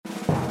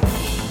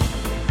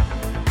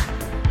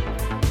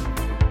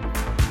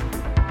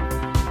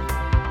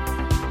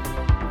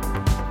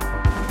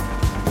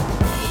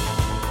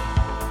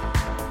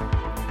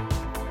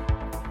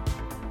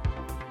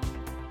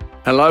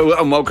Hello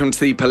and welcome to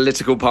the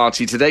Political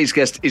Party. Today's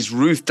guest is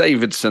Ruth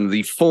Davidson,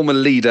 the former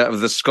leader of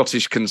the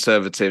Scottish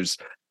Conservatives.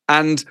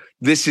 And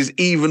this is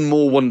even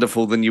more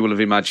wonderful than you will have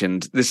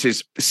imagined. This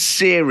is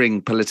searing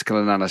political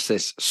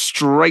analysis,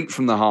 straight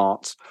from the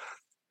heart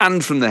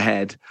and from the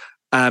head.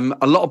 A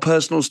lot of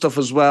personal stuff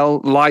as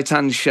well, light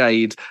and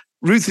shade.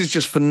 Ruth is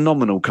just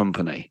phenomenal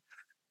company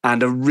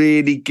and a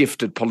really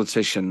gifted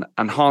politician,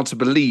 and hard to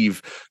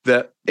believe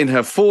that in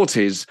her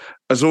 40s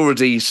has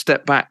already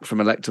stepped back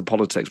from elected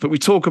politics. But we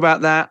talk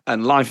about that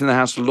and life in the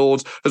House of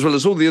Lords, as well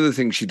as all the other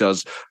things she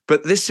does.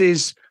 But this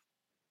is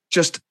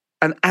just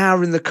an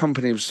hour in the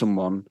company of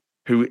someone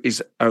who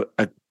is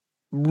a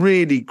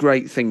really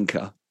great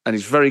thinker and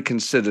is very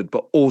considered,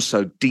 but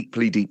also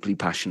deeply, deeply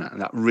passionate.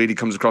 And that really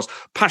comes across.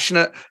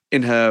 Passionate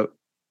in her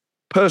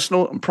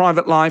personal and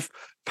private life,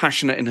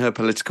 passionate in her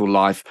political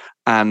life.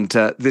 And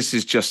this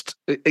is just,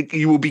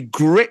 you will be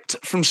gripped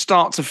from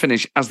start to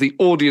finish, as the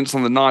audience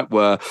on the night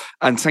were.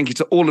 And thank you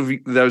to all of you,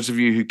 those of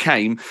you who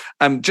came.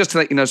 Just to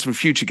let you know some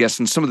future guests,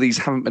 and some of these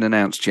haven't been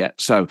announced yet.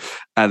 So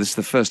this is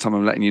the first time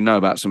I'm letting you know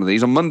about some of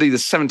these. On Monday, the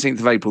 17th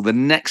of April, the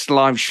next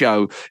live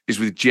show is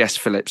with Jess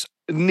Phillips.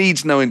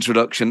 Needs no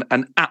introduction,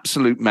 an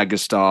absolute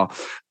megastar.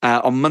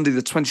 On Monday,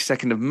 the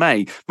 22nd of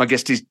May, my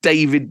guest is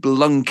David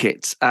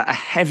Blunkett, a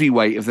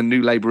heavyweight of the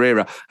New Labour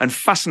era, and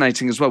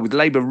fascinating as well, with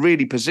Labour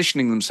really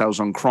positioning themselves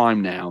on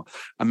crime now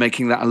and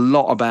making that a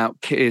lot about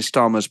Keir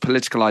Starmer's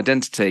political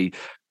identity.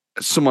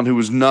 Someone who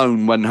was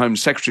known when Home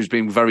Secretary as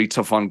being very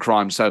tough on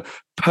crime. So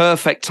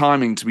perfect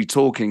timing to be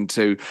talking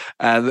to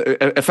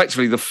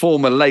effectively the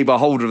former Labour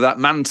holder of that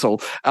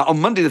mantle. On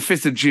Monday, the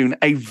 5th of June,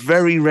 a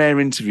very rare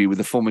interview with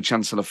the former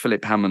Chancellor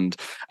Philip Hammond.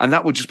 And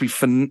that would just be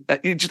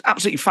just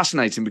absolutely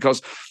fascinating,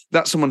 because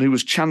that's someone who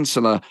was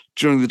Chancellor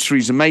during the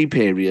Theresa May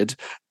period.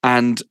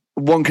 And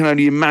one can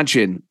only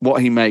imagine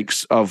what he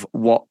makes of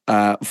what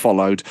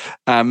followed.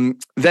 Then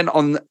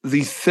on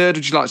the 3rd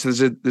of July, so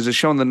there's a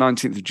show on the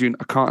 19th of June.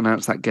 I can't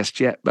announce that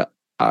guest yet, but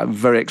I'm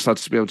very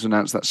excited to be able to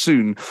announce that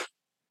soon.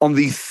 On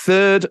the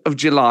 3rd of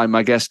July,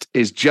 my guest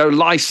is Joe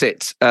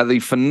Lycett, the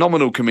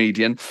phenomenal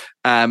comedian.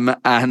 And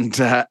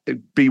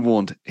be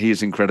warned, he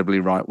is incredibly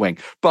right-wing.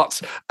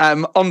 But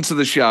on to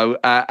the show.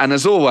 And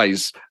as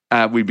always,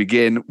 we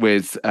begin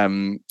with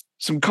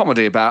some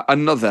comedy about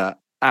another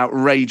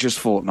outrageous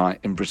fortnight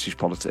in British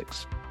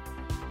politics.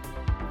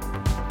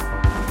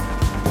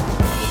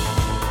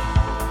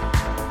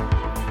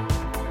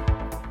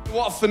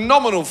 What a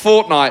phenomenal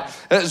fortnight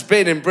it has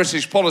been in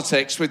British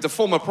politics, with the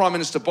former Prime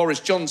Minister Boris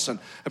Johnson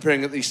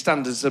appearing at the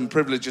Standards and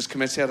Privileges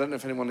Committee. I don't know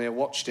if anyone here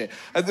watched it.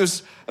 And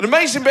there's an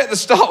amazing bit at the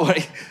start where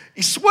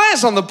he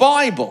swears on the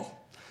Bible.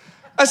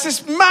 There's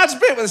this mad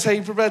bit where they say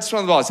he prepared to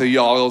swear on the Bible. I say,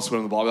 yeah, I'll swear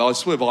on the Bible. I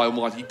swear by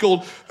Almighty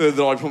God that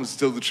I promise to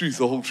tell the truth,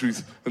 the whole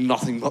truth, and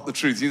nothing but the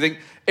truth. You think,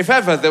 if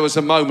ever there was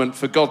a moment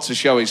for God to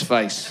show his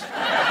face,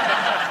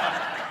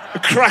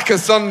 a crack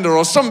of thunder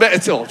or some bit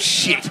of, oh,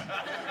 shit,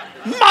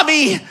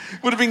 Mummy,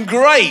 would have been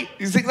great.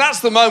 You think that's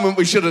the moment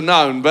we should have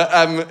known. But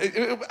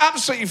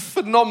absolutely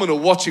phenomenal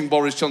watching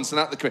Boris Johnson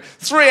at the committee.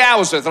 3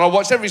 hours worth, and I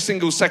watched every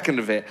single second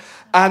of it.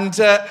 And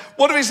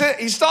what do we say?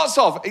 He starts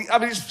off,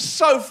 it's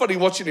so funny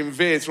watching him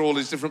veer through all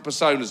his different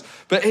personas.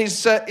 But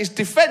his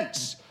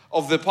defence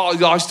of the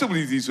party, I still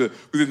believe these were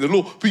within the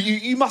law. But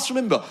you must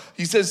remember,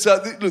 he says,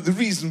 look, the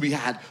reason we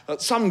had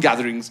some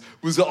gatherings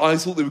was that I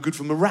thought they were good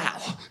for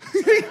morale.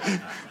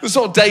 The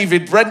sort of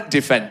David Brent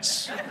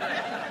defence.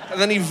 And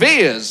then he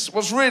veers.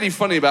 What's really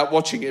funny about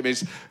watching him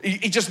is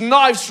he just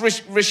knives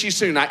Rishi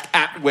Sunak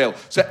at will.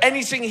 So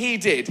anything he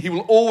did, he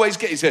will always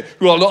get his head.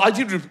 Well, look, I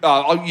did.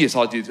 Yes,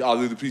 I did.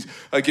 Please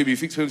give me a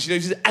fixed penalty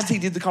notice, as he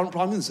did the current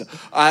Prime Minister.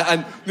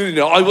 And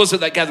no, I was at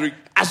that gathering,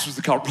 as was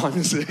the current Prime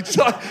Minister.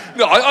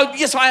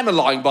 Yes, I am a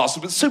lying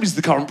bastard, but so is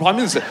the current Prime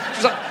Minister.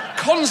 Just like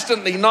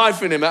constantly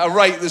knifing him at a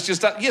rate that's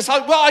just,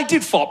 I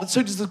did fart, but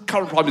so does the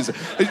current Prime Minister.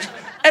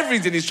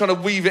 Everything he's trying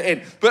to weave it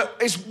in. But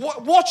it's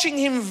watching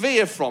him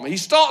veer from it. He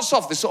starts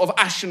off this sort of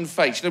ashen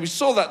face. We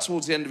saw that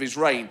towards the end of his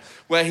reign,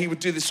 where he would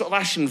do this sort of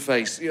ashen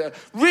face.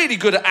 Really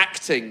good at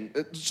acting,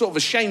 sort of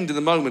ashamed in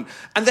the moment.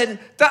 And then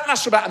that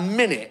lasts for about a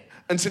minute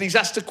until he's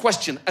asked a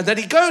question. And then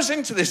he goes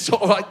into this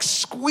sort of like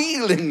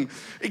squealing.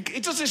 He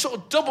does this sort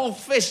of double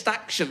fist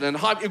action and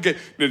hype. He'll go,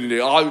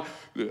 no, I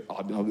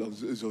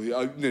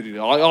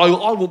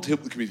want to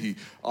help the committee.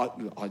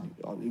 I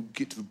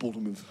get to the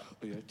bottom of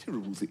a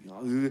terrible thing.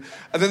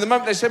 And then the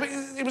moment they say,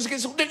 it was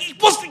against the law. No, it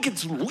wasn't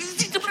against the law.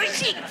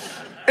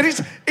 And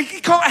he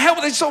can't help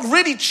it. It's sort of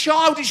really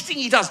childish thing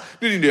he does.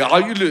 No,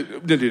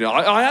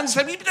 I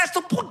understand. But that's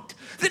the point.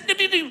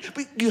 No,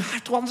 but you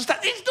have to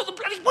understand. It's not the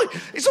bloody point.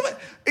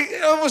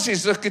 Obviously,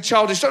 it's like a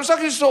childish story. It's like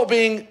he's sort of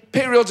being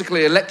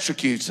periodically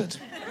electrocuted.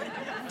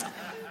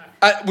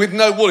 With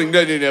no warning,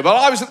 no. But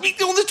I was on the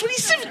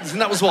 27th,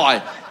 and that was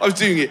why I was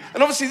doing it.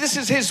 And obviously, this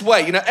is his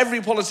way.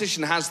 Every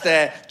politician has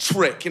their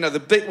trick, the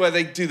bit where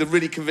they do the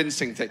really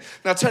convincing thing.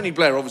 Now, Tony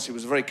Blair obviously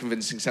was a very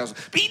convincing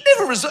salesman, but he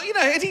never,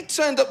 and he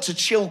turned up to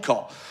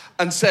Chilcot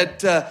and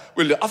said,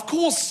 well, look, of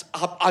course,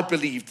 I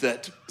believed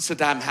that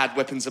Saddam had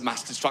weapons of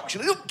mass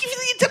destruction. Give you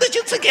the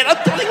intelligence again, I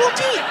bloody will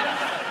do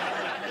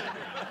it.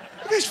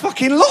 he's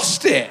fucking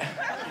lost it.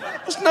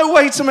 There's no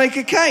way to make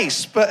a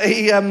case, but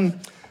he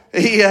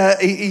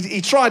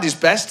tried his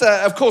best.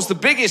 Of course, the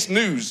biggest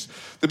news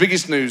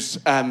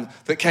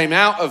that came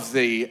out of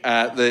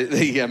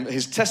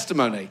his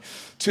testimony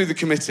to the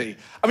committee.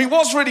 I mean,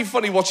 what's really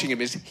funny watching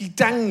him is he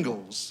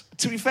dangles.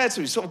 To be fair to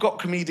him, he's sort of got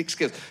comedic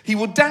skills. He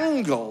will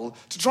dangle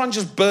to try and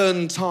just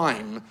burn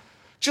time,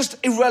 just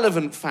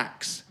irrelevant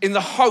facts, in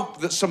the hope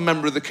that some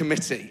member of the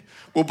committee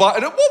will buy.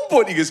 And at one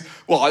point he goes,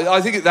 well,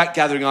 I think at that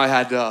gathering I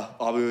had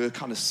a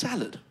kind of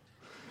salad.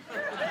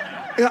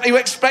 Are you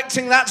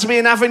expecting that to be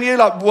an avenue?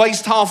 Like,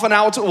 waste half an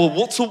hour to... Well,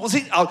 what sort was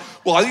it?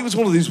 Well, I think it was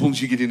one of those ones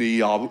you get in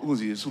what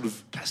was it? A sort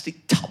of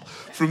plastic tub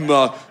from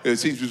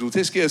Sainsbury's or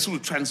Tesco, a sort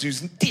of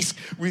translucent disc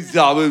with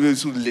sort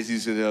of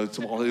lettuce and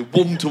tomato,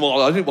 one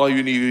tomato. I don't know why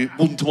you need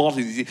one tomato.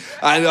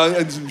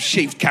 And some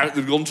shaved carrot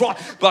that have gone dry.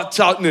 But,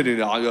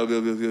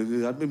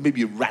 no,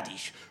 maybe a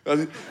radish.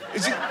 But,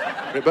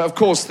 of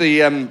course,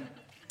 the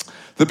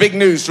big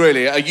news,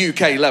 really, at a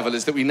UK level,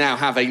 is that we now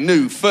have a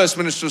new First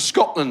Minister of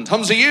Scotland,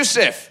 Humza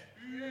Yousaf.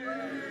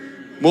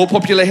 More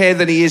popular here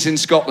than he is in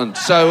Scotland.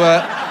 So,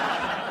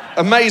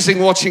 amazing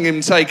watching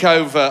him take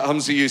over,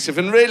 Humza Yousaf,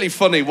 and really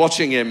funny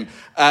watching him.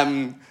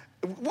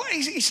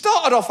 He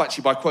started off,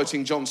 actually, by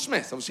quoting John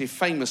Smith, obviously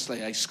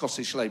famously a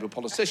Scottish Labour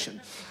politician.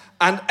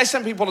 And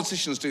SNP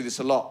politicians do this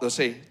a lot. They'll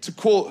say, to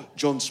quote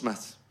John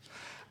Smith.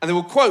 And they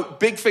will quote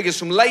big figures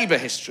from Labour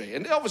history.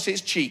 And obviously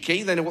it's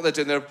cheeky. They know what they're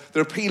doing.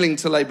 They're appealing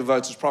to Labour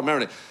voters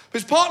primarily.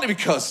 But it's partly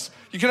because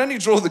you can only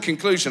draw the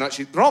conclusion,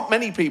 actually, there aren't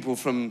many people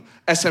from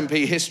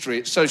SNP history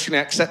it's socially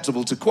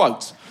acceptable to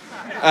quote.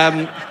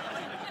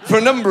 For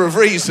a number of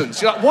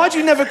reasons. You're like, why do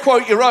you never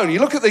quote your own? You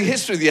look at the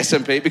history of the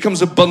SNP, it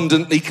becomes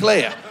abundantly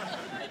clear.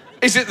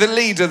 Is it the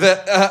leader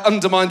that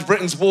undermined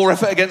Britain's war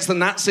effort against the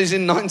Nazis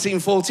in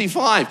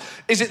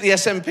 1945? Is it the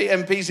SNP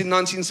MPs in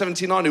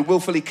 1979 who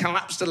willfully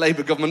collapsed the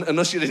Labour government and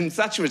ushered in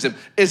Thatcherism?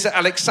 Is it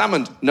Alex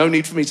Salmond? No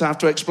need for me to have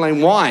to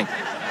explain why.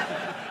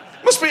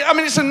 Must be, I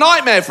mean, it's a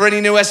nightmare for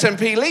any new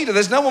SNP leader.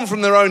 There's no one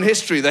from their own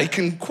history they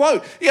can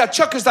quote. Yeah,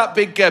 chuck us that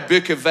big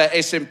book of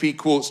SNP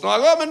quotes. Now,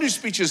 my new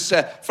speech as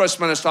First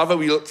Minister, I've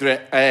already looked through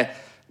it.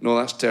 No,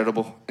 that's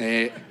terrible.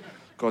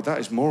 God, that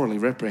is morally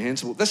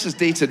reprehensible. This is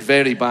dated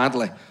very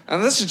badly.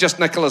 And this is just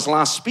Nicola's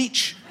last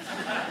speech.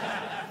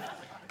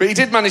 But he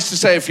did manage to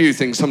say a few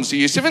things, Humza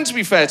Yousaf. And to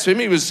be fair to him,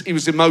 he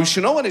was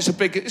emotional, and it's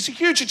a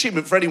huge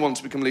achievement for anyone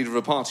to become leader of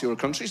a party or a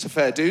country. It's a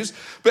fair dues.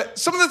 But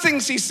some of the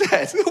things he said,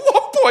 at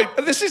one point,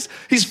 and this is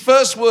his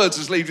first words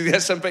as leader of the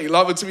SNP,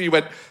 like to me, he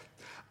went,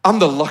 I'm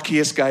the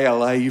luckiest guy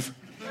alive.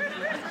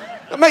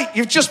 Mate,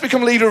 you've just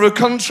become leader of a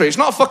country. It's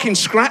not a fucking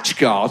scratch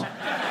card.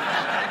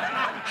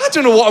 I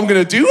don't know what I'm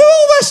going to do with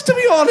all this, to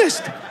be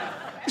honest.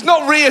 It's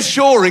not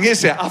reassuring,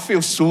 is it? I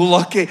feel so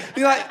lucky.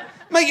 You're like,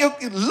 mate,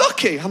 you're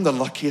lucky. I'm the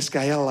luckiest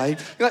guy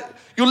alive.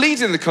 You're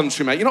leading the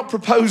country, mate. You're not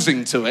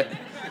proposing to it.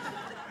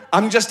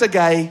 I'm just a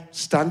guy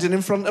standing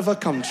in front of a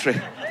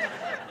country,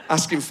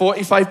 asking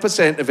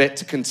 45% of it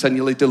to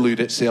continually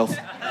delude itself.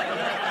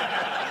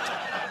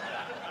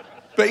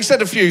 But he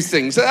said a few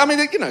things. I mean,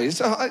 you know,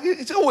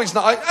 it's always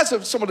not...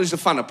 As someone who's a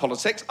fan of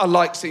politics, I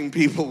like seeing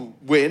people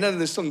win, and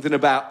there's something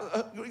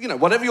about,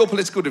 whatever your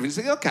political difference,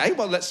 you think, okay,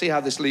 well, let's see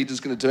how this leader's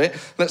going to do it.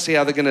 Let's see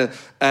how they're going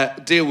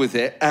to deal with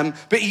it.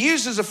 But he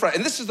uses a phrase,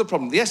 and this is the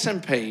problem. The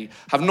SNP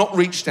have not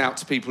reached out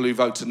to people who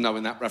voted no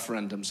in that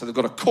referendum. So they've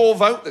got a core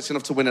vote that's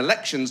enough to win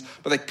elections,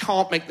 but they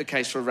can't make the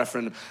case for a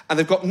referendum. And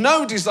they've got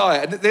no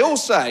desire. And they all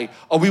say,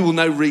 we will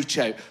now reach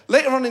out.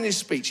 Later on in his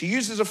speech, he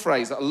uses a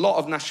phrase that a lot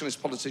of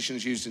nationalist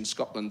politicians use in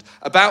Scotland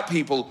about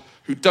people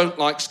who don't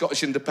like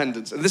Scottish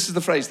independence. And this is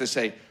the phrase they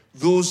say,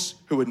 those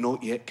who are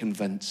not yet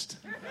convinced.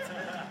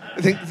 I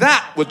think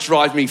that would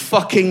drive me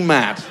fucking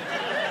mad.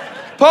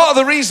 Part of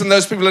the reason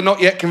those people are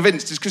not yet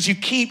convinced is because you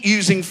keep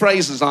using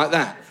phrases like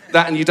that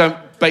and you don't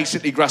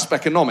basically grasp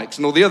economics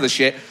and all the other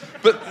shit.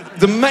 But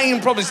the main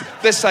problem is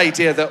this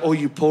idea that,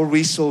 you poor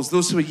wee souls,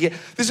 those who are yet...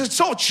 There's a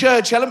sort of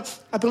church element.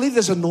 I believe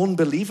there's a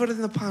non-believer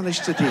in the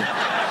parish today.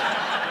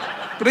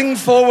 Bring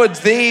forward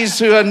these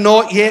who are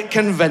not yet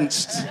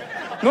convinced.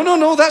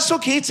 No, that's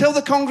okay. Tell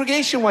the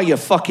congregation why you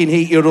fucking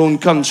hate your own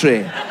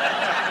country.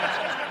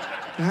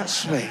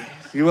 That's right.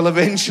 You will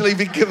eventually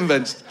be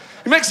convinced.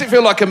 It makes it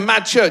feel like a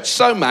mad church.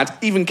 So mad,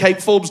 even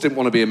Kate Forbes didn't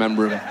want to be a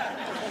member of it.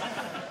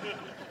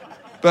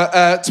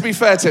 But to be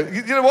fair to him,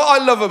 you know what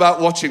I love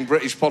about watching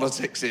British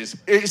politics is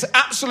it's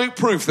absolute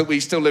proof that we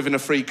still live in a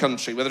free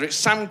country, whether it's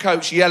Sam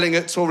Coates yelling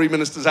at Tory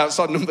ministers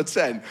outside Number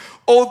 10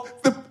 or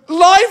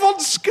live on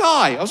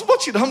Sky. I was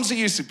watching Humza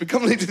Yousaf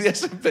become leader of the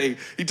SNP.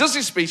 He does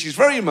his speech, he's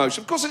very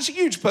emotional. Of course, it's a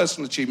huge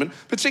personal achievement,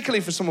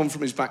 particularly for someone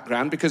from his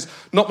background, because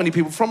not many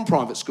people from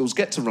private schools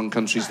get to run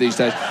countries these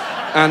days.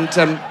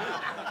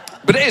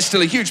 But it is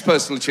still a huge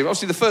personal achievement.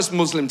 Obviously, the first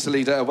Muslim to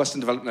lead a Western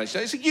developed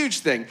nation. It's a huge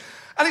thing.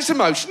 And it's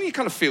emotional. You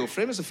kind of feel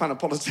for him as a fan of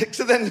politics.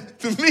 And then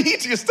the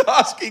media start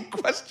asking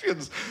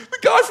questions. The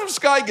guy from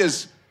Sky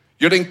goes,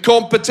 you're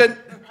incompetent,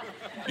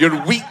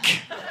 you're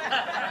weak,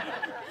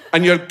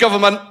 and your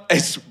government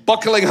is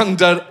buckling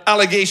under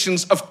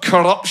allegations of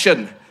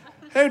corruption.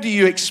 how do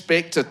you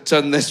expect to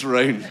turn this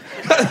round?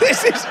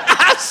 This is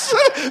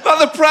absolutely like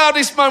the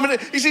proudest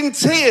moment. He's in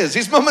tears.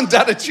 His mum and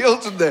dad are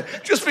children there.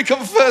 Just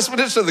become First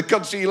Minister of the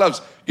country he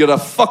loves. You're a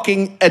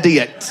fucking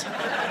idiot.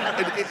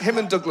 Him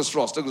and Douglas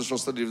Ross, the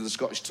leader of the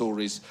Scottish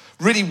Tories,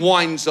 really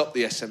winds up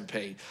the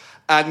SNP.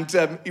 And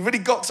he really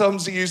got to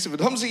Humza Yousaf. And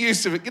Humza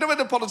Yousaf, you know when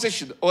a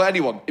politician or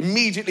anyone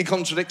immediately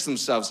contradicts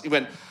themselves, he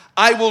went,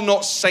 I will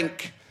not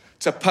sink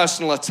to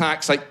personal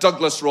attacks like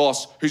Douglas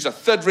Ross, who's a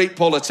third-rate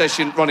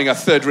politician running a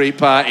third-rate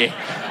party.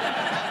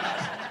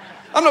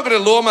 I'm not going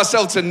to lower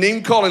myself to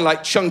name-calling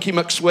like Chunky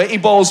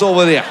McSweaty balls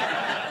over there.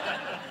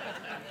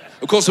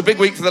 Of course, a big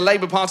week for the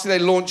Labour Party. They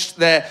launched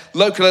their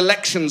local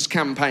elections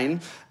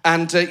campaign.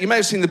 And you may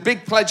have seen the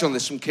big pledge on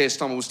this from Keir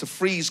Starmer was to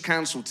freeze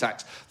council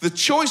tax. The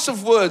choice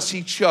of words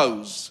he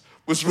chose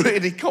was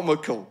really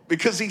comical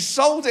because he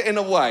sold it in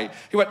a way.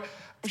 He went,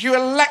 if you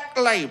elect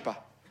Labour,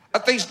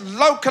 at these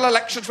local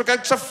elections, we're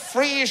going to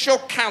freeze your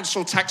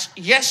council tax.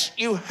 Yes,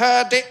 you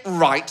heard it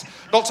right.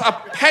 Not a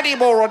penny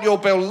more on your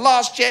bill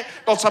last year,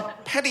 not a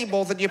penny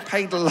more than you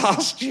paid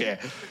last year.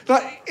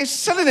 Like, it's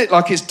selling it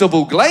like it's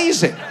double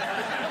glazing.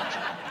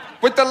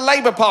 With the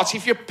Labour Party,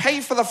 if you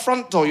pay for the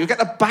front door, you get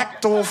the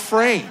back door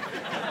free.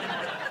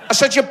 I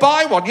said, you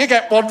buy one, you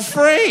get one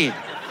free.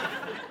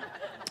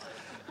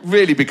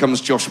 Really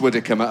becomes Josh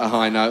Widdicombe at a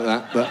high note,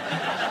 that. But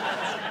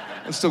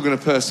I'm still going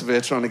to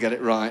persevere trying to get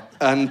it right.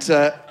 And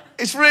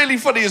it's really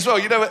funny as well.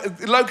 You know,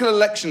 at local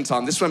election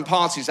time, this is when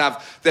parties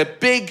have their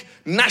big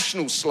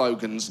national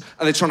slogans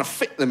and they're trying to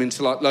fit them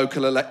into, like,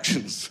 local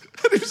elections.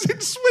 And it was in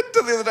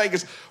Swindon the other day. He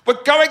goes,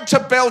 we're going to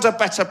build a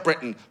better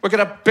Britain. We're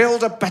going to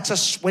build a better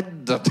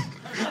Swindon.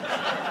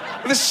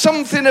 There's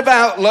something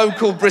about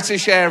local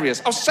British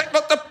areas. I was saying,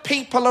 look, the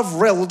people of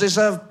Rhyl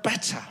deserve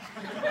better.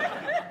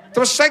 They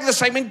were saying the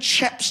same in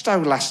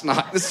Chepstow last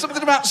night. There's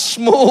something about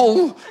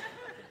small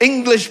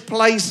English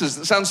places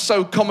that sounds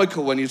so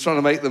comical when you're trying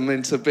to make them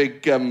into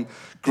big,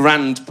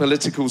 grand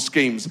political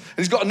schemes. And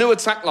he's got a new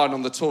attack line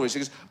on the Tories.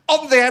 He goes,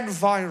 on the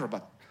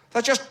environment.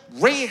 They're just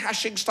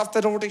rehashing stuff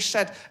they'd already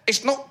said.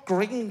 It's not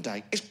Green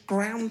Day, it's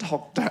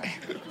Groundhog Day.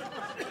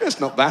 It's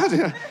not bad,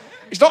 yeah.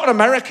 He's not an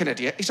American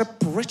idiot, he's a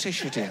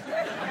British idiot.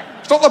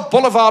 It's not the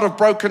Boulevard of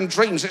Broken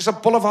Dreams, it's a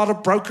Boulevard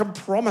of Broken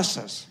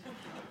Promises.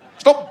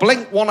 It's not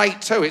Blink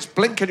 182, it's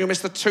Blink and you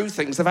miss the two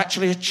things they've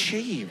actually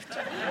achieved.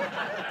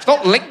 It's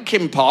not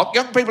Linkin Park,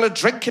 young people are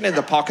drinking in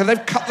the park and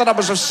they've cut the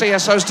numbers of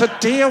CSOs to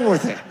deal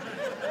with it.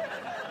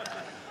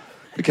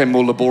 Became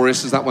more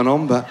laborious as that went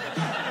on, but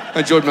I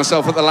enjoyed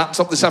myself at the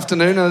laptop this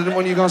afternoon and I didn't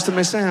want you guys to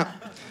miss out.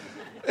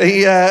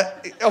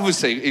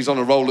 Obviously, he's on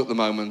a roll at the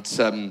moment,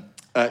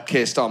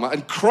 Keir Starmer,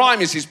 and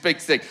crime is his big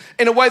thing,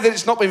 in a way that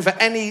it's not been for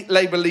any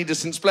Labour leader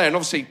since Blair. And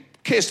obviously,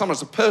 Keir Starmer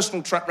has a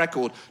personal track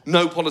record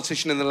no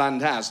politician in the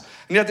land has. And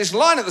he had this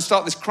line at the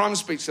start of this crime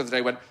speech the other day,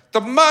 went,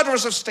 the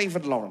murderers of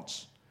Stephen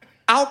Lawrence,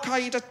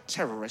 Al-Qaeda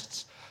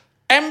terrorists,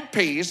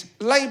 MPs,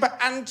 Labour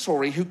and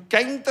Tory, who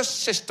gamed the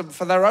system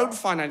for their own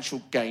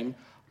financial gain,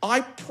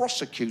 I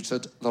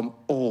prosecuted them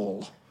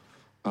all.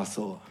 I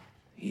thought,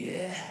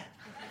 yeah.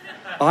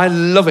 I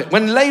love it.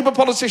 When Labour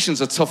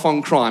politicians are tough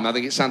on crime, I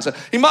think it sounds...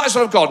 He might as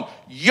well have gone,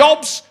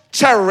 yobs,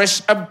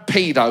 terrorists and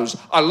pedos.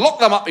 I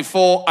locked them up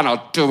before and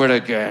I'll do it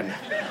again.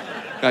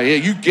 Now, yeah,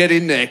 you get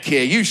in there,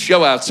 Keir. You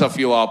show how tough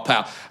you are,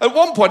 pal. At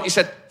one point, he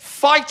said,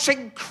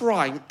 fighting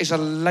crime is a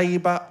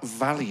Labour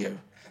value.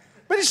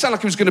 Made it sound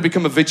like he was going to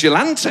become a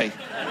vigilante.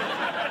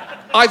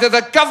 Either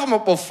the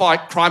government will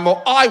fight crime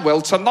or I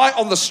will tonight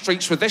on the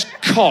streets with this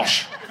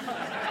cosh.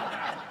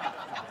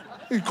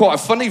 He's quite a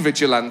funny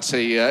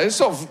vigilante. He's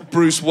sort of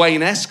Bruce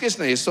Wayne-esque,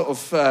 isn't he? He's sort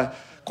of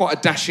quite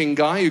a dashing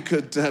guy who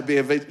could be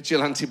a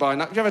vigilante by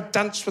night. Have you ever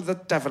danced with the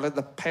devil in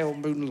the pale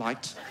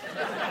moonlight?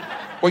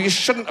 Well, you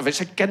shouldn't have.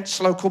 It's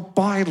against local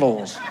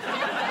bylaws.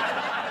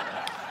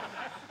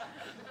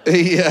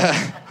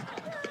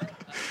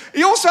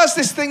 He also has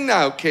this thing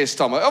now, Keir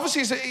Starmer.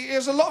 Obviously, he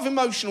has a lot of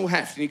emotional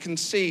heft, and you can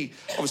see,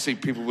 obviously,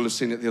 people will have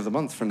seen it the other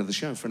month, friend of the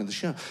show.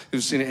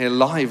 Who've seen it here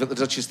live at the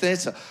Duchess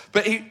Theatre.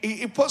 But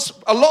he puts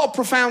a lot of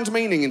profound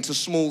meaning into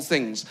small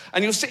things.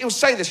 And he'll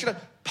say this,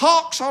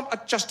 parks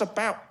aren't just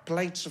about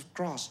blades of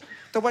grass.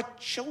 They're where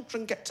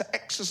children get to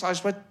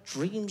exercise, where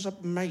dreams are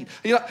made.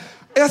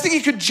 I think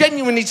he could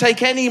genuinely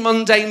take any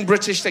mundane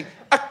British thing.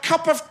 A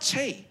cup of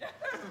tea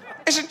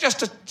isn't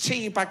just a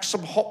tea bag,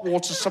 some hot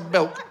water, some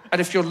milk, and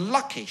if you're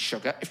lucky,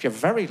 sugar, if you're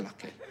very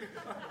lucky,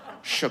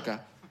 sugar,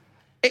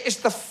 it is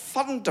the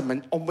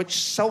fundament on which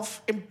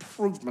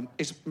self-improvement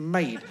is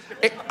made.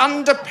 It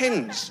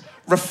underpins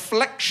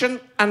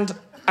reflection and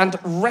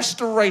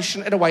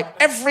restoration in a way.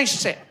 Every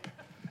sip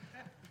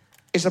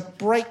is a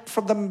break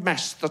from the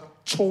mess the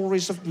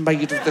Tories have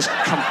made of this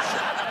country.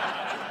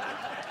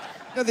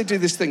 They do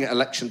this thing at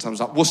election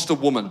times, like Worcester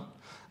Woman,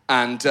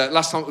 and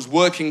last time it was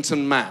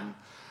Workington Man.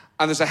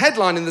 And there's a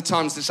headline in the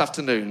Times this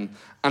afternoon,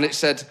 and it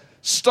said,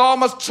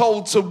 Starmer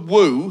told to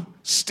woo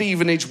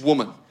Stevenage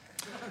woman.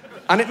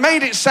 And it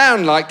made it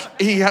sound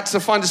like he had to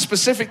find a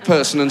specific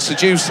person and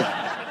seduce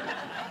her.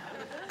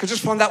 Could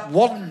just find that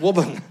one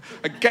woman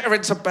and get her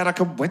into bed, I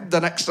can win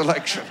the next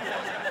election.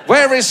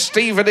 Where is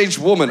Stevenage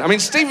Woman? I mean,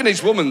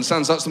 Stevenage Woman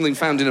sounds like something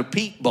found in a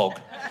peat bog.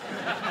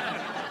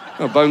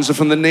 Her bones are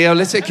from the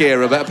Neolithic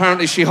era, but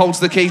apparently she holds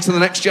the key to the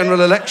next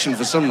general election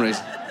for some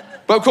reason.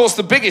 But of course,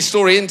 the biggest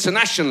story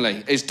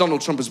internationally is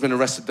Donald Trump has been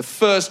arrested, the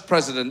first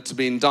president to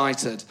be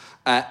indicted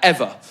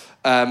ever.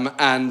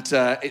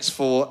 It's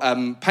for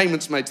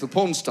payments made to the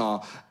porn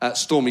star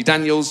Stormy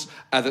Daniels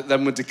that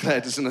then were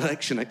declared as an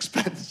election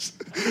expense.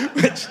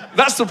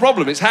 That's the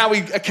problem. It's how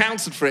he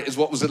accounted for it is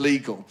what was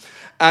illegal.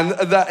 And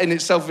that in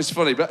itself is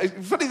funny. But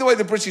it's funny the way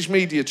the British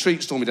media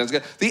treat Stormy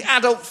Daniels. The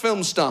adult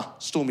film star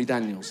Stormy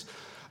Daniels.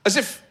 As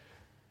if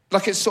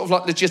like it's sort of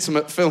like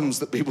legitimate films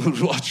that people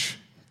would watch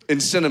in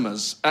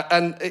cinemas.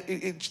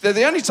 They're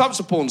the only types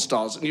of porn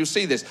stars, and you'll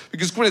see this,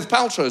 because Gwyneth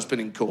Paltrow's been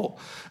in court.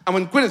 And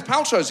when Gwyneth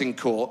Paltrow's in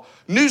court,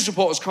 news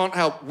reporters can't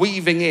help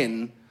weaving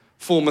in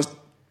former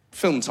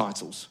film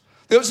titles.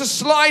 There was a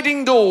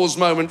sliding doors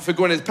moment for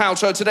Gwyneth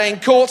Paltrow today in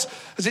court.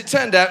 As it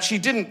turned out, she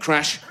didn't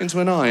crash into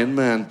an Iron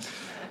Man.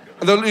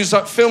 And they'll lose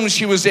like films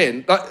she was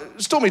in. Like,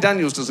 Stormy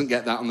Daniels doesn't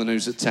get that on the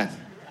news at 10.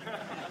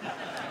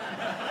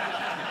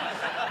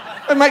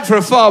 It'd make for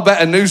a far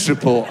better news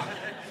report.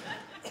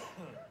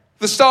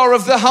 The star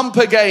of the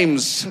Humper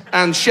Games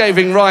and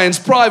Shaving Ryan's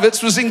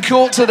Privates was in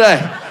court today.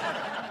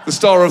 The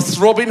star of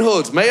Throbbing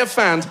Hood may have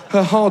found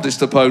her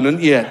hardest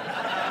opponent yet.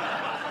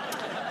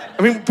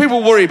 I mean,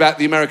 people worry about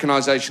the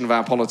Americanisation of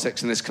our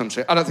politics in this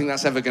country. I don't think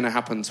that's ever going to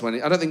happen to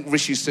any... I don't think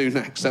Rishi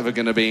Sunak's ever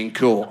going to be in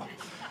court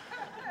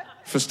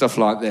for stuff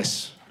like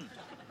this.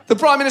 The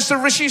Prime Minister,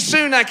 Rishi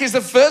Sunak, is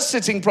the first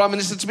sitting Prime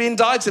Minister to be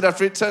indicted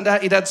after it turned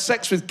out he'd had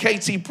sex with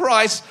Katie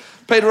Price,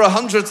 paid her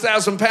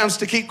 £100,000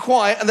 to keep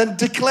quiet, and then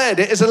declared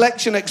it as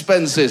election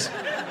expenses.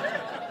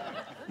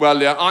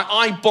 Well, yeah,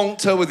 I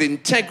bonked her with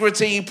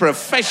integrity,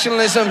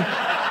 professionalism,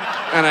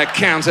 and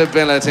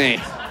accountability.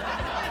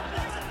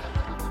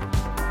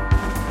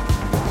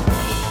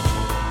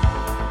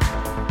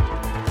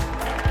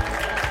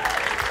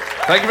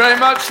 Thank you very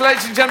much,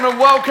 ladies and gentlemen.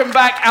 Welcome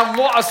back, and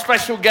what a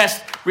special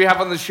guest we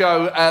have on the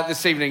show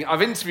this evening.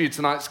 I've interviewed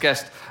tonight's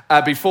guest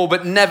before,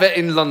 but never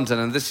in London,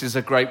 and this is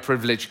a great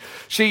privilege.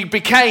 She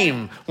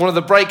became one of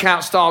the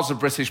breakout stars of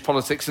British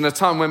politics in a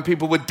time when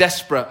people were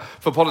desperate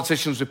for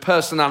politicians with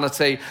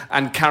personality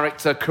and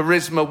character,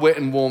 charisma, wit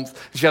and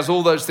warmth. She has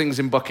all those things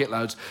in bucket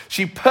loads.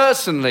 She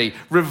personally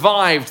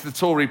revived the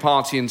Tory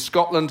party in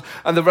Scotland,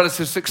 and the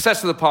relative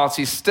success of the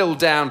party is still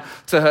down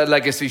to her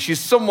legacy.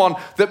 She's someone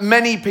that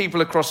many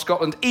people across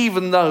Scotland,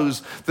 even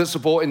those that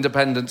support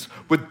independence,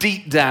 would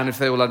deep down, if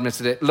they all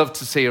admitted it, love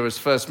to see her as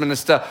First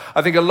Minister.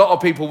 I think a lot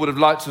of people would have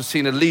liked to have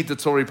seen her lead the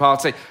Tory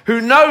party.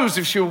 Who knows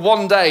if she will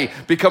one day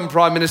become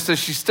Prime Minister?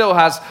 She still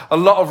has a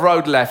lot of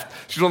road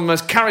left. She's one of the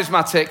most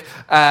charismatic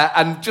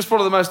and just one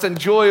of the most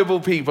enjoyable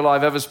people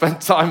I've ever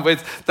spent time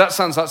with. That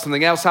sounds like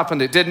something else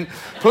happened. It didn't.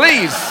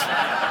 Please,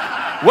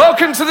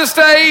 welcome to the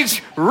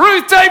stage,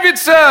 Ruth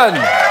Davidson.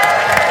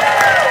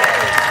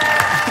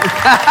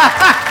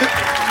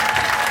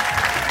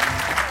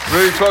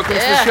 Ruth, welcome to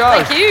the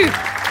show. Thank you.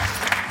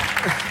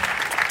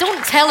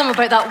 Don't tell him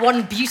about that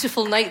one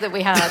beautiful night that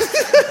we had.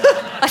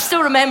 I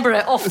still remember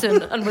it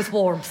often and with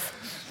warmth.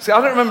 See, I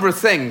don't remember a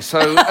thing,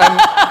 so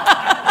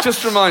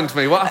just remind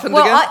me, what happened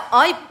again? Well,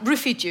 I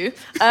roofied you,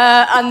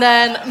 and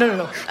then...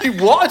 No. You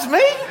what,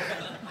 me?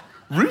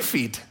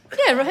 Roofied?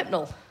 Yeah,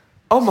 Rohypnol.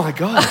 Oh, my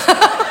God. Is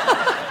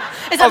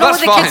that not what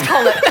the kids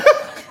call it?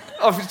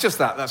 Oh, if it's just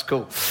that, that's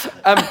cool.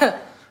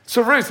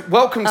 So, Ruth,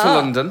 welcome to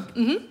London.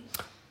 Mm-hmm.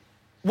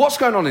 What's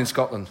going on in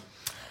Scotland?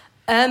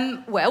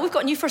 Well, we've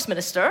got a new First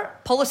Minister.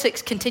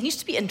 Politics continues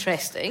to be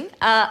interesting.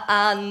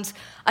 And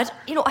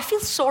I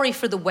feel sorry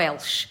for the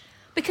Welsh,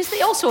 because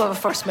they also have a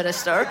First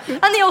Minister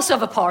and they also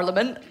have a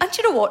Parliament. And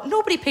do you know what?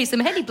 Nobody pays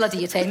them any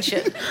bloody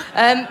attention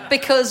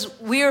because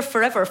we're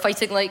forever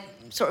fighting like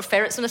sort of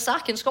ferrets in a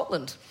sack in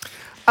Scotland.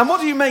 And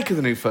what do you make of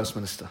the new First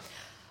Minister?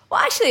 Well,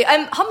 actually,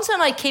 Hamza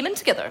and I came in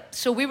together.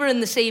 So we were in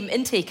the same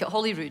intake at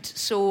Holyrood.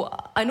 So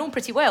I know him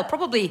pretty well.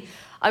 Probably,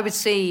 I would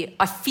say,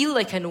 I feel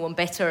like I know him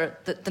better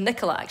than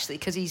Nicola, actually,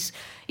 because he's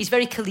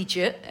very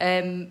collegiate.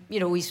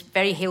 He's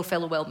very hail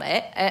fellow, well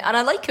met. And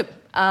I like him.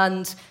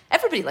 And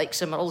everybody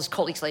likes him, and all his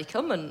colleagues like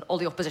him, and all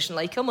the opposition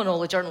like him, and all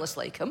the journalists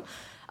like him.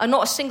 And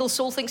not a single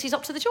soul thinks he's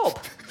up to the job.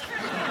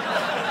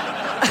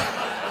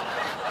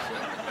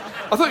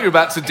 I thought you were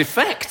about to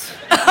defect.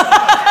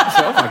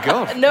 Oh, my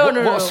God. No.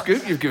 What a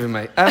scoop you've given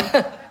me. But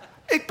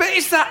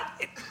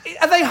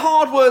are they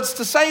hard words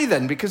to say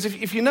then? Because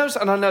if you know,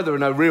 and I know there are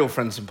no real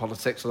friends in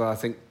politics, although I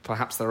think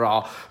perhaps there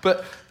are,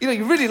 but,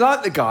 you really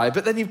like the guy,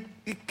 but then you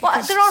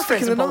well, there are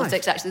friends in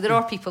politics, actually. There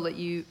are people that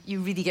you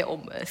really get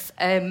on with.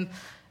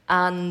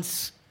 And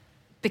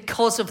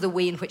because of the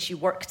way in which you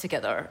work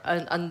together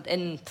and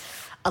in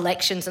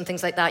elections and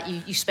things like that,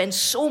 you spend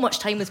so much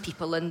time with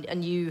people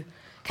and you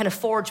kind of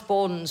forge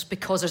bonds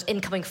because there's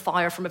incoming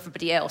fire from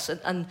everybody else,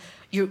 and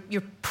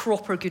your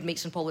proper good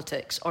mates in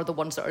politics are the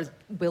ones that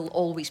will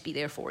always be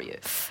there for you.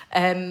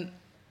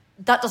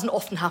 That doesn't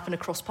often happen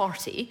across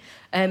party,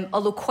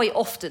 although quite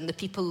often the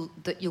people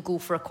that you'll go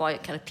for a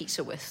quiet kind of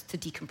pizza with to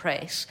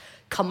decompress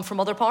come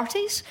from other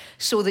parties,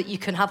 so that you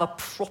can have a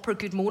proper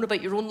good moan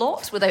about your own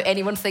lot without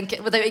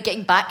it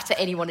getting back to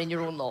anyone in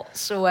your own lot.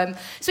 So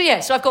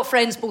I've got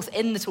friends both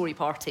in the Tory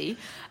party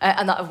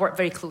and that I've worked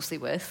very closely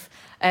with,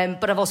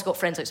 but I've also got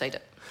friends outside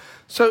it.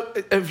 So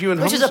have you and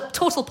Which is a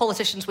total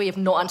politician's way of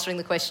not answering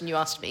the question you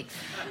asked me.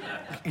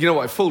 You know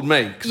what, it fooled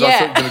me, because I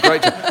thought you'd done a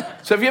great job.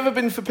 So have you ever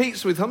been for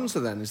pizza with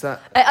Humza then? Is that...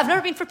 I've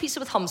never been for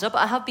pizza with Humza, but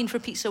I have been for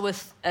pizza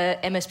with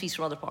MSPs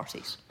from other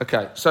parties.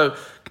 OK, so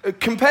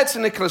compared to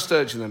Nicola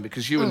Sturgeon then,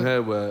 because you and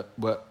her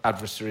were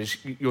adversaries,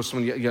 you're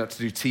someone you had to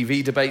do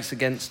TV debates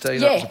against her.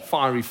 That was a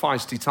fiery,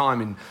 feisty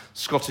time in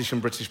Scottish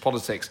and British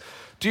politics.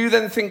 Do you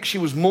then think she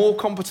was more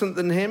competent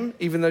than him,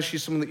 even though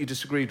she's someone that you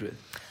disagreed with?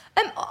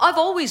 I've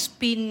always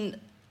been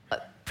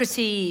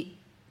pretty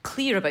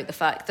clear about the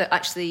fact that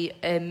actually,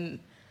 in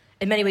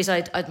many ways,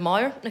 I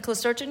admire Nicola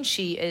Sturgeon.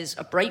 She is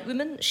a bright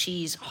woman.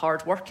 She's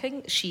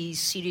hardworking. She's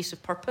serious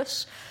of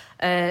purpose.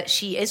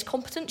 She is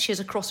competent. She has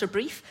a crosser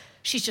brief.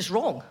 She's just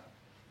wrong.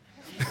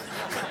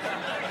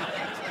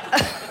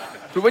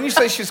 But when you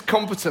say she's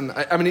competent,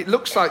 I mean, it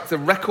looks like the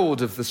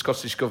record of the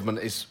Scottish Government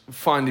is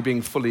finally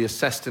being fully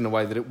assessed in a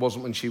way that it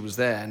wasn't when she was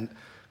there. And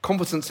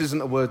competence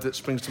isn't a word that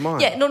springs to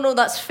mind. Yeah, no,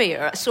 that's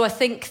fair. So I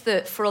think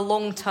that for a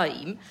long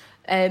time,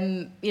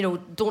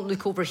 don't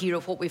look over here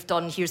at what we've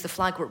done. Here's the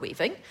flag we're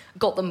waving.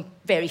 Got them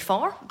very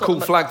far.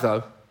 Cool flag,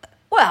 though.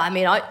 Well, I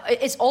mean,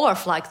 it's all our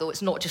flag, though.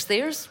 It's not just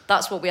theirs.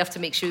 That's what we have to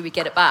make sure we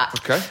get it back.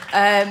 OK.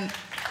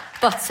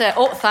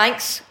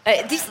 Thanks.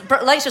 These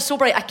lights are so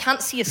bright, I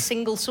can't see a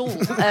single soul.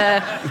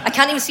 I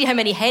can't even see how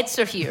many heads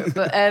are here.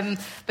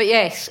 But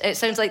yes, it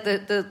sounds like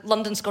the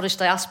London Scottish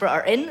diaspora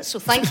are in, so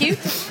thank you.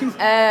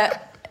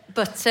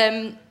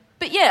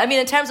 But yeah, I mean,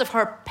 in terms of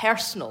her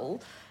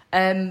personal,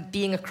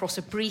 being across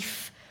a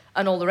brief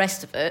and all the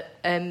rest of it,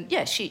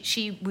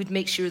 she would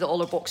make sure that all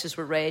her boxes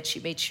were read. She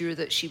made sure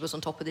that she was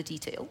on top of the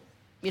detail.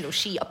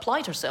 She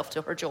applied herself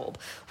to her job.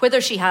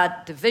 Whether she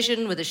had the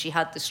vision, whether she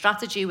had the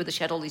strategy, whether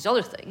she had all these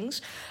other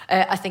things,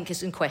 I think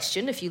is in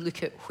question if you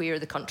look at where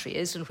the country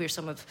is and where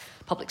some of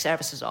public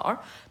services are.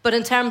 But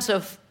in terms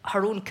of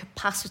her own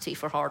capacity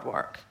for hard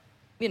work,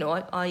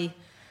 I'm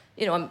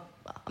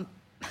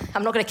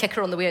not going to kick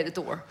her on the way out the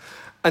door.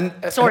 And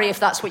sorry if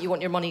that's what you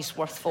want your money's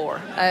worth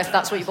for, if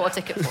that's what you bought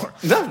a ticket for.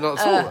 No, not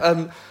at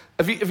all.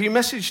 Have you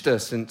messaged her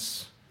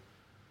since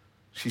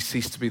she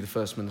ceased to be the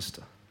First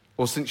Minister?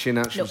 Or since she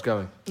announced she was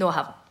going? No, I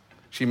haven't.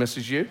 She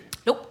messaged you?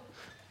 Nope.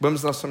 When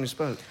was the last time you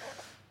spoke?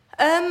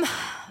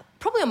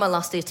 Probably on my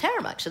last day of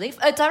term, actually.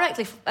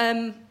 Directly.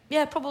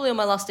 Probably on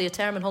my last day of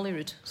term in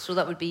Holyrood. So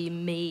that would be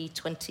May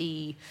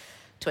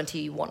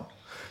 2021. Do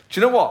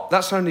you know what?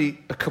 That's only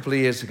a couple of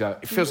years ago.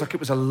 It feels like it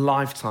was a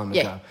lifetime ago.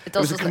 Yeah, it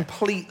does, was a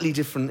completely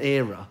different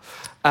era.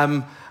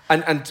 And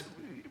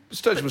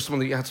Sturgeon was someone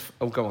that you had to...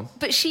 Oh, go on.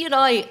 But she and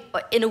I,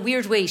 in a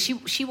weird way,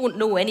 she won't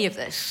know any of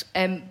this,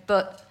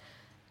 but...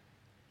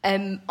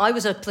 I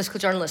was a political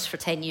journalist for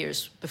 10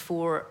 years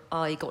before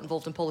I got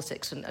involved in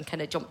politics and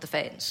kind of jumped the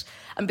fence.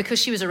 And because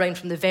she was around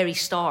from the very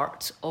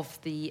start of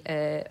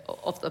the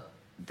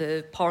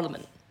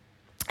Parliament,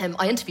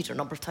 I interviewed her a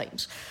number of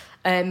times.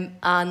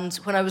 And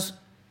when I was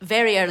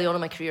very early on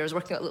in my career, I was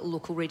working at a little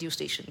local radio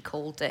station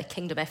called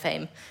Kingdom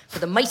FM for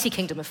the mighty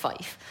Kingdom of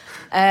Fife.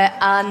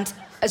 And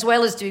as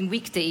well as doing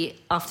weekday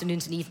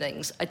afternoons and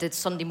evenings, I did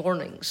Sunday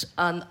mornings.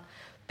 And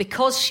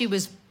because she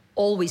was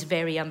always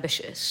very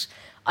ambitious,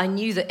 I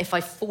knew that if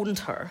I phoned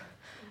her,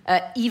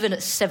 even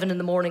at 7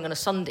 a.m. on a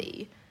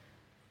Sunday,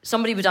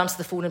 somebody would answer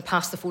the phone and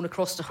pass the phone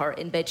across to her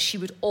in bed. She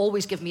would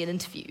always give me an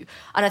interview.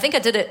 And I think I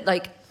did it,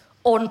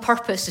 on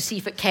purpose to see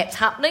if it kept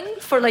happening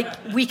for,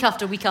 week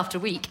after week after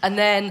week. And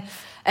then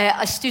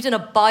I stood in a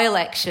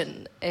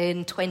by-election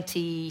in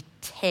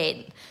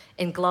 2010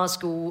 in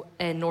Glasgow,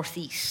 North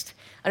East.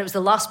 And it was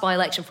the last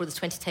by-election for the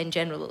 2010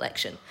 general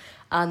election.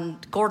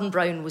 And Gordon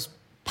Brown was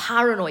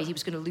paranoid he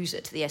was going to lose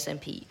it to the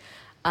SNP.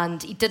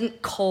 And he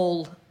didn't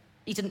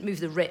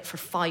move the writ for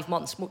 5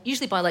 months.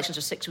 Usually by-elections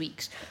are 6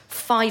 weeks.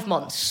 5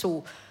 months.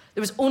 So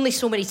there was only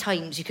so many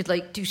times you could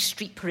do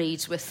street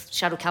parades with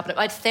shadow cabinet.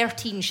 I had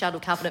 13 shadow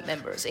cabinet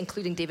members,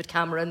 including David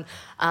Cameron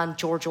and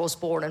George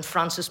Osborne and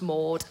Francis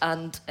Maude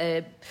and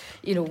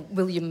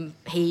William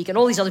Hague and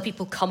all these other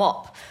people come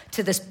up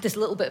to this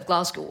little bit of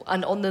Glasgow.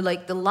 And on the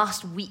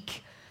last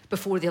week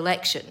before the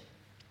election,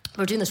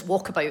 we were doing this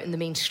walkabout in the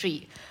main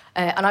street.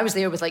 And I was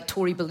there with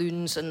Tory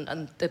balloons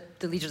and the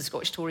leader of the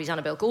Scottish Tories,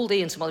 Annabel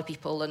Goldie, and some other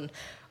people. And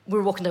we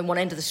were walking down one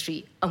end of the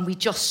street and we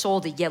just saw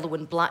the yellow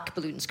and black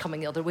balloons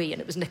coming the other way,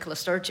 and it was Nicola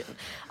Sturgeon.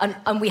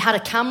 And we had a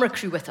camera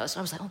crew with us.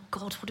 And I was like, oh,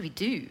 God, what do we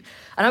do?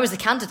 And I was the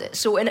candidate.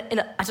 So in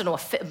a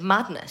fit of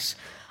madness,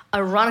 I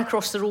ran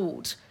across the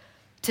road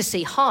to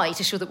say hi,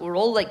 to show that we were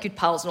all good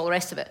pals and all the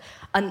rest of it.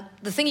 And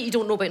the thing that you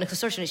don't know about Nicola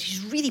Sturgeon is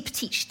she's really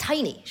petite. She's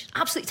tiny. She's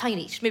absolutely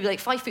tiny. She's maybe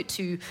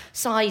 5'2",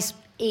 size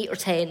 8 or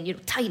 10,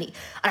 tiny.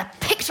 And I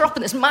picked her up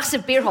in this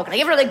massive bear hug and I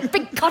gave her a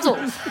big cuddle.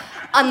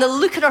 And the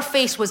look in her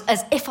face was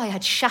as if I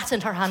had shat in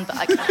her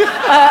handbag.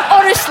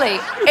 Honestly,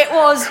 it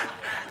was...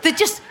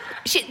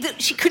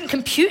 She couldn't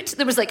compute.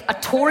 There was a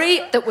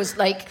Tory that was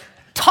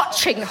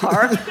touching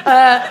her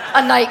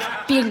and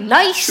like being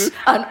nice,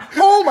 and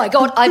oh my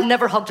God, I've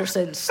never hugged her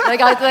since.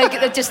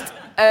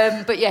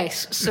 But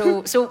yes,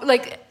 so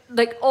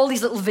like all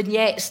these little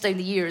vignettes down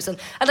the years, and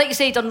like you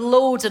say, done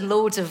loads and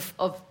loads of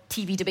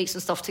TV debates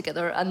and stuff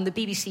together, and the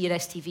BBC and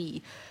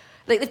STV.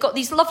 Like, they've got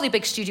these lovely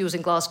big studios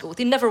in Glasgow.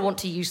 They never want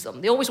to use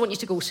them. They always want you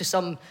to go to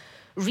some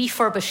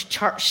refurbished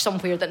church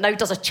somewhere that now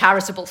does a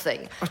charitable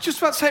thing. I was just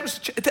about to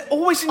say, they're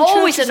always in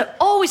churches.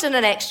 Always in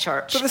an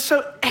ex-church. But they're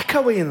so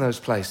echoey in those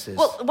places.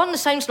 Well, one, the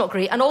sound's not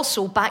great, and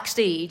also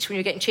backstage, when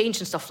you're getting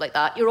changed and stuff like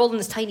that, you're all in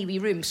this tiny wee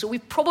room, so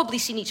we've probably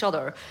seen each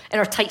other in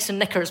our tights and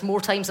knickers more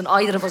times than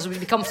either of us would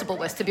be comfortable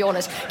with, to be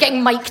honest.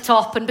 Getting mic'd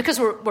up, and because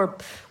we're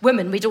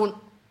women, we don't,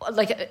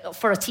 like,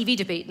 for a TV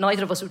debate,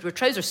 neither of us would wear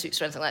trouser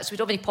suits or anything like that, so we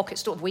don't have any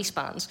pockets, don't have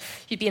waistbands.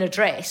 You'd be in a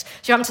dress. So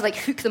you're having to, like,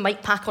 hook the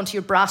mic pack onto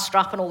your brass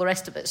strap and all the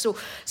rest of it. So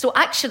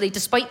actually,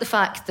 despite the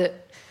fact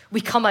that we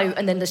come out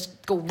and then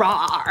just go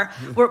rawr,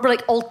 we're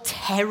like all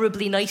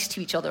terribly nice to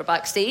each other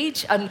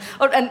backstage. Do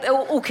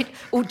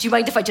you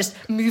mind if I just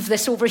move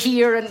this over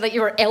here, and like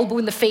your elbow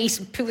in the face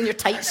and pulling your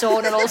tights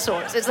on and all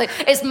sorts.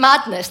 It's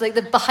madness. Like,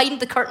 the behind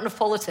the curtain of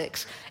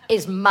politics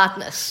is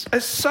madness.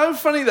 It's so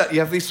funny that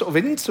you have these sort of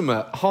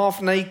intimate,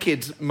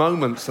 half-naked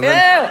moments. And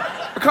then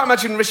I can't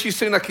imagine Rishi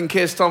Sunak and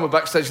Keir Starmer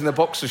backstage in their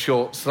boxer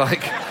shorts,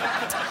 like,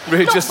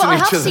 readjusting I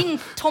each have other. seen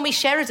Tommy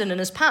Sheridan in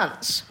his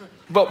pants.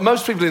 Well,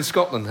 most people in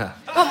Scotland have.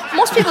 Well,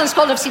 most people in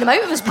Scotland have seen him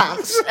out of his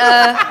pants.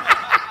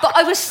 But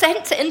I was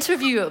sent to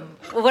interview him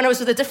when I was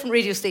with a different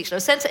radio station. I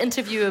was sent to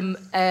interview him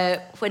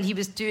when he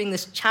was doing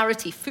this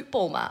charity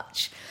football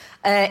match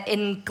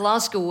in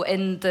Glasgow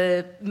in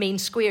the main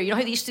square. You know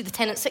how they used to do the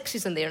Tenant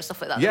Sixes in there and stuff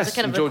like that? Yes,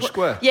 in George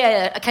Square.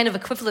 Yeah, a kind of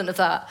equivalent of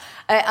that.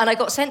 And I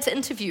got sent to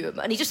interview him,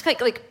 and he just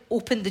like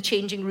opened the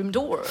changing room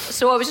door.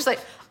 So I was just like,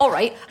 all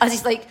right, as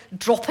he's like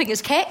dropping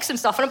his kecks and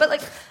stuff. And I'm a bit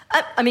like,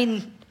 I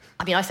mean,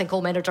 I think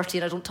all men are dirty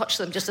and I don't touch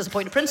them, just as a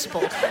point of principle.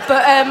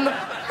 But,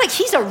 like,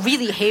 he's a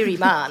really hairy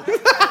man.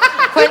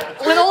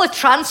 When all the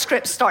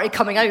transcripts started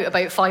coming out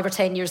about 5 or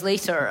 10 years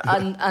later,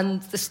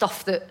 and the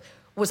stuff that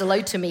was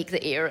allowed to make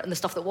the air and the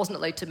stuff that wasn't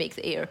allowed to make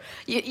the air,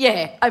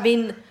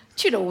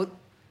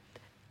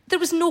 there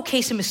was no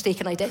case of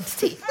mistaken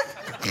identity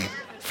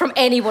from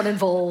anyone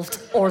involved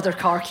or their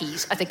car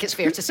keys, I think it's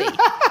fair to say.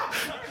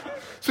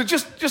 So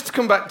just to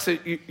come back to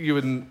you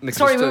and Nicola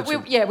Sorry,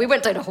 Sturgeon. we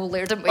went down a hole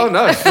there, didn't we? Oh,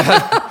 no.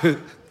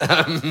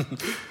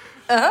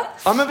 I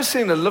remember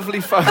seeing a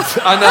lovely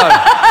photo. I know.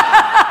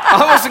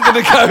 I wasn't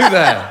going to go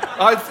there.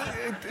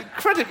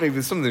 Credit me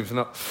with something for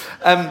not...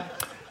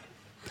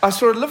 I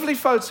saw a lovely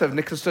photo of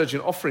Nicola Sturgeon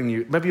offering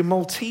you maybe a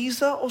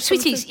Malteser or something?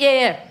 Sweeties,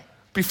 yeah.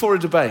 Before a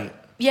debate?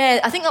 Yeah,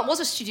 I think that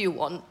was a studio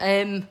one.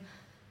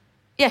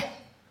 Yeah.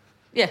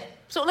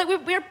 So, like,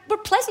 we're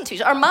pleasant to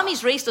each other. Our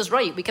mammies raised us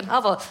right. We can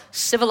have a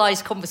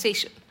civilized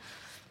conversation,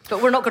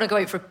 but we're not going to go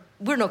out for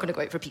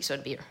pizza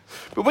and beer.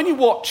 But when you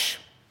watch,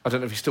 I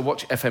don't know if you still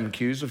watch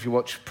FMQs or if you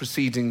watch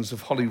Proceedings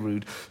of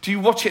Holyrood, do you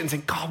watch it and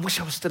think, God, I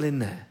wish I was still in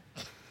there?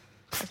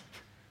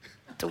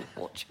 Don't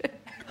watch it.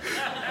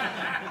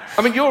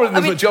 I mean, you're in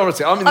the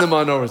majority. I'm in the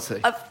minority.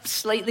 I've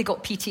slightly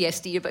got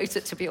PTSD about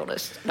it, to be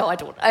honest. No, I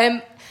don't.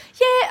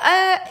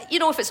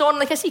 If it's on,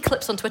 like, I see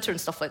clips on Twitter and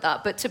stuff like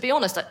that, but to be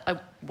honest, I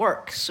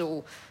work,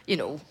 so, you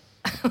know.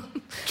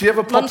 Do you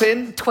ever pop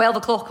in? 12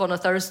 o'clock on a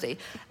Thursday.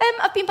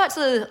 I've been back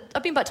to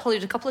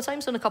Hollywood a couple of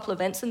times, done a couple of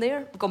events in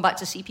there. I've gone back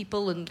to see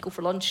people and go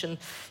for lunch, and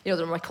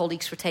they're my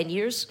colleagues for 10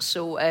 years.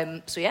 So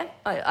yeah,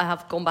 I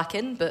have gone back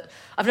in, but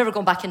I've never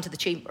gone back into the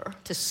chamber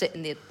to sit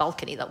in the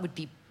balcony. That would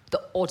be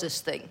the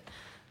oddest thing.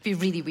 It'd be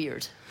really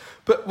weird.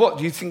 But what,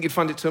 do you think you'd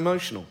find it too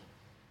emotional?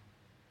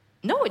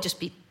 No, it'd just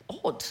be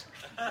odd.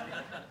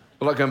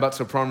 Or like going back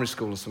to a primary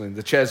school or something,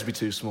 the chairs would be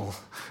too small.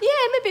 Yeah,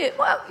 maybe.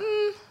 Well,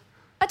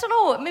 I don't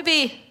know.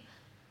 Maybe.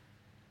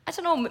 I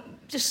don't know.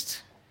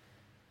 Just.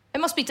 It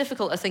must be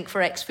difficult, I think,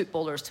 for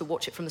ex-footballers to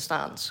watch it from the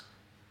stands.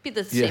 It'd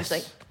be the same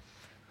thing.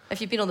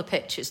 If you've been on the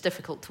pitch, it's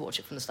difficult to watch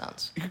it from the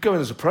stands. You could go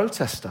in as a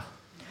protester.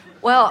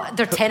 Well,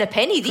 they're 10 a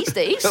penny these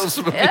days.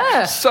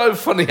 Yeah. So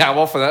funny how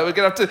often that we're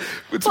going to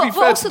have to be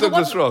fair to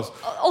Douglas Ross.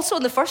 Also,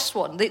 in the first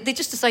one, they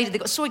just decided they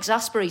got so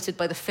exasperated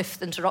by the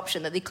 5th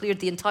interruption that they cleared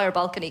the entire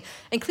balcony,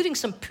 including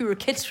some poor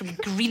kids from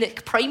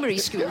Greenock Primary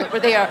School that were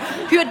there,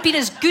 who had been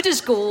as good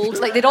as gold.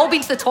 Like, they'd all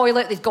been to the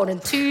toilet, they'd gone in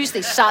twos,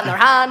 they'd sat in their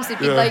hands, they'd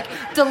been like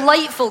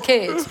delightful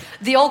kids.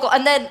 They all got,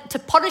 and then to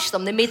punish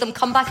them, they made them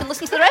come back and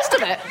listen to the rest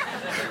of it.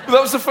 Well,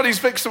 that was the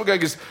funniest bit. Someone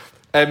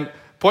going,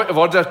 point of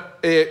order,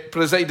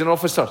 presiding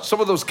officer.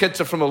 Some of those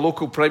kids are from a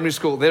local primary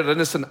school. They're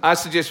innocent. I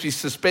suggest we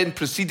suspend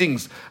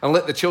proceedings and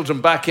let the children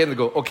back in. They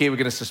go, OK, we're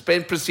going to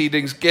suspend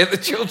proceedings, get the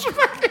children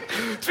back in.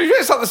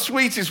 It's like the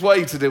sweetest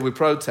way to deal with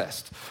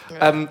protest.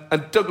 Yeah.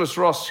 And Douglas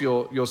Ross,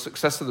 your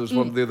successor, there was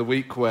one the other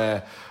week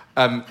where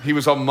he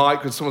was on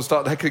mic when someone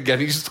started heckling again.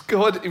 He was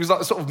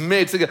like sort of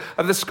mid-singer.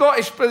 And the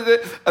Scottish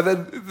president, and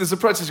then there's a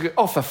protest going,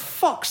 oh, for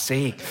fuck's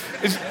sake.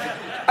 It's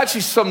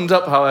actually summed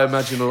up how I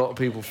imagine a lot of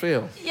people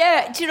feel.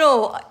 Yeah, do you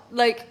know,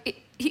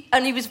 like,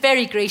 he was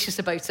very gracious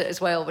about it as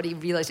well when he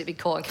realised it'd been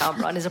caught on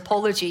camera. And his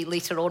apology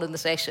later on in the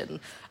session,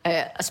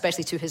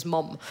 especially to his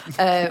mum,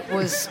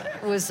 was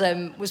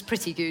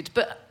pretty good.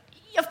 But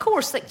of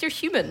course, like, you're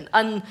human,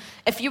 and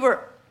if you were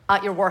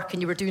at your work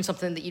and you were doing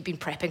something that you'd been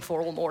prepping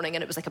for all morning,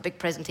 and it was like a big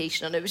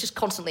presentation, and it was just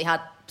constantly had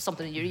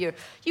something in your ear,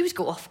 you would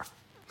go, "Oh, for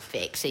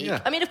fuck's sake!"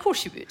 Yeah. I mean, of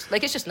course you would.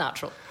 Like, it's just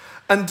natural.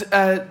 And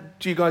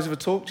do you guys ever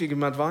talk? Do you give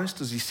him advice?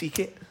 Does he seek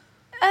it?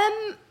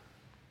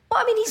 Well,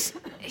 I mean,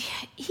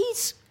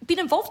 he's been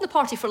involved in the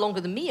party for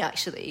longer than me,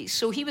 actually.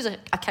 So he was a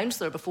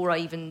councillor before I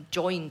even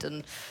joined,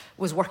 and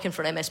was working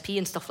for an MSP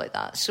and stuff like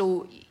that.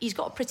 So he's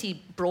got a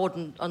pretty broad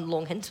and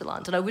long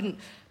hinterland, and I wouldn't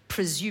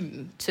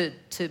presume to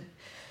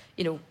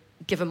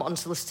give him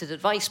unsolicited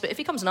advice. But if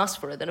he comes and asks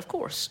for it, then of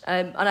course.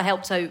 And I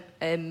helped out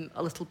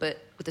a little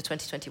bit with the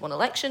 2021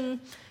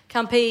 election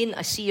campaign.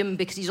 I see him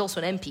because he's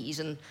also an MP. He's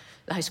in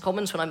the House of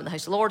Commons when I'm in the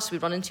House of Lords, so we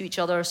run into each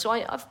other. So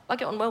I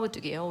get on well with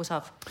Dougie, I always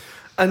have.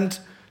 And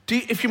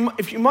if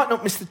you might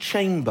not miss the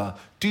chamber,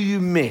 do you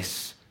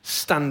miss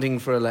standing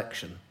for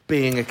election,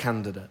 being a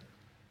candidate?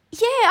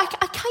 Yeah,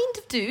 I kind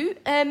of do,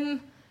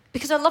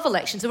 because I love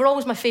elections. They were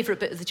always my favourite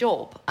bit of the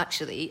job,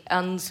 actually.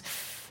 And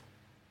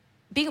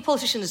being a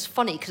politician is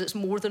funny because it's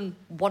more than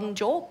one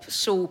job.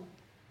 So,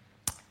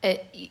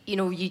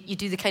 you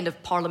do the kind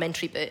of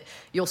parliamentary bit.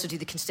 You also do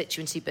the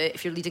constituency bit.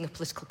 If you're leading a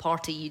political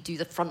party, you do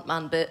the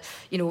frontman bit.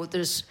 You know,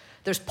 there's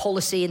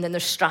policy, and then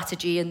there's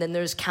strategy, and then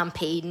there's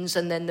campaigns,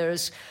 and then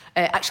there's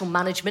actual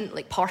management,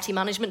 like party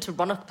management to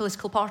run a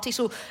political party.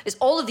 So it's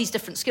all of these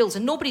different skills,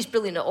 and nobody's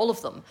brilliant at all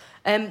of them.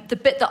 The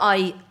bit that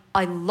I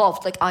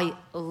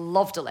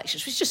loved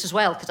elections, which just as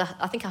well, because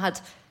I think I had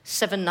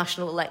 7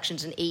 national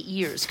elections in 8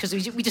 years, because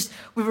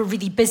we were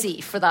really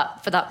busy for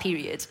that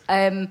period.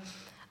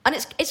 And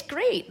it's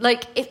great.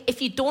 Like,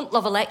 if you don't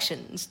love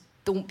elections,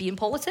 don't be in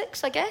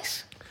politics, I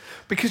guess.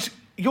 Because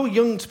you're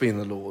young to be in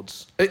the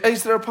Lords.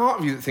 Is there a part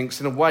of you that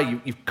thinks, in a way,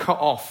 you've cut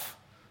off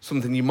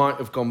something you might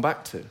have gone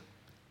back to?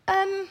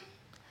 I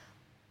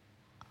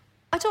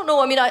don't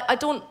know. I mean,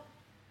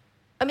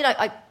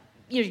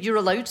 you're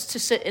allowed to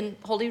sit in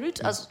Holyrood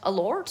as a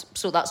Lord,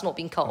 so that's not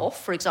been cut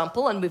off, for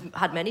example, and we've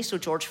had many. So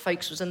George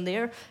Fowkes was in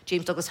there,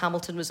 James Douglas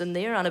Hamilton was in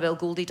there, Annabel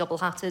Goldie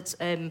double-hatted.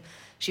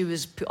 She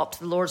was put up to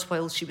the Lords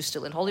while she was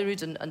still in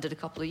Holyrood and did a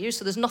couple of years,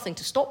 so there's nothing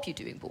to stop you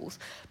doing both.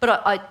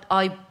 But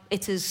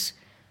it is...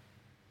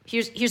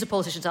 Here's a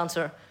politician's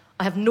answer.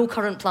 I have no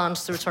current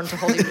plans to return to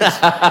Holyrood.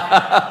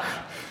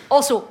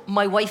 Also,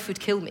 my wife would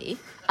kill me,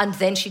 and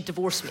then she'd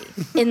divorce me,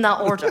 in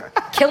that order.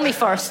 Kill me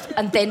first,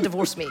 and then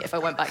divorce me if I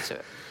went back to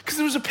it. Because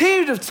there was a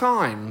period of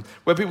time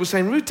where people were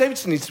saying, Ruth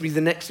Davidson needs to be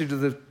the next leader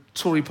of the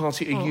Tory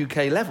party at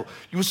UK level.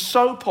 You were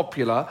so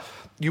popular,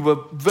 you were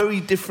very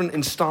different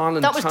in style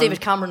and That was tone.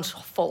 David Cameron's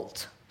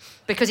fault,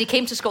 because he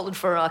came to Scotland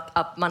for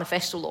a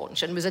manifesto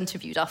launch and was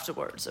interviewed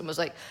afterwards and was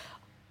like,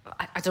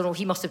 I don't know,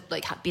 he must have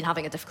been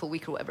having a difficult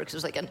week or whatever, because it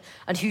was like,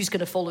 and who's going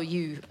to follow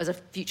you as a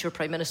future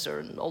Prime Minister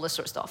and all this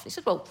sort of stuff. And he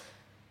said, well,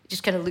 he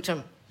just kind of looked at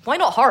him, why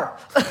not her?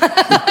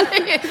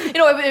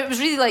 It was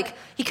really like,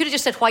 he could have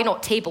just said, why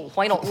not table?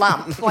 Why not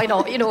lamp? Why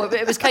not?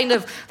 It was kind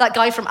of that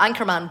guy from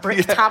Anchorman,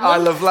 Britt Tamlin. I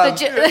love lamp.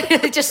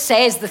 That just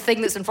says the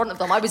thing that's in front of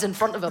them. I was in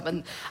front of him,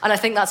 and I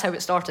think that's how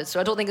it started. So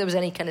I don't think there was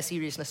any kind of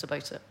seriousness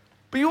about it.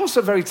 But you're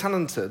also very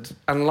talented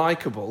and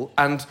likeable,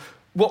 and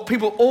what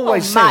people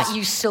always say... Matt,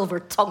 you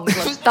silver-tongued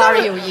one.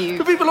 Dario, you.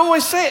 But people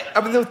always say it.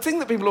 I mean, the thing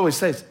that people always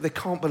say is they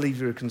can't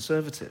believe you're a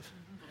Conservative.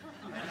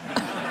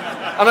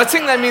 And I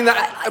think they mean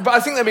that, but I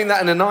think they mean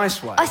that in a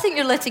nice way. I think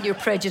you're letting your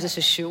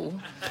prejudices show.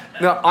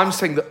 No, I'm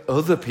saying that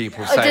other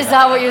people say Is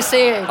that what you're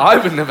saying? I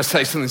would never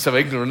say something so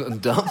ignorant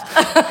and dumb.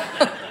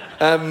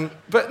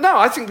 But no,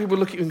 I think people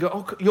look at you and go,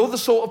 oh, you're the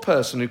sort of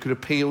person who could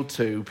appeal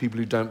to people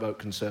who don't vote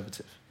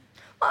Conservative.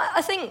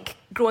 I think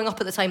growing up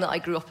at the time that I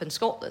grew up in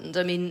Scotland,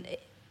 I mean...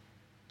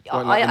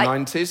 Like the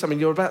 90s? I mean,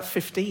 you're about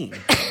 15.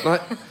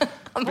 Like,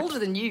 I'm older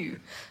than you,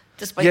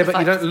 despite yeah, the but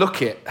fact... you don't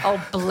look it.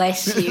 Oh,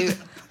 bless you.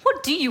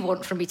 What do you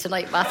want from me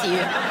tonight, Matthew?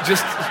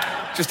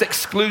 Just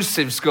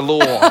exclusives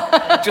galore.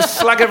 Just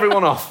slag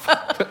everyone off.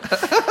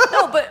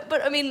 No,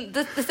 but I mean,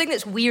 the thing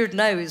that's weird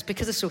now is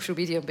because of social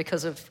media and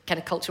because of kind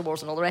of culture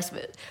wars and all the rest of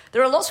it,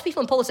 there are lots of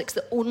people in politics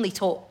that only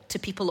talk to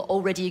people that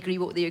already agree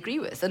what they agree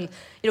with. And,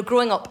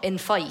 growing up in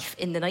Fife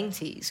in the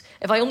 90s,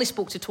 if I only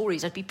spoke to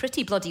Tories, I'd be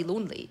pretty bloody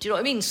lonely. Do you know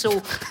what I mean?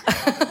 So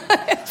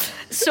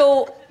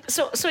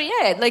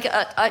yeah, like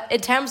in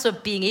terms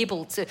of being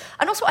able to,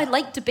 and also I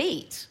like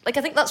debate. Like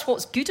I think that's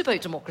what's good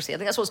about democracy. I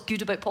think that's what's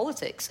good about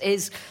politics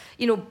is,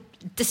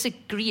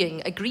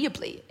 disagreeing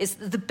agreeably is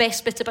the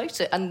best bit about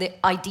it. And the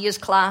ideas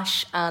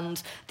clash and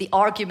the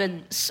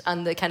arguments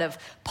and the kind of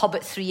pub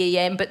at 3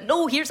 a.m. But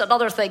no, here's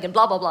another thing and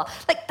blah, blah, blah.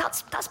 Like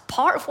that's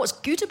part of what's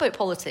good about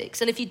politics.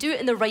 And if you do it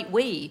in the right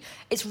way,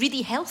 it's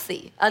really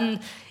healthy.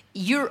 And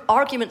your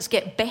arguments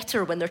get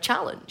better when they're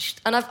challenged.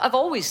 And I've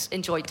always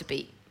enjoyed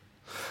debate.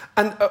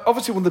 And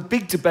obviously one of the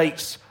big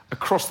debates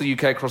across the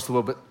UK, across the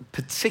world, but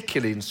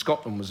particularly in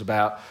Scotland, was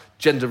about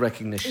gender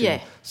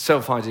recognition,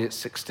 self-ID at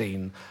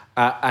 16,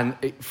 and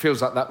it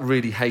feels like that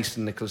really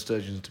hastened Nicola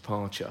Sturgeon's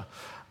departure.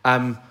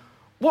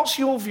 What's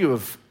your view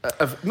of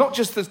not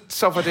just the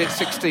self-ID at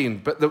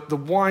 16, but the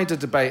wider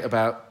debate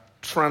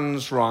about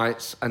trans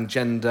rights and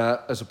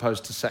gender as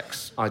opposed to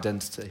sex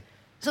identity?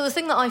 So the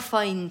thing that I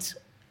find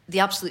the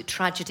absolute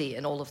tragedy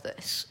in all of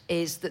this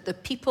is that the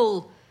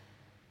people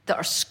that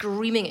are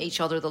screaming at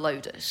each other the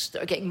loudest,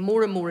 that are getting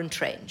more and more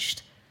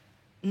entrenched,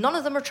 none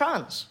of them are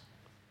trans.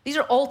 These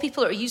are all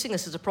people that are using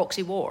this as a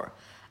proxy war.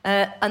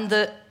 And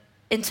that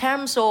in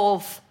terms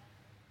of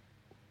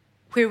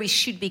where we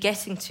should be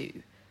getting to,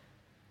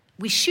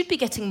 we should be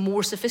getting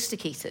more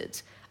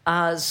sophisticated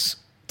as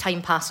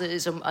time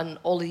passes and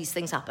all of these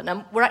things happen.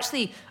 And we're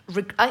actually,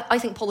 I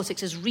think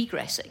politics is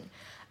regressing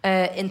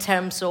in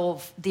terms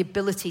of the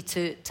ability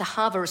to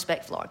have a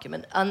respectful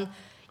argument. And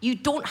you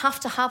don't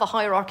have to have a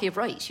hierarchy of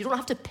rights. You don't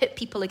have to pit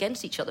people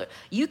against each other.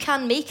 You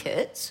can make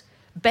it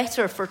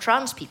better for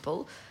trans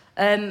people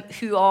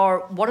who are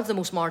one of the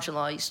most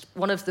marginalised,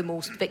 one of the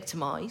most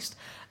victimised,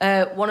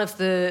 one of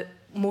the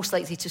most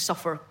likely to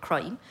suffer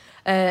crime,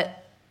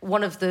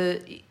 one of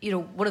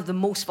the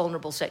most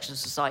vulnerable sections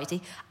of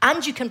society,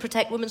 and you can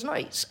protect women's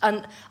rights.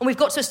 And we've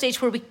got to a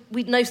stage where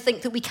we now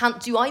think that we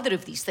can't do either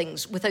of these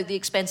things without the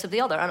expense of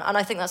the other, and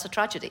I think that's a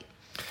tragedy.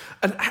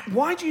 And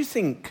why do you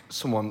think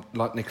someone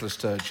like Nicola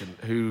Sturgeon,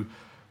 who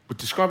would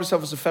describe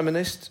herself as a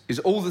feminist, is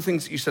all the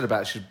things that you said about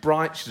her? She's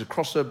bright, she's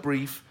across her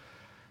brief.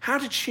 How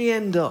did she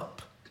end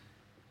up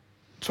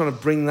trying to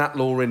bring that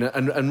law in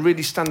and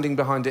really standing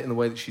behind it in the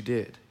way that she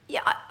did?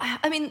 Yeah,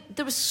 I mean,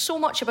 there was so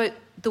much about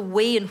the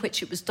way in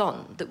which it was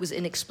done that was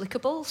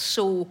inexplicable.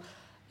 So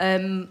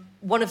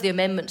one of the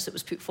amendments that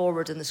was put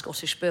forward in the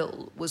Scottish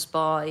Bill was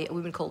by a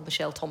woman called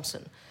Michelle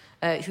Thompson,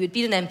 who had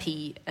been an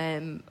MP,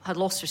 had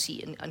lost her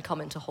seat and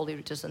come into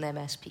Holyrood as an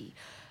MSP.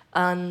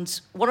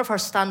 And one of her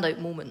standout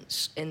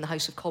moments in the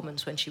House of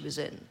Commons when she was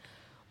in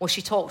was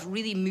she talked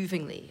really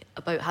movingly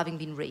about having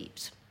been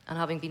raped, and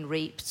having been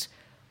raped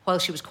while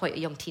she was quite a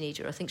young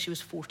teenager. I think she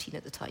was 14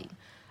 at the time.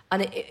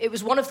 And it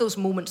was one of those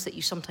moments that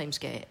you sometimes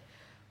get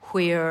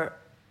where,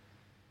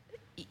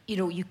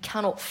 you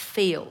cannot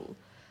fail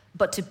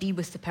but to be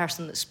with the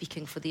person that's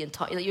speaking for the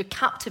entire... You're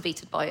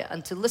captivated by it,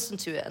 and to listen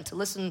to it, and to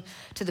listen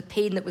to the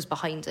pain that was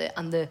behind it,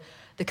 and the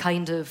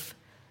kind of...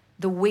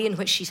 the way in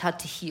which she's had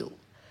to heal.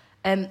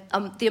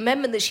 The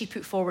amendment that she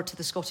put forward to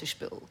the Scottish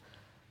Bill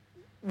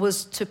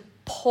was to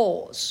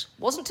pause.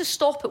 It wasn't to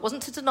stop, it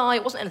wasn't to deny,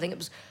 it wasn't anything. It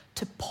was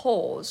to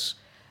pause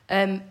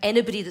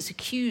anybody that's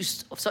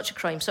accused of such a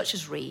crime, such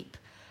as rape,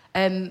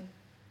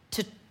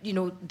 to,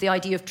 the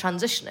idea of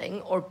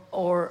transitioning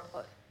or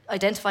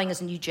identifying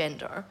as a new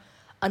gender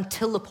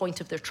until the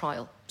point of their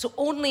trial. So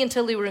only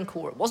until they were in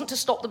court. It wasn't to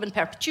stop them in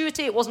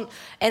perpetuity, it wasn't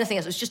anything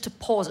else, it was just to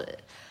pause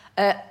it.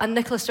 And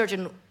Nicola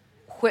Sturgeon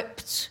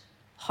whipped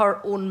her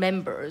own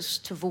members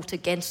to vote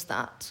against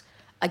that,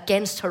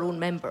 against her own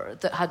member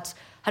that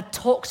had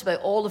talked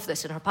about all of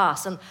this in her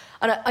past. And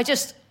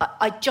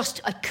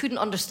I couldn't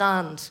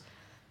understand,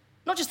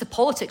 not just the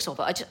politics of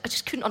it, I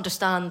just couldn't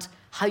understand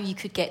how you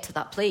could get to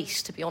that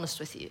place, to be honest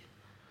with you.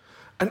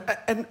 And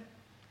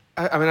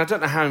I mean, I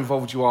don't know how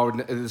involved you are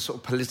in the sort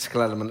of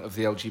political element of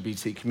the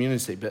LGBT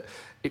community, but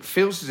it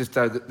feels as if,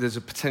 though, that there's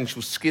a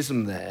potential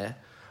schism there.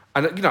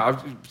 And, I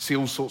see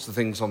all sorts of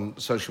things on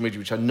social media,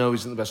 which I know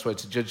isn't the best way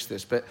to judge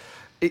this, but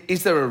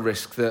is there a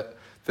risk that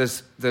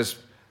there's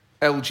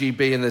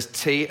LGB and there's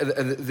T,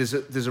 and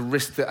there's a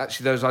risk that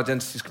actually those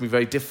identities can be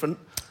very different?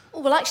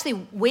 Well,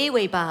 actually,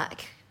 way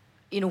back,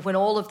 when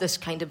all of this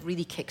kind of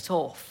really kicked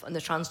off and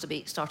the trans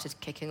debate started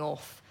kicking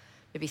off,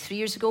 maybe 3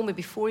 years ago,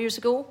 maybe 4 years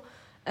ago,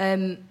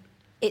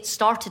 it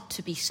started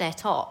to be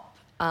set up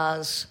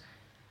as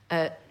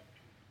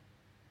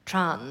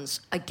trans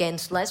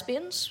against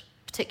lesbians,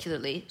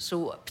 particularly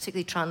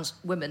trans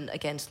women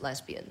against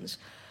lesbians.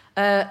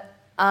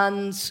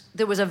 And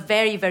there was a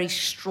very, very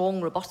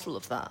strong rebuttal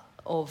of that,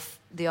 of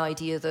the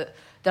idea that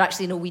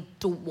actually, no, we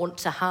don't want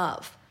to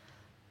have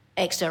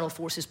external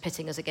forces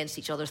pitting us against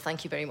each other,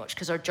 thank you very much,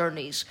 because our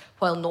journeys,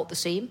 while not the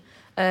same,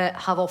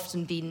 have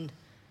often been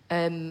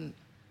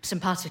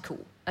simpatico,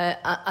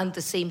 and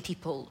the same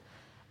people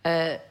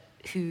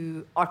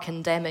who are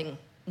condemning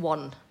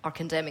one are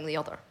condemning the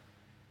other.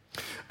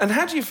 And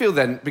how do you feel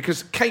then,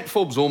 because Kate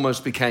Forbes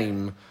almost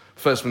became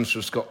First Minister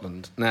of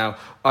Scotland. Now,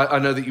 I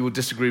know that you would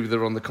disagree with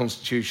her on the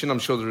Constitution. I'm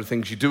sure there are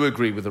things you do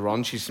agree with her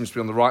on. She seems to be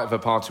on the right of her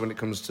party when it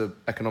comes to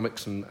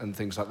economics and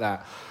things like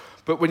that.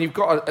 But when you've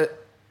got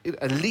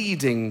a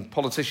leading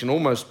politician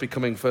almost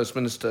becoming First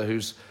Minister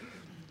who's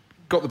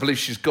got the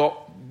beliefs she's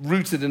got,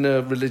 rooted in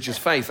a religious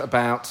faith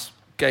about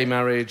gay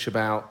marriage,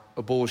 about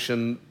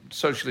abortion,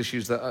 social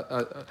issues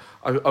that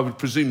I would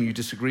presume you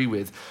disagree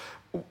with,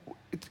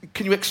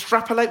 can you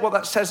extrapolate what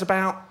that says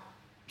about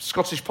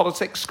Scottish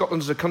politics,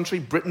 Scotland as a country,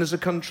 Britain as a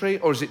country,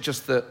 or is it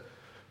just that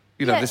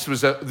this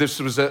was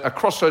a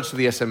crossroads for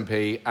the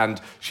SNP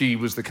and she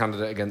was the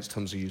candidate against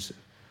Humza Yousaf?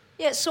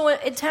 Yeah. So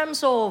in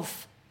terms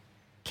of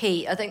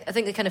Kate, I think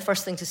the kind of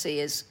first thing to say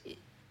is,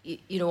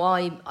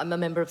 I'm a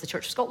member of the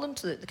Church of Scotland,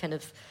 the kind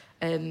of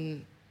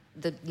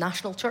the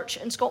national church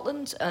in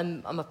Scotland.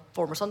 I'm a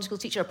former Sunday school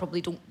teacher. I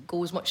probably don't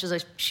go as much as I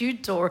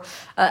should or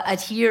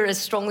adhere as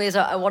strongly as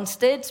I once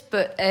did.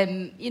 But,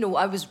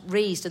 I was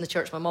raised in the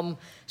church. My mum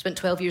spent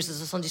 12 years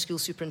as a Sunday school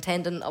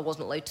superintendent. I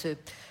wasn't allowed to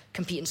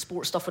compete in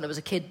sports stuff when I was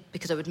a kid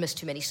because I would miss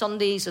too many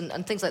Sundays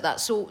and things like that.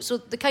 So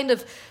the kind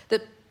of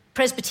the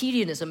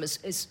Presbyterianism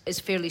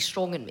is fairly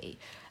strong in me.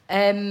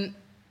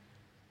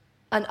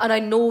 And I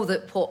know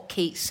that what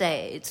Kate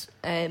said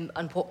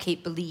and what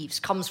Kate believes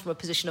comes from a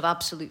position of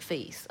absolute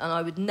faith. And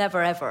I would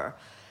never, ever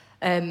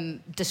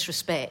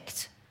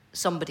disrespect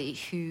somebody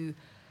who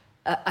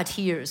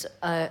adheres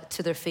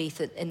to their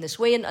faith in this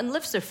way and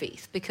lives their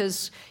faith,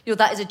 because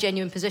that is a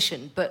genuine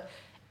position. But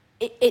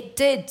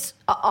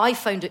I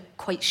found it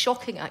quite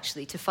shocking,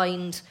 actually, to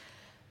find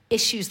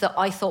issues that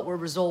I thought were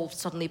resolved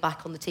suddenly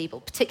back on the table,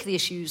 particularly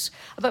issues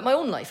about my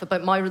own life,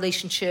 about my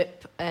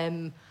relationship,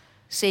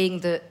 saying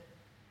that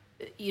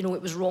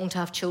it was wrong to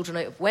have children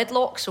out of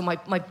wedlock. So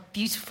my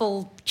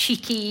beautiful,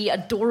 cheeky,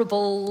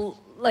 adorable,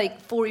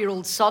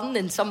 4-year-old son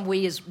in some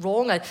way is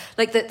wrong.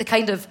 The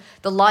kind of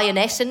the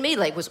lioness in me,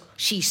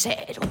 she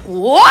said,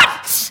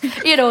 what?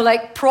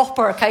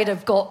 Proper kind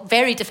of got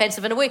very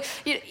defensive in a way.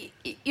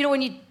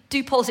 When you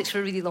do politics for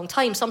a really long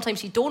time,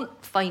 sometimes you don't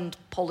find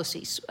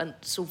policies and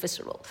so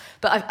visceral.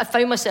 But I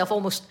found myself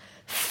almost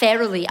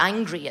ferally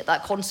angry at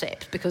that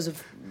concept because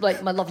of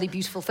my lovely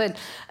beautiful Finn,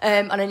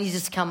 and I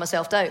needed to calm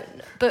myself down.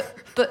 But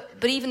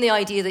even the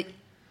idea that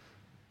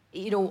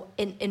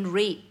in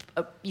rape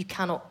you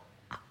cannot,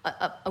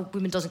 a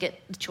woman doesn't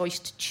get the choice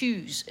to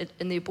choose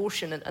in the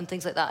abortion and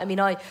things like that. I mean,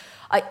 I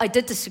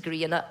did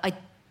disagree, and I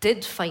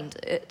did find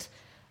it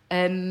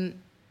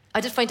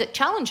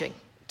challenging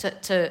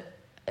to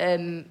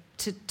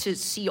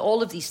see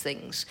all of these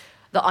things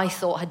that I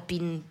thought had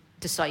been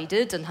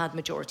decided and had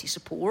majority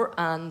support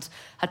and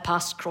had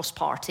passed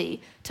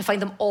cross-party, to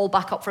find them all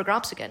back up for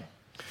grabs again.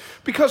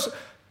 Because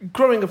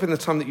growing up in the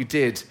time that you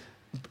did,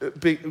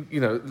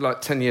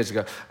 10 years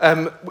ago,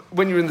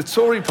 when you were in the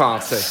Tory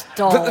party...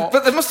 Stop.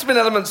 But there must have been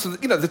elements of...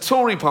 the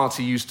Tory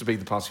party used to be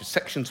the party of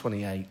Section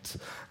 28,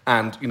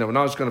 and, when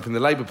I was growing up in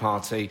the Labour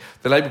Party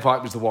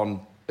was the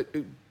one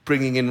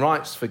bringing in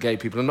rights for gay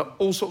people and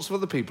all sorts of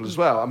other people as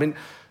well. I mean,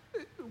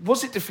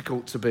 was it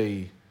difficult to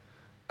be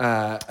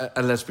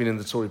a lesbian in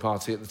the Tory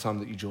party at the time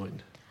that you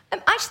joined?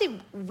 Actually,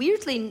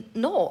 weirdly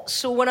not.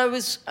 So when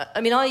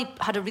I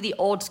had a really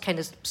odd kind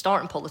of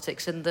start in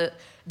politics in that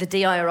the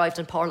day I arrived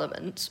in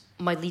Parliament,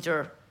 my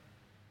leader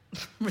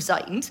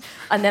resigned,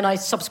 and then I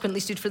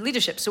subsequently stood for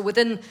leadership. So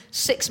within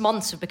 6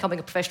 months of becoming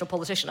a professional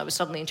politician, I was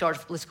suddenly in charge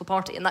of a political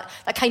party, and that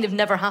kind of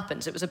never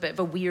happens. It was a bit of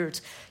a weird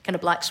kind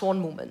of black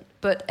swan moment.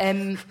 But,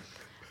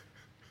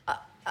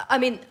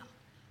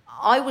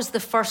 I was the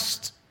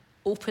first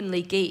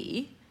openly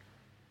gay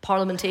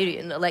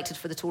parliamentarian elected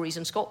for the Tories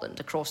in Scotland,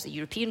 across the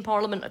European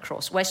Parliament,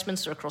 across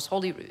Westminster, across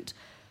Holyrood.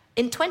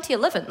 In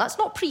 2011, that's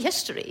not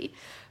prehistory,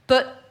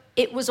 but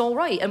it was all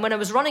right. And when I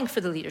was running for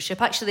the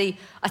leadership, actually,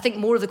 I think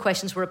more of the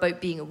questions were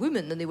about being a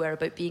woman than they were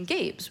about being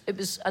gay.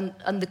 And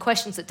the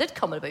questions that did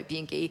come about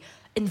being gay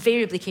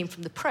invariably came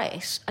from the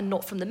press and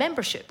not from the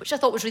membership, which I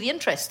thought was really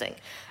interesting.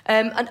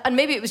 And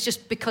maybe it was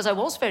just because I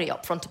was very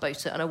upfront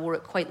about it and I wore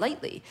it quite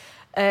lightly.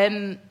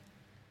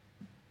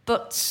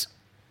 But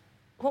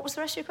what was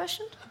the rest of your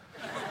question?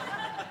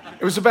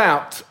 It was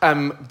about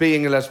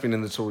being a lesbian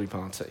in the Tory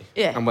party,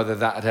 yeah, and whether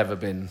that had ever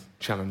been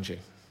challenging.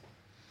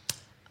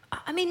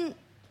 I mean,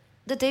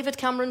 the David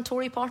Cameron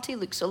Tory party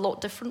looks a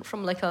lot different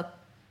from a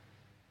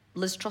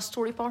Liz Truss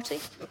Tory party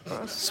or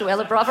a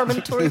Suella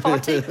Braverman Tory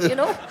party,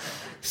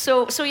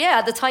 So yeah,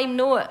 at the time,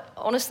 no.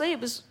 Honestly, it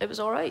was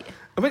all right.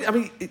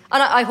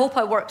 I hope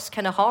I worked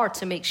kind of hard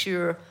to make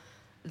sure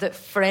that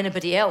for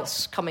anybody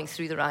else coming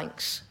through the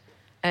ranks,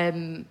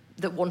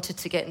 that wanted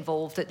to get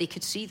involved, that they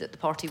could see that the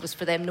party was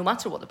for them, no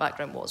matter what the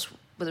background was,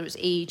 whether it was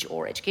age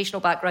or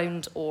educational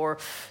background or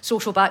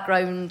social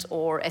background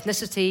or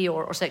ethnicity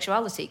or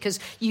sexuality. Because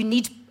you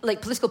need,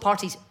 political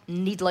parties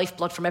need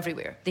lifeblood from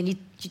everywhere. They need,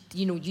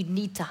 you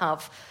need to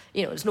have,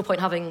 there's no point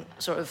having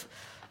sort of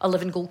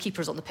 11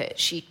 goalkeepers on the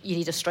pitch. You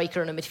need a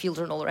striker and a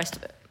midfielder and all the rest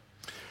of it.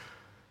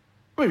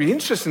 Well, it'd be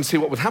interesting to see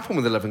what would happen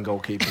with 11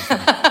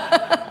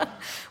 goalkeepers.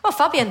 Well,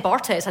 Fabien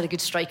Barthez had a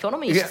good strike on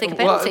him. He used to take a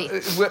penalty.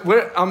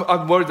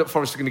 I'm worried that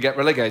Forest are going to get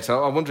relegated.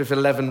 I wonder if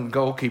 11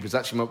 goalkeepers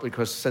actually might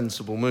be a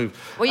sensible move.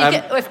 Well,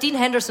 if Dean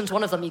Henderson's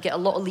one of them, you get a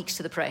lot of leaks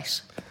to the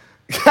press.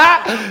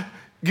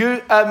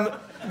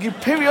 You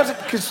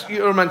periodically, because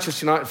you're a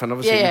Manchester United fan,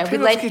 obviously, you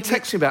periodically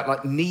text me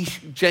about,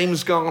 niche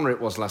James Garner it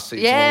was last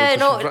season.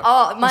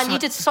 Yeah, you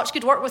did such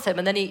good work with him,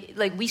 and then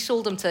we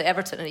sold him to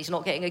Everton, and he's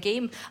not getting a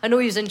game. I know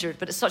he was injured,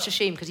 but it's such a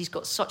shame, because he's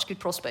got such good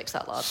prospects,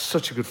 that lad.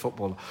 Such a good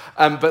footballer.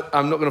 But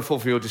I'm not going to fall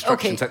for your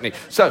distraction technique.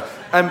 So,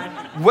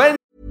 when...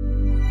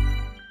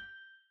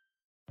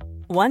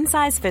 One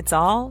size fits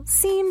all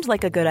seemed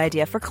like a good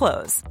idea for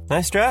clothes.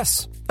 Nice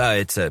dress.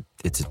 It's a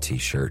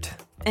T-shirt.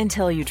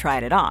 Until you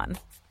tried it on.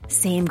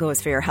 Same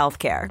goes for your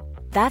healthcare.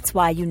 That's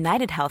why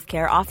United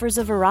Healthcare offers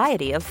a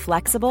variety of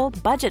flexible,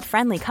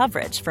 budget-friendly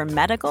coverage for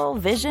medical,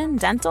 vision,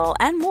 dental,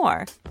 and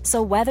more.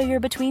 So whether you're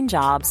between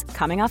jobs,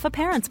 coming off a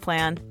parent's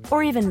plan,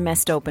 or even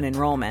missed open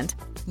enrollment,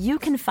 you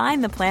can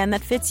find the plan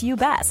that fits you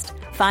best.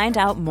 Find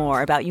out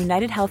more about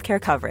United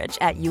Healthcare coverage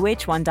at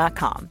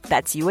uh1.com.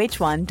 That's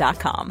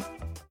uh1.com.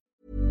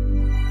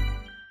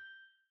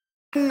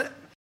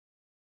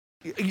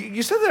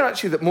 You said there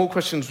actually that more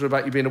questions were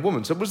about you being a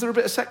woman. So was there a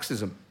bit of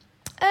sexism?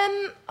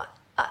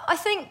 I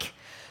think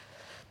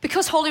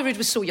because Holyrood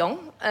was so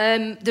young,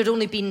 there'd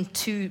only been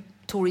 2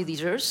 Tory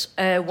leaders.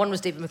 One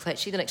was David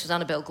McCletchie, the next was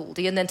Annabel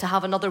Goldie, and then to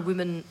have another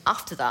woman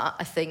after that,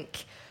 I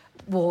think,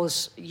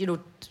 was,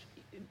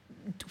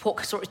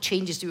 what sort of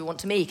changes do we want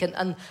to make?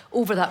 And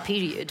over that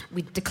period,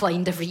 we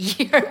declined every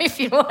year, if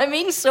you know what I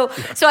mean. So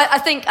I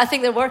think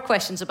there were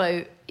questions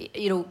about,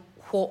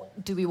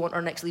 what do we want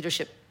our next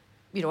leadership,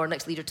 our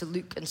next leader to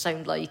look and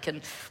sound like,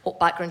 and what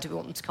background do we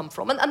want them to come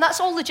from? And that's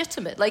all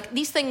legitimate. Like,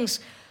 these things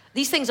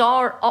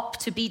are up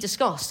to be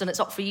discussed, and it's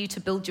up for you to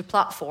build your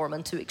platform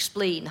and to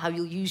explain how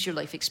you'll use your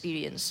life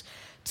experience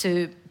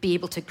to be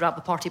able to grab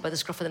the party by the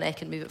scruff of the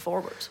neck and move it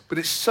forward. But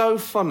it's so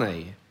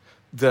funny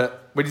that,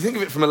 when you think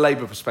of it from a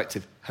Labour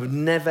perspective, have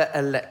never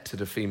elected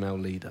a female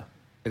leader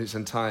in its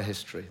entire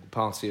history, the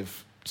party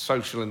of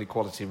social and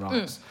equality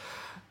rights.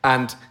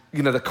 And,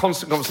 the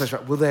constant conversation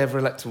about, will they ever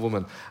elect a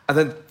woman? And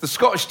then the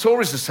Scottish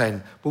Tories are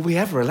saying, will we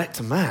ever elect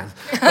a man?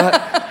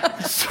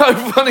 It's so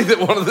funny that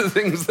one of the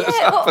things that's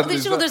happened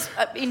is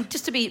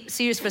just to be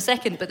serious for a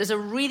second, but there's a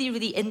really,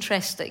 really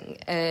interesting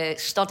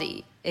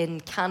study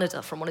in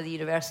Canada from one of the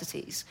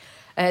universities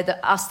that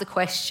asked the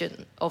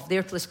question of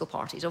their political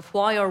parties of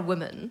why are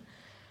women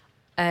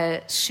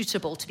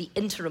suitable to be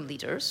interim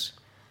leaders,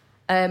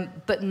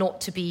 but not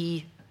to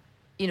be,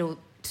 to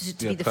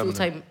be the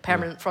full-time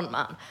permanent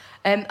frontman.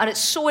 And it's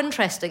so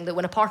interesting that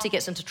when a party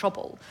gets into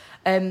trouble,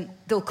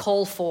 they'll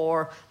call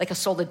for like a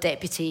solid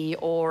deputy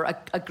or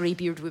a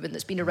greybeard woman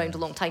that's been around a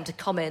long time to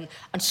come in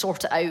and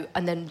sort it out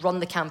and then run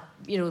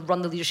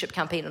the leadership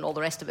campaign and all the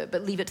rest of it,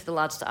 but leave it to the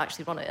lads to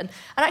actually run it. And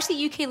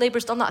actually UK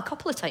Labour's done that a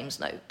couple of times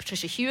now.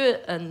 Patricia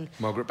Hewitt and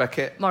Margaret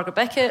Beckett.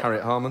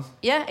 Harriet Harman.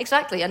 Yeah,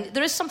 exactly. And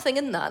there is something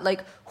in that.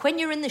 Like, when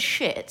you're in the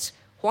shit,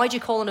 why do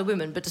you call on a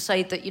woman but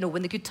decide that,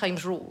 when the good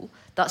times roll,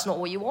 that's not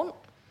what you want?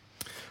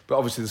 But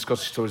obviously the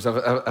Scottish Tories have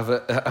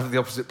the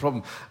opposite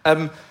problem.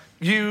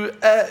 You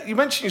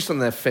mentioned your son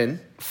there, Finn,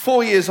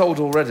 4 years old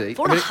already.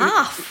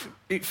 4.5.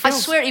 I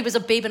swear he was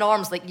a babe in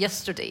arms like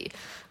yesterday.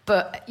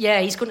 But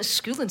yeah, he's going to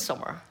school in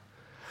summer.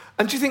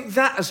 And do you think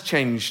that has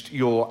changed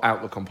your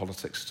outlook on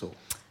politics at all?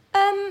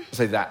 I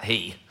say that,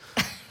 he.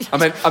 I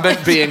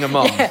meant being a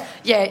mum.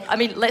 Yeah, I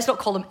mean, let's not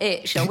call him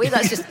it, shall we?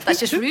 That's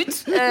just rude.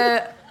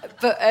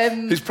 But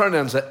his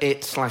pronouns are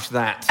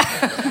it/that.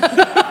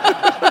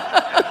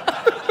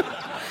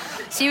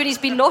 See, when he's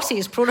been naughty,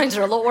 his pronouns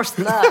are a lot worse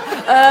than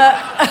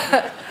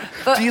that.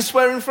 But do you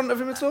swear in front of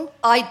him at all?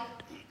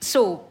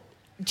 So,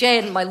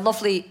 Jen, my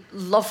lovely,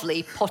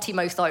 lovely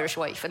potty-mouthed Irish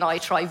wife, and I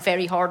try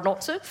very hard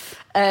not to.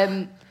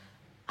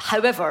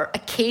 However,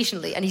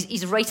 occasionally, and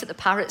he's right at the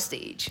parrot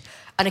stage,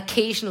 and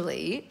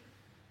occasionally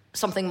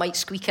something might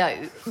squeak out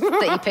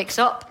that he picks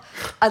up.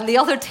 And the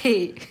other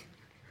day,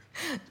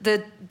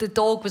 the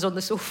dog was on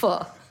the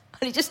sofa,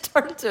 and he just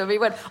turned to him. He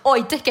went,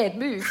 "Oi, dickhead,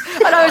 move!"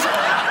 And I was,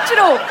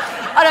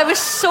 and I was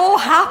so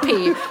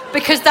happy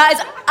because that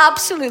is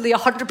absolutely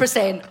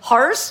 100%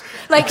 hers.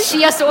 Like,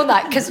 she has to own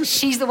that because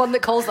she's the one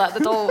that calls that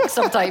the dog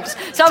sometimes.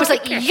 So I was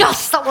like,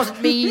 yes, that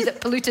wasn't me that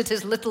polluted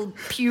his little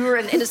pure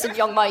and innocent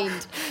young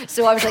mind.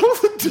 So I was like,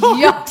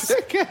 yes.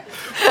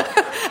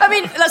 I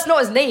mean, that's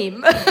not his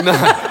name. No.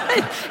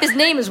 His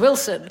name is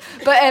Wilson.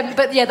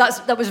 But yeah,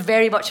 that was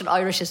very much an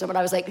Irishism, and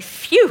I was like,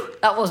 phew,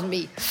 that wasn't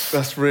me.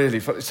 That's really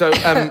funny. So,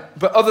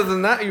 but other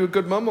than that, are you a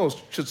good mum, or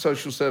should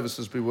social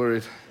services be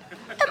worried?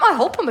 I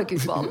hope I'm a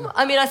good mum.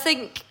 I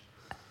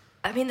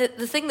mean,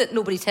 the thing that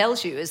nobody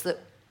tells you is that,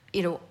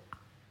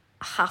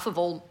 half of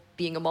all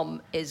being a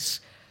mum is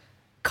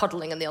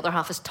cuddling and the other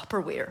half is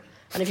Tupperware.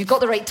 And if you've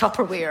got the right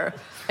Tupperware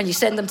and you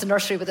send them to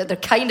nursery with it, they're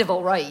kind of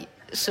all right.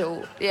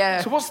 So,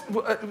 yeah. So what's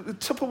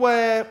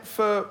Tupperware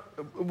for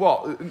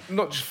what?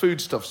 Not just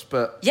foodstuffs,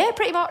 but... Yeah,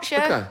 pretty much,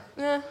 yeah. Okay.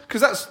 Yeah.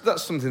 Because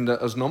that's something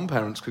that as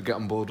non-parents could get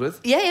on board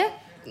with. Yeah.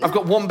 I've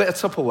got one bit of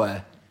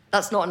Tupperware.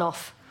 That's not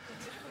enough.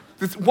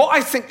 What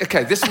I think...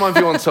 Okay, this is my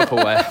view on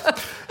Tupperware,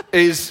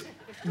 is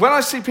when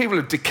I see people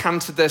who've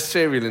decanted their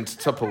cereal into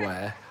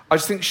Tupperware, I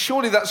just think,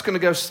 surely that's going to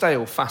go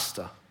stale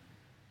faster.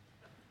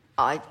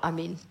 I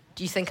mean,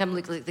 do you think I'm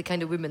like the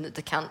kind of woman that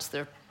decants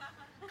their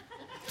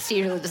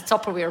cereal into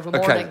Tupperware of a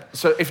morning? Okay,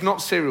 so if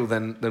not cereal,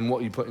 then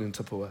what are you putting in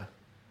Tupperware?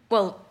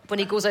 Well, when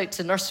he goes out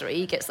to nursery,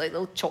 he gets like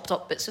little chopped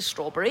up bits of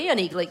strawberry, and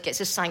he like gets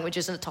his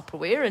sandwiches in a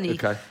Tupperware, and he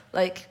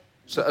like...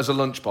 So as a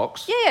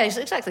lunchbox? Yeah,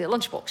 exactly, a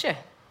lunchbox, yeah.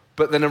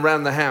 But then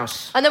around the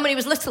house... And then when he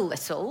was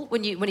little,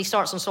 when he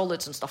starts on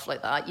solids and stuff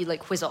like that, you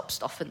whiz up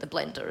stuff in the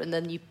blender, and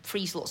then you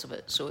freeze lots of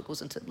it, so it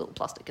goes into little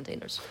plastic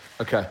containers.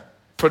 Okay.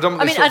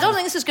 predominantly... I don't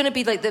think this is going to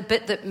be like the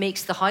bit that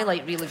makes the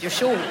highlight reel of your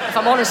show, if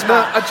I'm honest.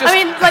 No,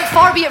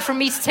 far be it from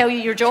me to tell you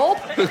your job.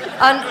 and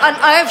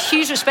I have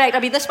huge respect. I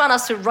mean, this man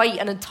has to write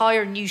an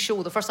entire new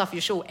show, the first half of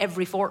your show,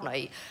 every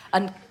fortnight.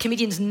 And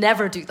comedians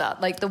never do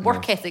that. Like, the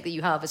work ethic that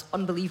you have is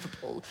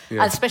unbelievable.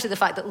 Yeah. And especially the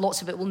fact that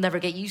lots of it will never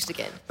get used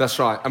again. That's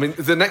right. I mean,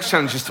 the next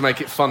challenge is to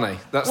make it funny.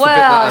 That's well,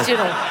 the bit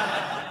that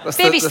you know,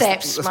 baby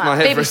steps, that's Matt, my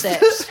head baby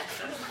steps.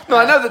 No,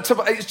 I know that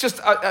it's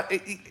just...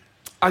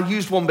 I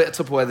used one bit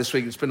of Tupperware this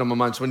week. It's been on my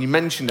mind. So when you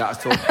mentioned that, I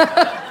thought...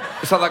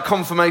 it's like that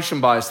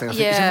confirmation bias thing. I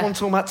think, is everyone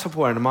talking about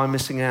Tupperware and am I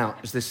missing out?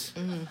 Is this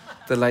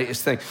the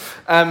latest thing?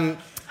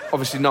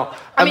 Obviously not.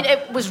 I mean,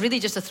 it was really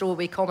just a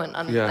throwaway comment.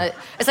 And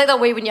it's like that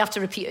way when you have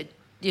to repeat it,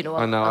 you know.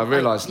 I know, I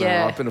realise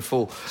now. I've been a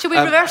fool. Should we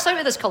reverse out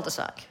of this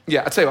cul-de-sac?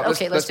 Yeah, I'll tell you what.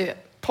 Okay, let's do it.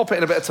 Pop it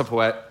in a bit of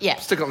Tupperware. Yeah.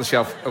 Stick it on the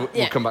shelf.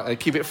 We'll come back and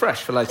keep it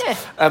fresh for later.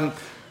 Yeah.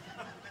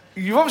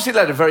 You've obviously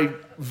led a very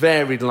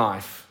varied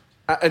life.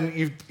 And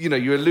you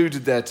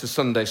alluded there to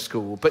Sunday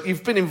school, but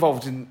you've been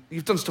involved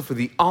you've done stuff with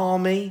the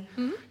army.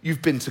 Mm-hmm.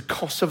 You've been to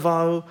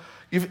Kosovo.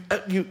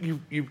 Didn't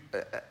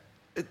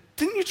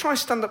you try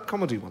stand-up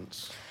comedy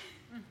once?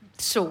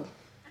 So,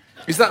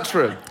 is that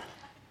true?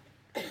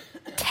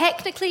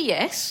 Technically,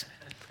 yes.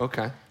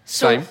 Okay.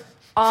 So same.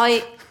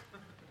 I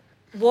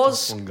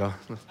was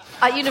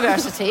at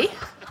university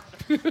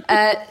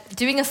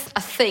doing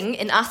a thing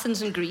in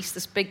Athens in Greece,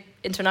 this big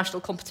international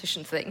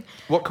competition thing.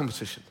 What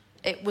competition?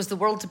 It was the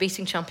World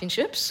Debating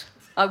Championships.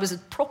 I was a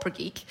proper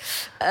geek.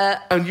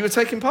 And you were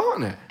taking part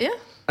in it? Yeah.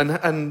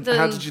 And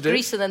how did you do?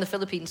 Greece and then the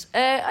Philippines.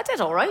 I did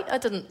all right. I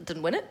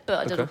didn't win it, but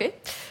I did okay.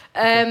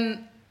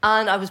 And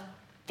I was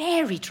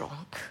very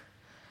drunk.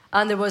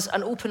 And there was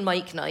an open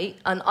mic night,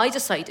 and I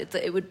decided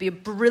that it would be a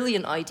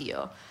brilliant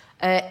idea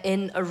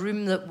in a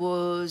room that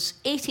was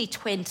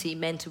 80-20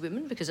 men to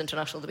women, because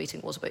international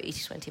debating was about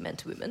 80-20 men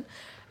to women,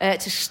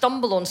 to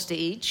stumble on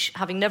stage,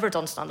 having never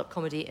done stand-up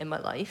comedy in my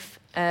life,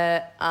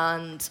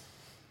 and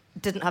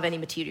didn't have any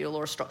material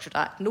or a structured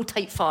act, no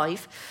type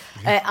 5,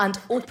 and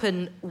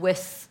open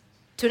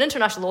to an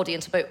international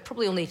audience, about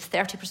probably only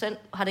 30%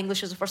 had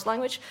English as a first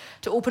language,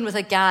 to open with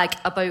a gag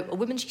about a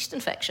women's yeast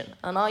infection.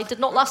 And I did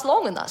not last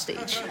long in that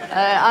stage.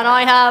 And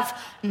I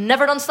have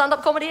never done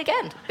stand-up comedy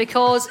again,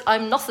 because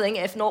I'm nothing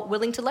if not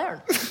willing to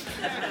learn.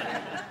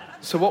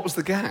 So what was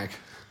the gag?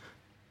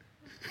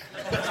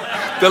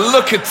 The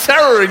look of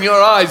terror in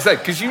your eyes there,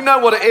 because you know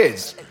what it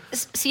is.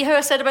 See how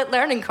I said about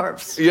learning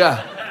curves?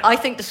 Yeah. I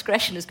think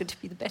discretion is going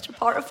to be the better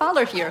part of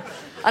valour here.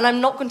 And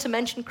I'm not going to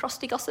mention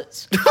crusty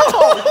gussets at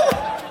all.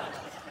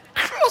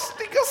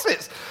 Crusty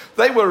Gussets.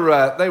 They were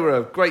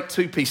a great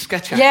two-piece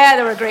sketch act. Yeah,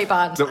 they were a great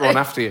band. That were on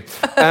after you.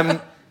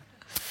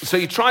 So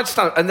you tried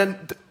stand-up, and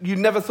then you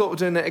never thought of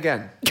doing it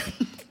again?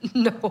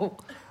 No.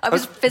 I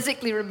was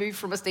physically removed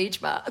from a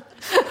stage mat.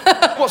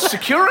 What,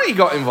 security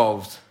got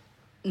involved?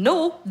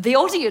 No, the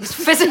audience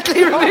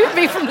physically removed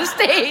me from the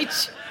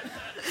stage.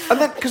 And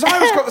then, because I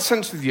always got the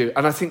sense with you,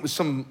 and I think with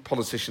some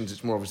politicians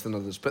it's more obvious than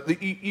others, but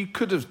that you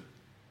could have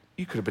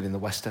been in the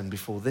West End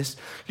before this.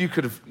 You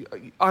could have...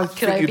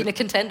 Could I have been a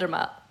contender,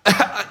 Matt?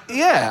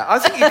 Yeah, I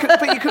think you could,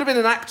 but you could have been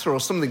an actor or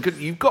something.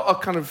 You've got a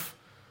kind of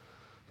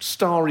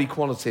starry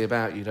quality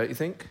about you, don't you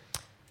think?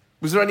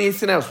 Was there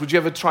anything else? Would you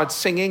ever tried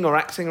singing or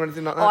acting or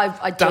anything like that? Oh,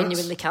 I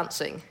genuinely can't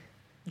sing.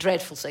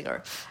 Dreadful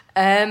singer.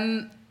 I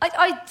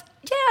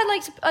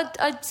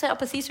set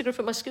up a theatre group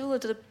at my school. I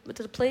did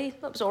a play.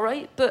 That was all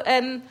right. But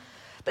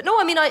no,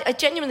 I mean, I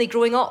genuinely,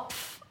 growing up,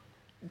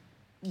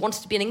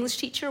 wanted to be an English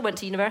teacher, went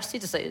to university,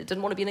 decided I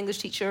didn't want to be an English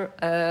teacher,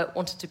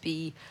 wanted to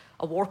be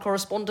a war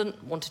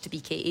correspondent, wanted to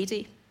be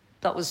K80.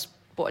 That was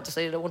what I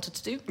decided I wanted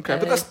to do. Okay,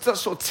 but that's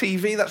sort of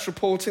TV, that's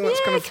reporting, that's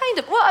kind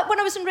of... Well,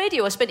 when I was in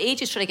radio, I spent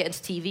ages trying to get into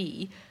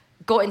TV,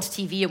 got into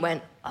TV and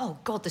went, oh,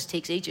 God, this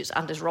takes ages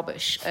and is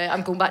rubbish.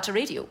 I'm going back to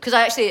radio. Because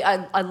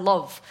I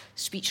love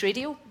speech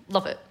radio,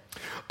 love it.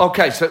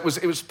 Okay, so it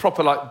was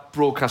proper, like,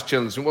 broadcast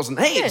journalism. It wasn't,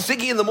 hey, it's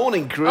Ziggy in the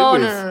Morning crew. Oh,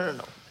 no.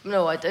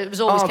 No, it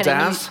was always kind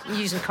of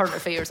news and current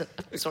affairs.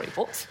 Sorry,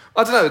 what?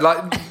 I don't know,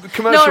 like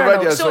commercial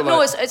radio.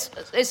 So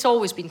it's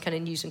always been kind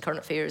of news and current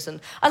affairs, and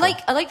I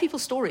like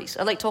people's stories.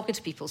 I like talking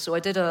to people. So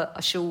I did a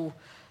show,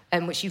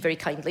 which you very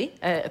kindly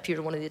appeared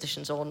in one of the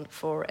editions on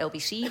for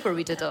LBC, where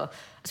we did a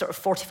sort of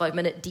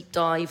 45-minute deep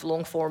dive,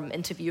 long form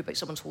interview about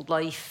someone's whole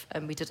life,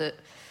 and we did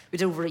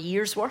over a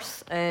year's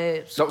worth.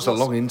 That was a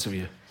long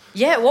interview.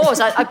 Yeah, it was.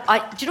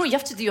 Do you know, you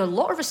have to do a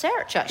lot of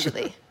research,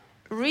 actually,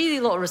 really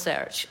a lot of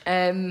research.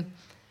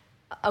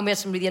 And we had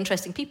some really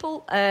interesting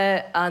people,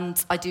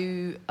 and I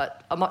do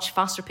a much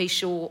faster-paced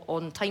show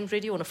on Times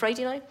Radio on a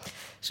Friday night.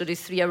 So I do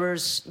 3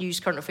 hours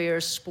news, current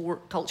affairs,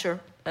 sport, culture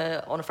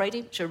on a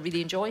Friday, which I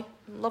really enjoy.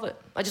 Love it.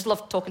 I just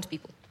love talking to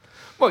people.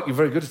 Well, you're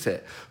very good at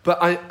it.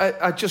 But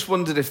I just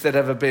wondered if there'd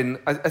ever been...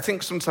 I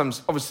think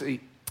sometimes,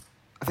 obviously,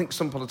 I think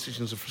some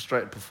politicians are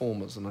frustrated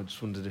performers, and I just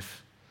wondered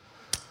if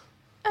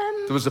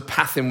there was a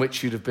path in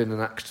which you'd have been an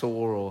actor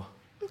or...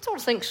 I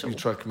don't think so. You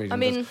try comedian. I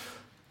mean...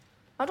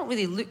 I don't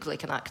really look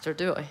like an actor,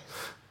 do I?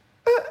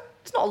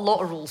 There's not a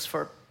lot of roles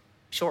for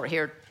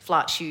short-haired,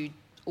 flat-shoed,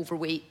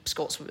 overweight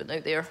Scotswomen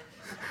out there.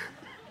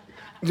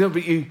 No,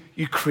 but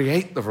you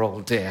create the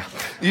role, dear.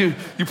 You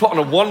put on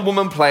a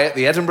one-woman play at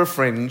the Edinburgh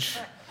Fringe.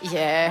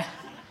 Yeah.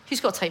 Who's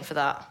got time for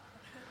that?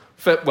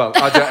 Well,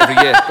 I do it every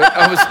year,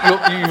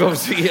 but you've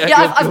obviously...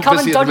 Yeah, I've come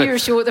and done your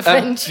show at the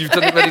Fringe. You've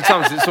done it many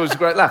times. It's always a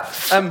great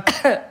laugh.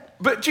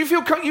 But do you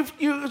feel...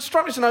 You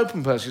strike me as an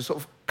open person. You're sort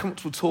of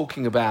comfortable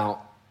talking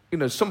about...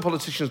 some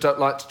politicians don't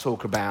like to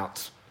talk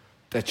about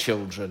their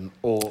children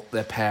or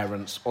their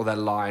parents or their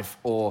life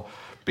or...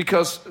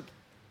 Because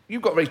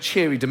you've got a very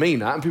cheery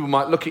demeanour and people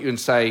might look at you and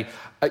say,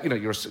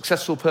 you're a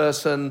successful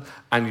person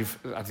and you've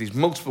had these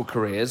multiple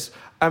careers.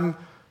 But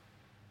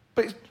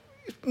it's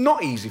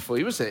not easy for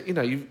you, is it?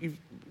 You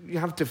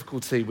have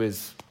difficulty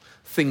with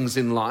things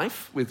in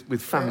life,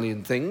 with family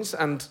and things,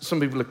 and some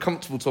people are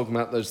comfortable talking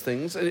about those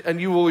things.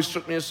 And you always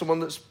struck me as someone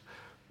that's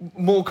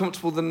more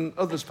comfortable than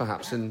others,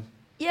 perhaps, in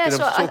being able to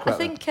talk about I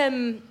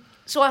think...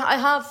 So I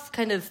have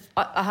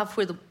I have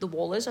where the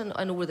wall is, and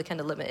I know where the kind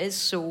of limit is.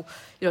 So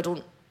I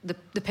don't.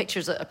 The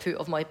pictures that I put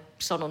of my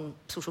son on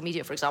social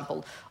media, for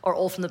example, are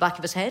all from the back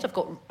of his head. I've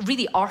got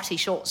really arty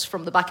shots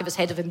from the back of his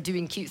head of him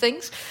doing cute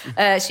things,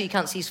 so you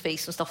can't see his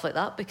face and stuff like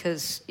that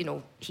because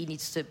he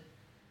needs to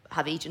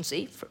have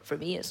agency. For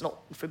me, it's not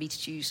for me to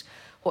choose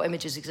what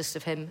images exist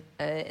of him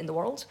in the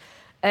world.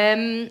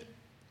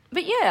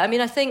 But yeah, I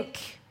mean, I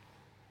think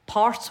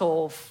part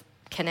of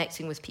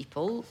connecting with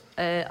people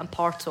and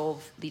part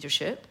of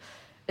leadership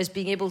is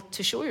being able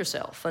to show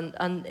yourself.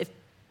 And if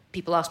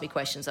people ask me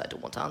questions that I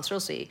don't want to answer,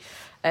 I'll say,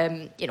 I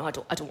don't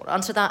want to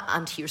answer that,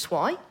 and here's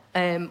why,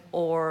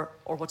 or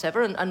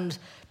whatever. And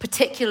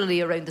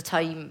particularly around the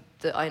time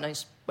that I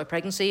announced my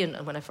pregnancy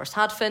and when I first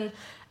had Finn,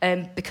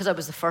 because I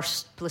was the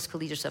first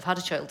political leader to have had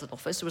a child in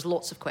office, there was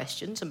lots of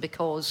questions. And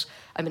because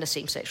I'm in a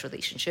same-sex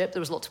relationship, there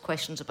was lots of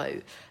questions about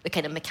the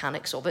kind of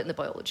mechanics of it and the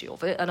biology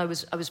of it. And I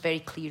was very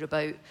clear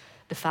about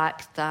the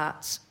fact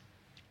that,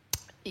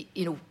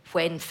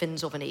 when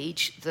Finn's of an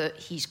age, that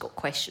he's got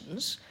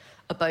questions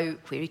about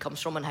where he comes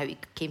from and how he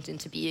came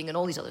into being and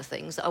all these other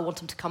things, that I want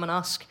him to come and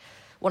ask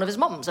one of his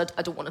mums. I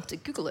don't want him to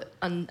Google it.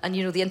 And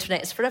the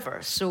internet is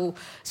forever. So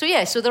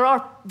there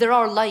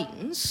are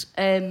lines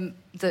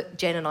that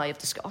Jen and I have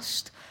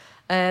discussed.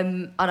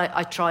 And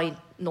I try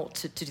not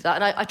to do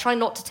that. And I try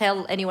not to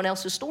tell anyone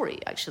else's story,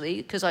 actually,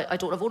 because I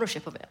don't have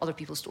ownership of other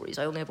people's stories.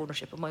 I only have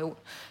ownership of my own.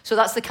 So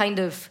that's the kind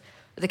of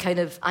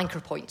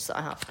anchor points that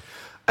I have.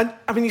 And,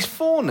 I mean, he's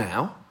 4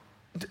 now.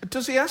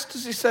 Does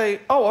he say,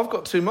 oh, I've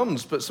got 2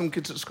 mums, but some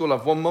kids at school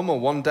have one mum or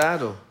one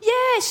dad? Or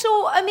Yeah,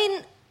 so, I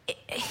mean,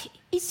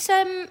 it's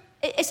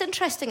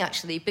interesting,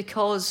 actually,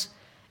 because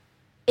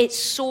it's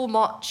so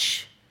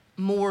much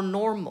more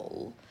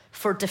normal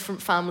for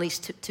different families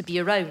to be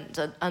around.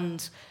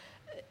 And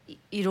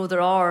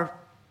there are,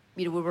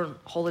 we were on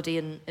holiday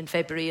in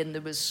February, and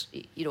there was,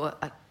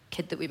 a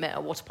kid that we met at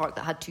a water park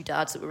that had 2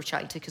 dads that we were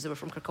chatting to because they were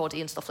from Kirkcaldy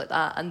and stuff like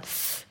that. And,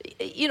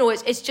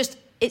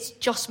 it's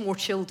just more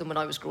chilled than when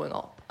I was growing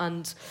up.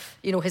 And,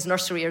 his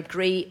nursery are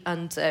great.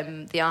 And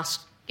they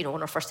asked, on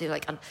our first day,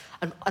 like, and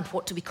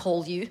what do we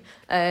call you?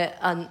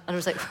 And I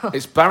was like...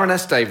 It's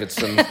Baroness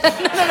Davidson. No.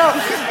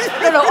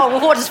 Oh,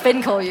 well, what does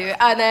Finn call you?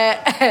 And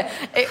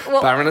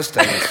Baroness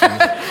Davidson.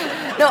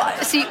 No,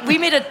 see, we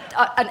made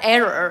an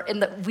error in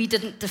that we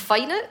didn't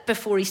define it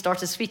before he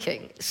started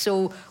speaking.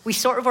 So we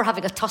sort of were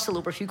having a tussle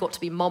over who got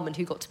to be mum and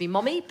who got to be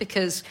mummy,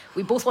 because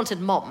we both wanted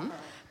mum,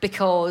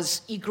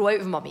 because you grow out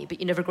of mummy, but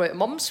you never grow out of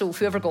mum, so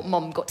whoever got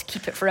mum got to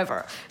keep it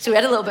forever. So we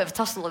had a little bit of a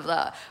tussle of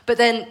that. But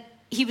then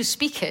he was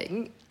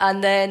speaking,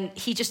 and then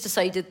he just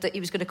decided that he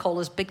was going to call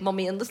us Big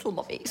Mummy and Little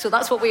Mummy. So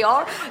that's what we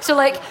are. So,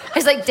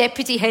 his,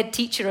 deputy head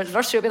teacher at the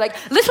nursery will be like,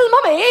 Little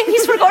Mummy,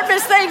 he's forgotten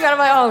his thing. And I'm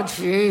like, oh,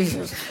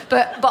 Jesus.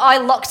 But I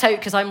lucked out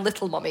because I'm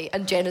Little Mummy,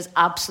 and Jen is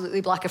absolutely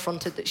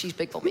black-affronted that she's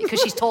Big Mummy,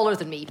 because she's taller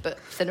than me, but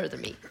thinner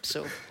than me.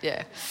 So,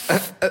 yeah.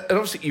 And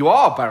obviously, you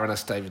are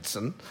Baroness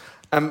Davidson.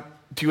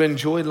 Do you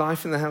enjoy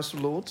life in the House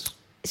of Lords?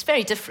 It's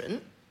very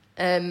different.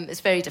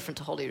 It's very different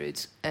to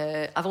Holyrood.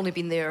 I've only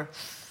been there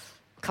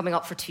coming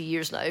up for 2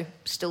 years now. I've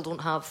still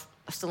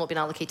not been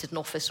allocated an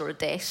office or a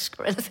desk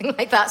or anything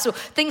like that. So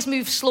things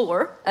move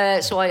slower.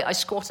 So I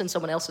squat in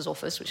someone else's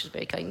office, which is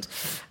very kind,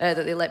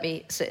 that they let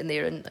me sit in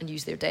there and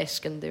use their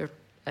desk and their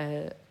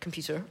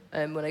computer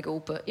when I go.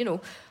 But,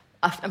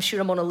 I'm sure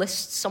I'm on a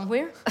list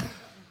somewhere.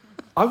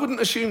 I wouldn't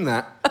assume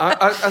that.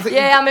 I think.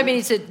 Yeah, I maybe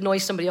need to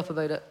noise somebody up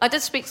about it. I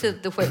did speak to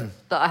the whip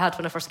that I had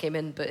when I first came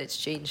in, but it's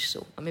changed,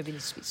 so I maybe need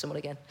to speak to someone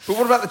again. But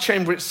what about the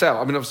chamber itself?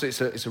 I mean,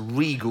 obviously it's a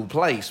regal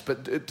place,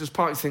 but does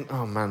part of you think,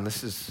 oh man,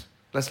 this is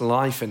less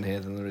life in here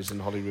than there is in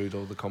Holyrood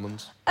or the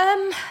Commons?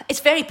 It's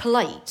very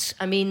polite.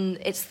 I mean,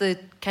 it's the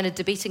kind of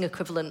debating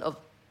equivalent of,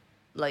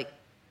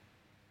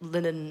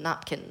 linen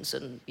napkins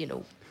and,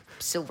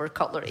 silver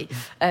cutlery,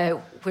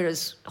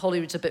 whereas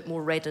Holyrood's a bit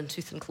more red in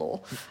tooth and claw,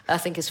 I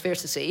think is fair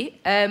to say.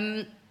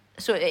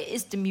 So it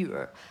is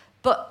demure.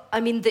 But, I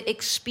mean, the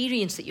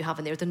experience that you have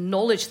in there, the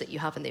knowledge that you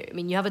have in there, I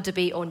mean, you have a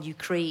debate on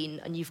Ukraine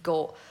and you've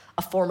got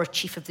a former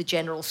chief of the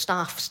general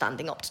staff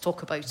standing up to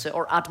talk about it,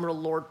 or Admiral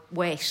Lord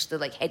West, the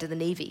like head of the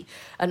Navy,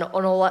 and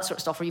all that sort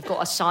of stuff. Or you've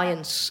got a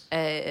science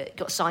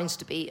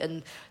debate,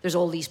 and there's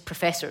all these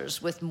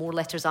professors with more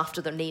letters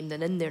after their name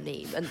than in their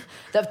name, and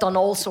that have done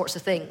all sorts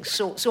of things.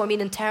 So I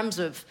mean, in terms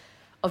of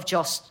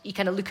just, you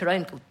kind of look around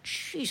and go,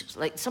 Jesus,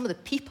 like some of the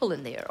people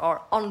in there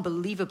are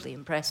unbelievably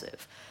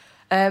impressive.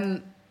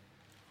 And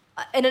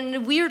in a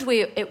weird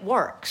way, it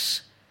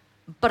works,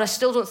 but I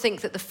still don't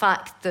think that the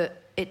fact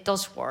that it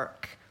does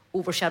work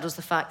overshadows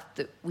the fact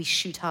that we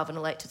should have an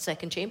elected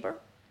second chamber.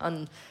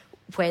 And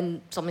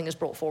when something is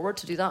brought forward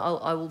to do that,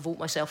 I will vote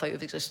myself out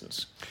of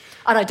existence.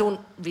 And I don't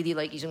really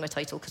like using my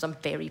title because I'm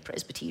very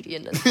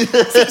Presbyterian. And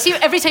see,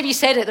 every time you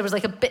said it, there was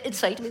like a bit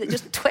inside me that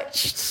just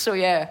twitched. So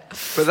yeah.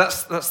 But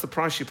that's the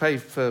price you pay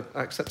for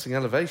accepting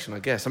elevation, I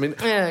guess. I mean,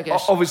 yeah, I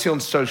guess. Obviously on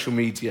social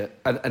media,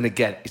 and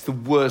again, it's the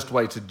worst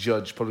way to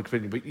judge public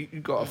opinion, but you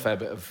got a fair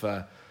bit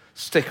of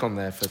stick on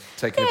there for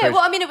taking a Yeah, well,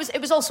 I mean,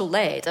 it was also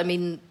led. I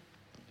mean,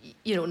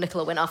 you know,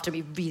 Nicola went after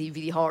me really,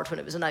 really hard when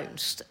it was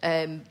announced.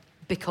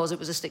 Because it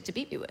was a stick to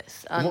beat me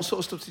with. And what sort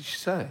of stuff did she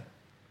say?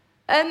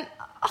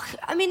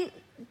 I mean,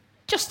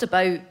 just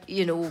about,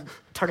 you know,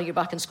 turning your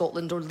back in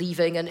Scotland or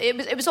leaving, and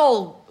it was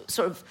all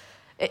sort of,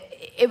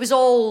 it was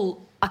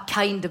all a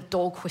kind of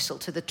dog whistle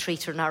to the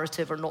traitor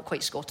narrative, or not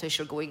quite Scottish,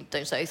 or going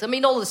down south. I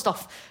mean, all the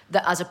stuff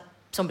that as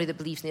somebody that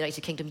believes in the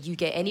United Kingdom you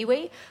get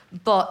anyway.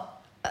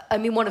 But I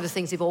mean, one of the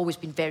things they've always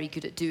been very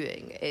good at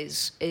doing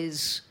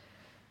is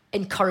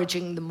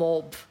encouraging the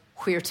mob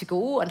where to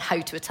go and how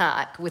to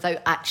attack without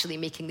actually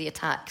making the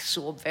attack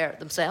so overt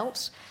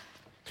themselves.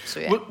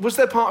 So, yeah. Was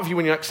there part of you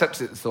when you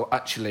accepted it that thought,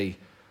 actually,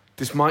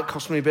 this might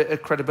cost me a bit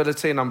of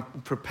credibility and I'm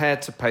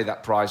prepared to pay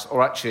that price,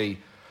 or actually,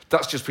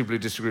 that's just people who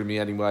disagree with me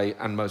anyway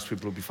and most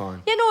people will be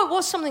fine? Yeah, no, it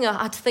was something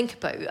I had to think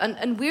about.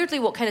 And weirdly,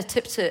 what kind of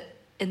tipped it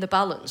in the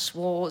balance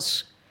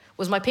was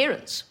my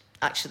parents,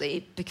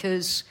 actually,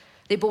 because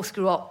they both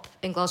grew up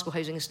in Glasgow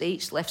housing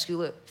estates, left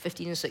school at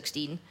 15 and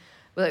 16,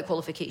 without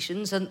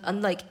qualifications,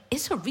 and like,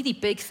 it's a really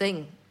big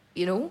thing,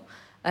 you know?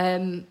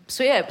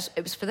 So yeah,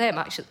 it was for them,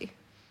 actually.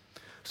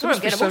 Sorry, I'm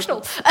getting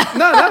emotional.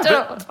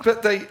 No,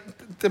 but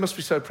they must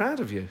be so proud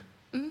of you.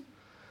 Mm-hmm.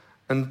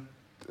 And,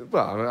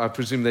 well, I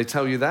presume they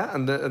tell you that,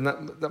 and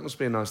that must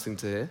be a nice thing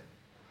to hear.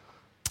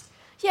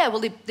 Yeah, well,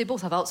 they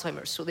both have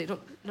Alzheimer's, so they're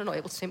not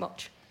able to say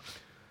much.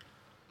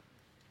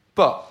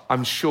 But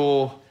I'm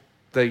sure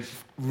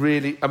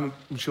I'm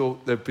sure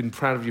they've been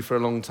proud of you for a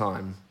long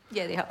time.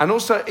 Yeah, they have. And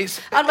also,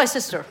 and my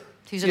sister,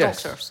 who's a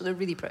doctor, so they're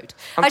really proud.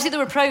 Actually, they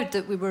were proud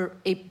that we were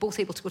both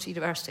able to go to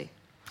university.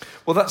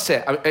 Well, that's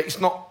it. I mean, it's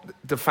not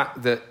the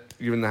fact that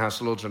you're in the House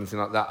of Lords or anything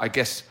like that, I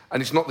guess.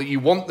 And it's not that you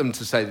want them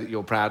to say that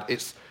you're proud.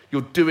 It's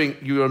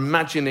you're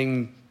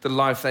imagining the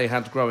life they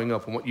had growing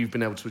up and what you've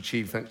been able to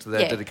achieve thanks to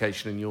their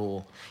dedication and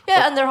your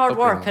and their hard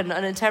work. And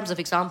in terms of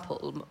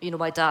example, you know,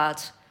 my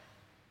dad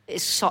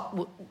is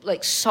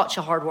such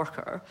a hard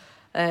worker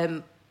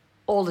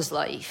all his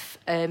life.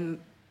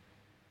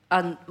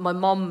 And my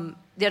mum,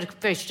 they had a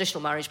very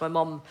traditional marriage. My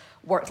mum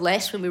worked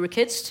less when we were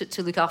kids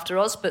to look after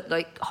us, but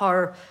like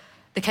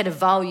the kind of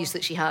values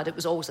that she had, it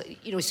was always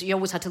like, you know, so you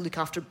always had to look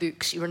after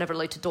books. You were never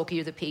allowed to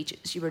dog-ear the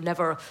pages. You were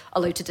never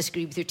allowed to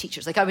disagree with your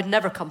teachers. Like, I would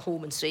never come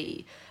home and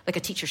say, like, a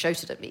teacher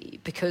shouted at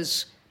me,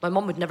 because my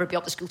mum would never be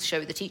up to school to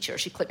shout at the teacher.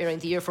 She'd clip me around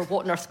the ear for,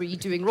 what on earth were you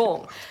doing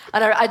wrong?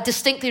 And I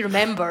distinctly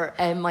remember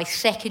my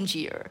second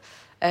year,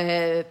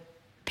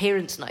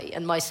 parents' night,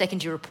 and my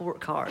second year report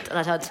card, and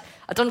I'd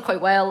done quite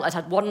well. I'd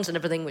had ones and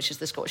everything, which is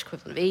the Scottish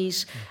equivalent of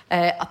A's,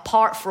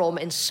 apart from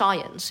in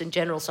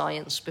general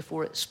science,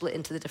 before it split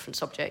into the different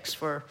subjects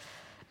for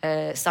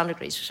standard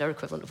grades, which are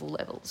equivalent of O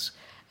levels.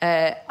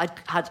 I'd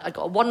got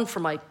a 1 for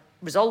my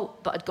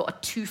result, but I'd got a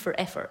 2 for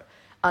effort,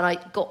 and I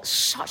got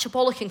such a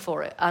bollocking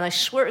for it. And I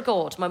swear to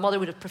God, my mother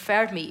would have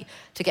preferred me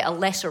to get a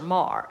lesser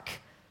mark,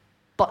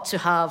 but to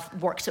have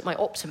worked at my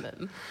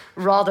optimum,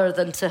 rather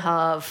than to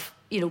have,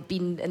 you know,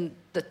 been in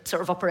the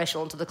sort of upper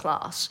echelon to the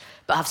class,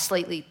 but have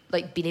slightly,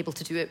 like, been able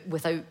to do it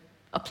without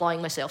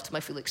applying myself to my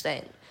full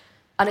extent.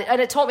 And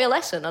it taught me a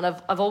lesson, and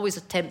I've always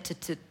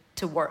attempted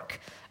to work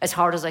as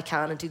hard as I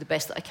can and do the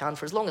best that I can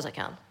for as long as I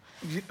can.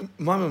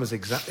 My mum was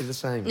exactly the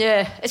same.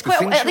 Yeah, I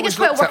think it's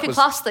quite a working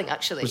class thing,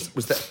 actually.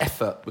 Was the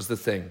effort was the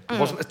thing. It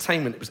wasn't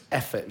attainment, it was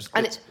effort.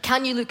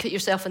 Can you look at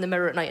yourself in the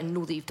mirror at night and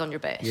know that you've done your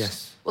best?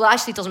 Yes. Well, it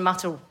actually doesn't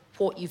matter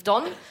what you've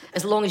done,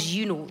 as long as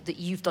you know that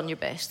you've done your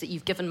best, that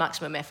you've given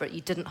maximum effort,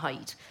 you didn't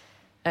hide,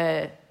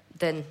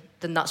 then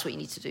that's what you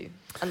need to do.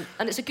 And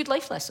it's a good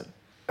life lesson.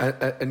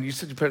 And you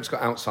said your parents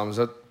got Alzheimer's.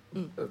 I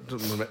don't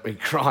want to make me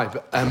cry,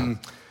 but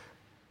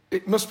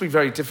it must be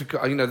very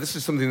difficult. You know, this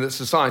is something that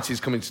society is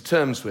coming to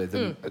terms with.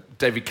 And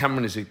David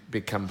Cameron is a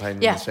big campaign in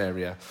this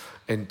area,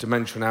 in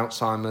dementia and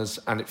Alzheimer's,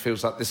 and it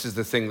feels like this is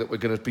the thing that we're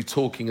going to be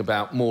talking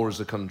about more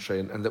as a country,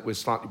 and that we're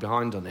slightly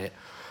behind on it.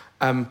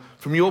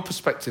 From your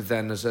perspective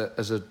then, as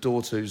a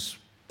daughter who's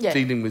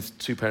dealing with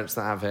two parents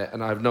that have it,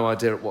 and I have no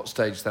idea at what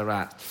stage they're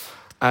at.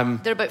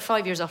 They're about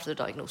 5 years after their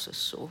diagnosis,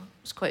 so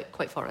it's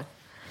quite far in.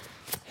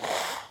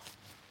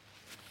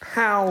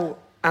 How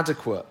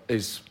adequate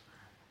is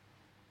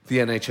the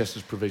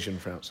NHS's provision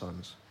for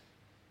Alzheimer's?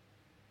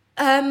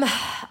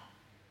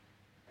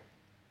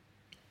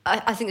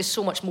 I think there's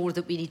so much more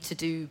that we need to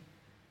do,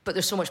 but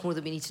there's so much more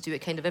that we need to do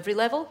at kind of every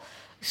level.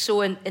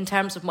 So in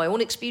terms of my own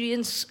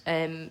experience,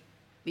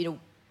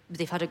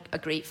 they've had a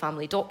great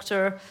family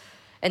doctor.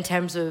 In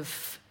terms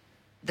of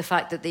the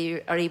fact that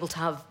they are able to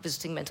have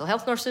visiting mental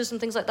health nurses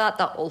and things like that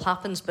all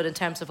happens. But in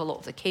terms of a lot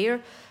of the care,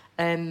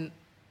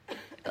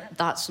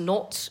 that's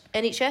not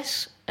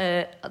NHS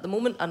at the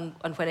moment. And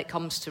when it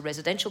comes to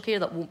residential care,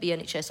 that won't be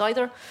NHS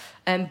either,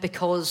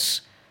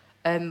 because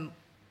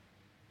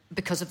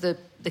of the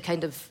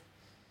kind of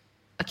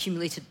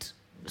accumulated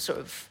sort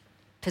of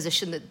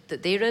position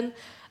that they're in.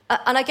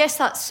 And I guess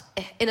that's,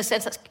 in a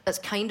sense, that's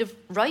kind of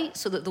right,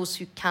 so that those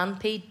who can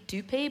pay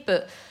do pay,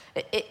 but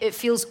it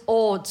feels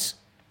odd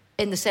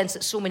in the sense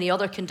that so many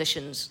other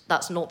conditions,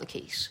 that's not the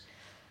case.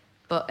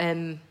 But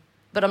I'm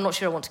not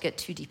sure I want to get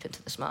too deep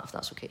into this, Matt, if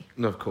that's okay.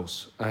 No, of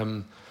course.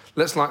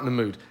 Let's lighten the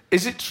mood.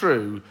 Is it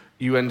true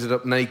you ended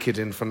up naked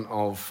in front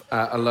of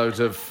a load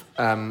of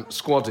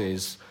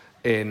squaddies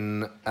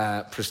in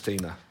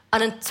Pristina?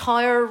 An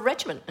entire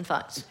regiment, in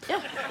fact. Yeah.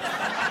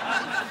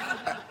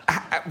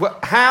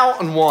 How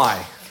and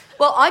why?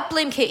 Well, I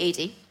blame Kate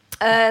Adie,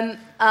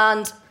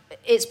 and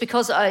it's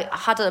because I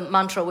had a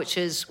mantra, which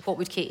is, what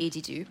would Kate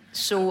Adie do?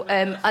 So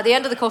at the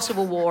end of the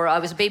Kosovo War, I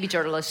was a baby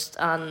journalist,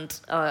 and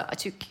I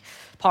took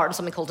part in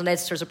something called an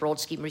Editors Abroad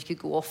scheme, where you could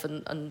go off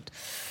and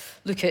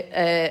look at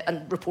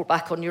and report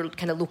back on your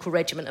kind of local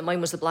regiment, and mine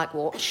was the Black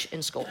Watch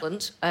in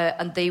Scotland,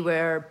 and they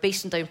were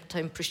based in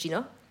downtown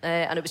Pristina,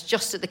 and it was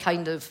just at the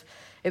kind of...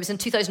 It was in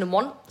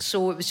 2001,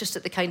 so it was just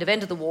at the kind of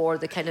end of the war,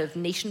 the kind of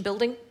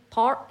nation-building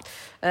part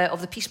of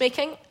the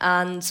peacemaking.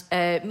 And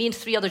me and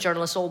 3 other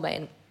journalists, all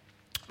men,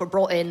 were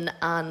brought in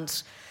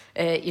and,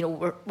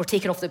 were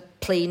taken off the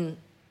plane.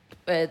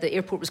 The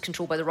airport was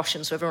controlled by the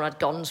Russians, so everyone had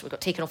guns. We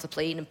got taken off the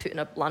plane and put in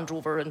a Land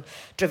Rover and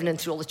driven in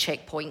through all the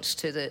checkpoints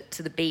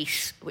to the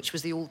base, which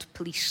was the old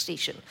police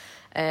station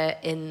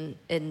in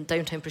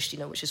downtown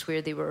Pristina, which is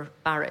where they were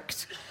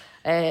barracked.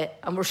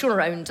 And we're shown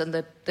around, and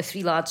the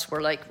 3 lads were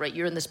like, right,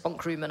 you're in this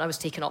bunk room, and I was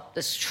taken up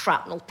this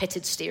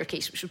shrapnel-pitted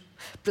staircase, which was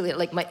brilliant.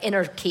 Like, my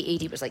inner Kate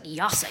Adie was like,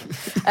 yassing.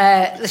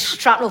 This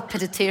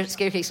shrapnel-pitted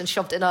staircase, and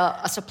shoved in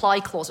a supply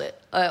closet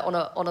on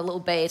a little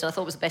bed, and I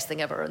thought it was the best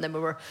thing ever. And then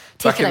we were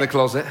taken back in the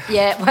closet?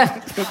 Yeah. Well,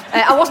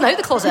 I wasn't out of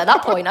the closet at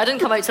that point. I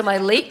didn't come out till my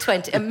mid-late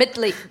 20s,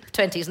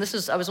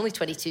 and I was only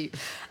 22.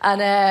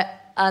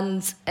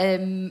 And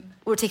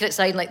we were taken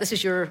outside, and like,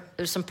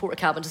 there's some porta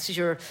cabins, this is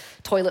your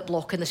toilet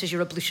block, and this is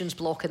your ablutions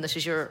block, and this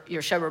is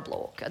your shower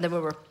block. And then we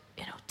were,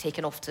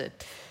 taken off to,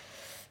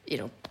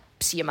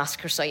 see a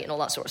massacre site and all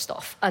that sort of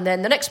stuff. And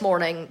then the next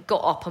morning,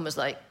 got up and was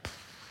like,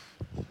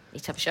 need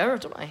to have a shower,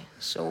 don't I?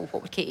 So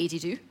what would Kate Adie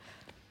do?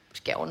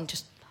 Just get on and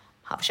just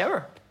have a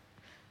shower.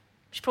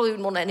 She probably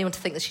wouldn't want anyone to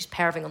think that she's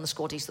perving on the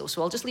squaddies, though,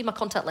 so I'll just leave my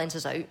contact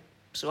lenses out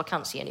so I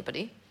can't see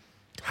anybody.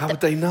 How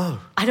would they know?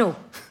 I know.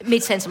 It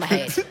made sense in my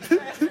head.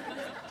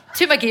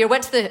 Took my gear,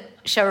 went to the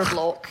shower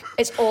block.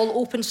 It's all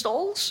open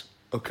stalls.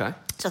 Okay.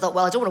 So I thought,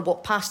 well, I don't want to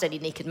walk past any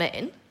naked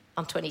men.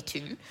 I'm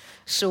 22.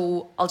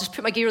 So I'll just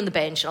put my gear on the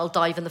bench and I'll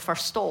dive in the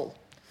first stall.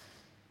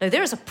 Now,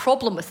 there is a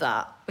problem with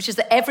that, which is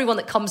that everyone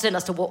that comes in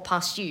has to walk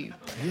past you.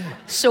 Yeah.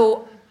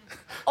 So...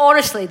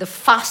 honestly, the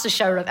fastest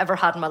shower I've ever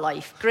had in my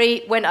life.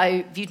 Great, went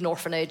out, viewed an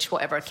orphanage,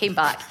 whatever, came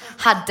back,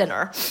 had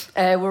dinner.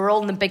 We were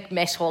all in the big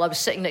mess hall. I was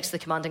sitting next to the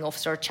commanding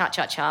officer, chat,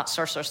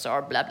 sir,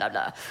 blah, blah,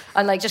 blah.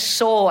 And just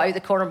saw out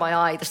the corner of my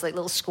eye this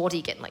little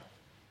squaddy getting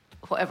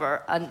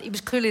whatever. And he was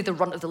clearly the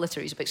runt of the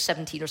litter. He was about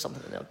 17 or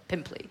something,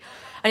 pimply.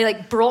 And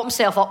he brought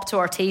himself up to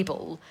our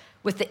table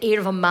with the air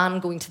of a man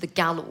going to the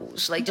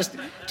gallows, just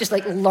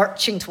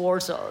lurching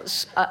towards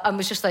us. And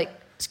was just like,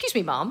 excuse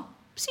me, ma'am,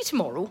 see you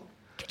tomorrow.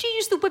 Could you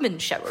use the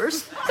women's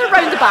showers? They're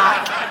round the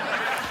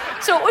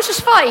back. So, which was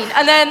fine.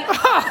 And then,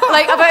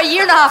 about a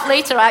year and a half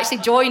later, I actually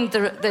joined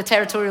the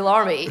Territorial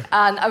Army,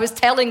 and I was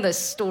telling this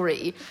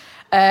story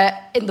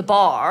in the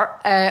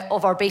bar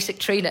of our basic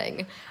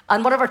training,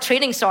 and one of our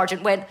training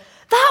sergeant went,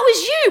 "That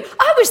was you!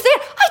 I was there!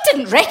 I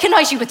didn't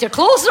recognise you with your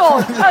clothes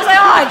on!" I was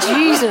like,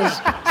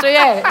 Jesus!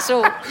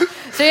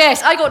 So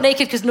yes, I got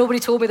naked because nobody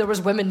told me there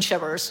was women's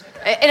showers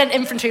in an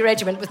infantry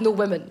regiment with no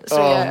women. So,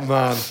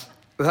 man.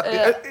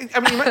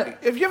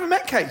 Have you ever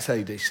met Kate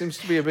Adie? Seems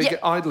to be a big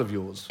idol of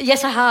yours.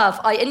 Yes, I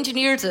have. I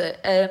engineered it.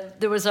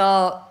 There was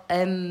a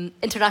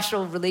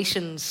international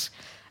relations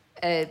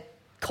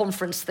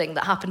conference thing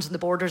that happens in the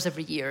borders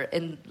every year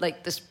in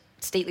this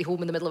stately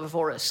home in the middle of a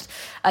forest,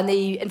 and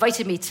they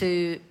invited me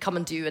to come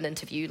and do an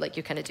interview like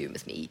you're kind of doing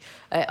with me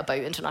about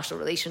international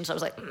relations. I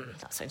was like,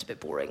 that sounds a bit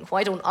boring.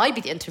 Why don't I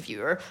be the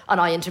interviewer and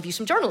I interview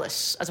some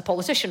journalists as a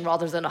politician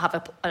rather than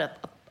have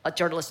a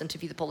journalist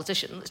interview the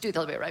politician? Let's do it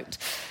the other way around.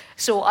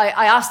 So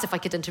I asked if I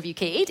could interview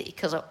Kate Adie,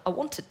 because I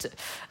wanted to,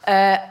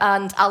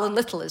 and Alan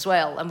Little as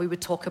well, and we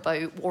would talk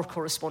about war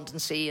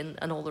correspondency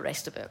and all the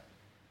rest of it.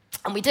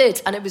 And we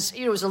did, and it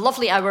was a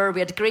lovely hour.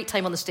 We had a great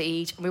time on the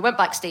stage, and we went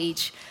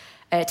backstage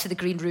to the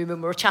green room,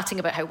 and we were chatting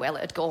about how well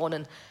it had gone.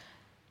 And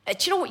do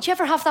you know what? Do you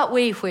ever have that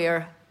way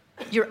where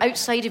you're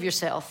outside of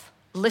yourself,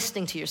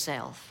 listening to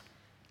yourself,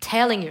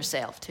 telling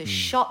yourself to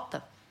shut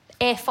the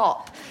F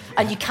up,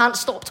 and you can't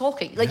stop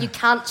talking. Like, you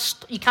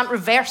can't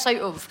reverse out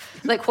of,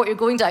 like, what you're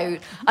going down.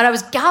 And I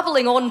was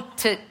gabbling on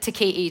to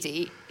Kate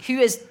Adie, who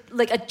is,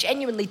 like, a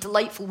genuinely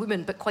delightful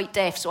woman, but quite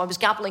deaf, so I was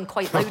gabbling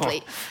quite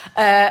loudly.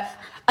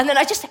 And then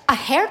I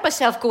heard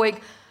myself going,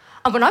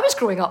 and when I was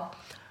growing up,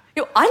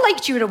 I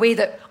liked you in a way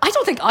that I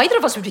don't think either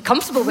of us would be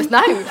comfortable with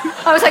now.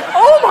 I was like,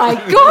 oh my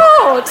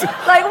God,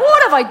 like,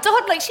 what have I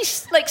done? Like,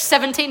 she's like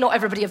 17, not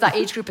everybody of that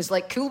age group is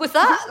like cool with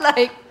that,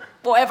 like,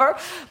 whatever.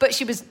 But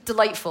she was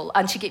delightful,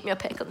 and she gave me a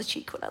peck on the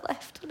cheek when I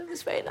left, and it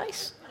was very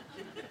nice.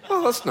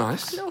 Oh, that's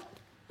nice. No,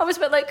 I was a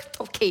bit like,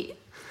 oh, Kate.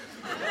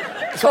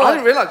 So I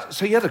didn't realise,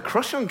 so you had a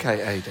crush on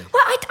Kate Adie?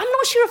 Well, I'm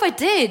not sure if I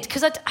did,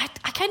 because I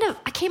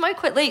came out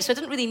quite late, so I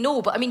didn't really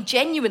know. But I mean,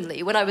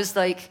 genuinely, when I was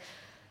like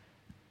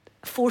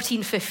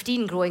 14,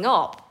 15 growing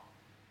up,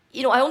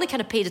 I only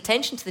kind of paid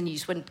attention to the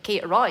news when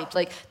Kate arrived.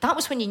 Like, that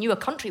was when you knew a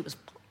country was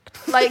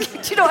fucked.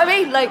 Like, do you know what I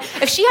mean? Like,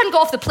 if she hadn't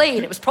got off the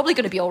plane, it was probably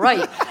going to be all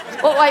right.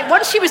 But like,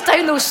 once she was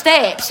down those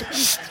steps,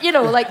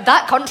 like,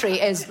 that country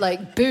is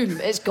like,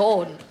 boom, it's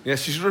gone. Yeah,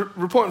 she's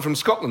reporting from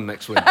Scotland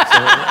next week. So.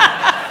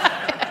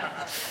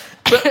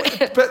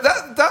 But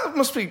that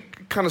must be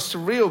kind of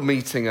surreal,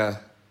 meeting a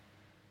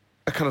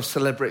kind of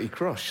celebrity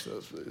crush.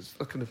 It's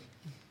kind of...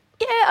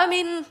 Yeah, I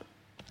mean,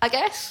 I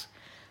guess.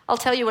 I'll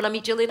tell you when I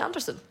meet Gillian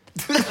Anderson.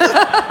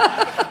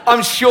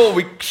 I'm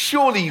sure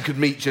surely you could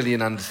meet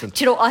Gillian Anderson.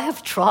 Do you know, I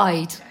have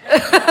tried.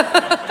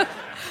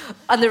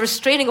 And the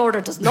restraining order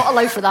does not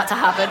allow for that to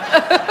happen.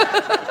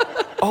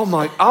 Oh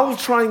my, I'll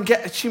try and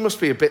get... She must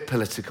be a bit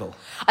political.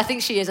 I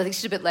think she is. I think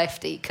she's a bit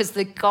lefty, because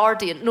the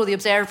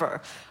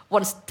Observer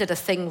once did a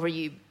thing where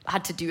you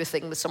had to do a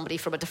thing with somebody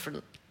from a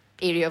different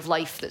area of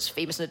life that's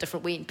famous in a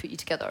different way and put you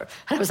together.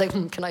 And I was like,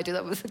 can I do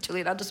that with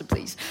Gillian Anderson,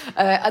 please?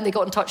 And they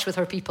got in touch with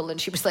her people, and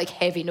she was like,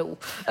 heavy no.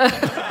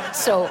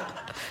 So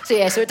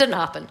it didn't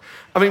happen.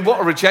 I mean, what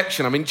a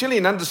rejection. I mean,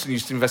 Gillian Anderson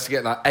used to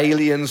investigate like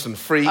aliens and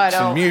freaks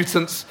and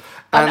mutants.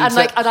 And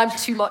I'm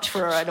too much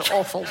for her, and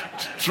awful.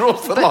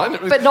 Draws the line.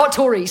 But not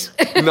Tories.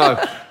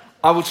 No.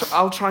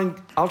 I'll try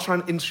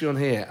and interview on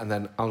here, and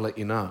then I'll let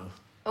you know.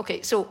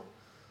 Okay, so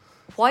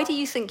why do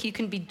you think you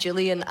can be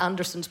Gillian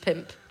Anderson's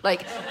pimp?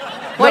 Like,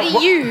 why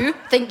do you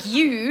think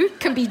you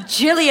can be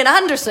Gillian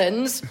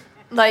Anderson's,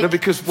 like,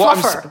 because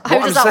fluffer?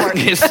 How does that work?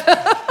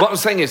 What I'm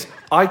saying is,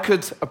 I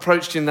could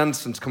approach Gillian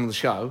Anderson to come on the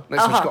show.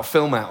 Next time she's got a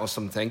film out or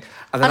something.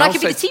 And then I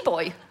could be the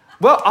T-boy.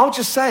 Well, I'll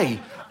just say,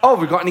 oh,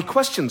 we've got any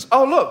questions?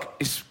 Oh, look,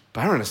 it's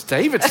Baroness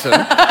Davidson,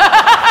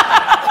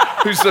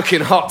 who's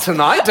looking hot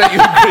tonight. Don't you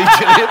agree,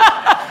 Gillian?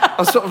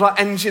 I'll sort of like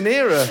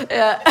engineer her.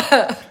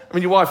 Yeah. I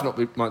mean, your wife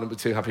might not be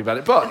too happy about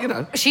it,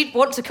 but, she'd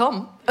want to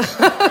come.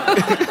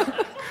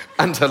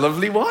 And her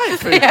lovely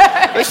wife.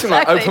 Yeah, they seem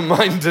like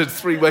open-minded,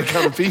 three-way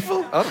kind of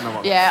people. I don't know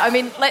what... Yeah, I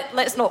mean,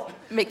 let's not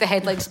make the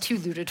headlines too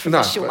lurid for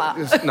this show,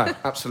 Matt. No,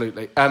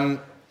 absolutely.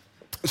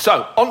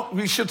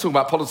 We should talk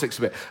about politics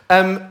a bit.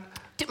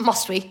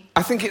 Must we?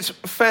 I think it's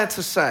fair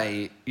to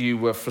say you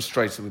were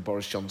frustrated with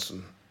Boris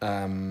Johnson.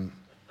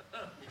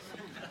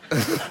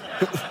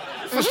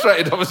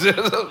 Frustrated, obviously.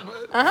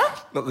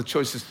 Not the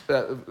choices.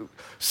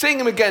 Seeing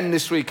him again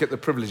this week at the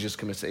Privileges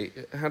Committee,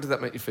 how did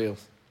that make you feel?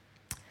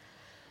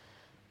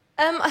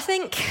 I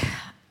think...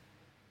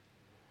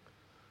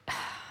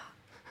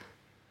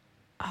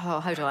 Oh,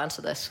 how do I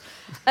answer this?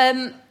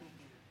 I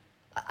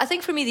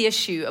think for me the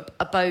issue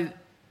about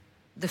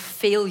the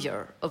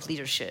failure of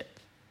leadership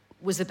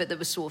was the bit that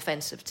was so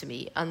offensive to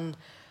me. And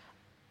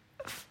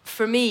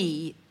for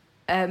me,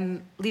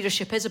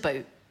 leadership is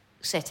about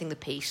setting the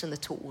pace and the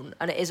tone,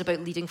 and it is about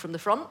leading from the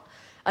front.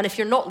 And if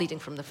you're not leading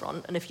from the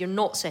front, and if you're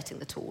not setting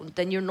the tone,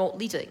 then you're not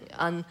leading.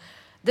 And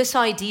this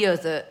idea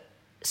that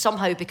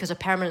somehow because a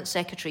permanent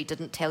secretary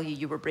didn't tell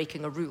you were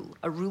breaking a rule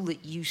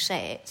that you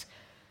set,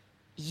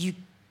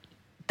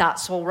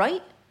 that's all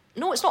right?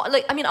 No, it's not.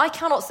 Like, I mean, I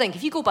cannot think.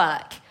 If you go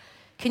back,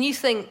 can you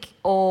think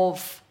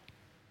of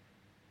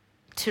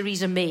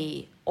Theresa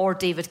May or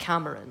David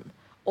Cameron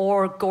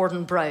or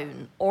Gordon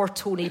Brown or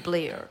Tony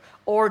Blair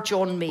or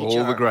John Major?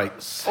 All the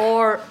greats.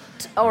 Or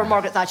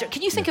Margaret Thatcher.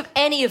 Can you think of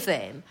any of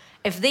them,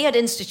 if they had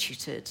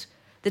instituted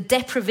the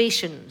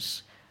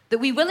deprivations that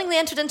we willingly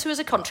entered into as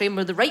a country and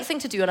were the right thing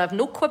to do, and I have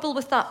no quibble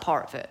with that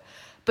part of it,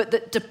 but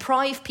that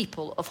deprive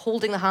people of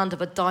holding the hand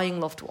of a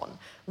dying loved one,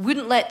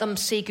 wouldn't let them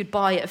say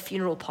goodbye at a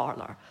funeral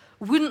parlour,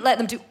 wouldn't let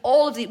them do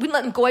wouldn't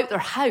let them go out their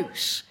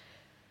house,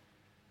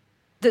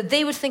 that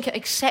they would think it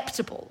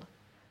acceptable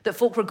that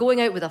folk were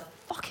going out with a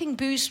fucking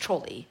booze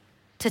trolley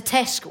to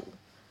Tesco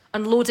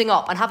and loading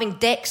up and having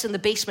decks in the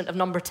basement of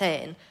number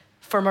 10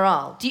 for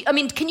morale.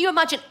 Can you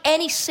imagine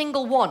any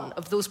single one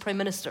of those prime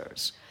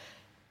ministers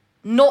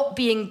not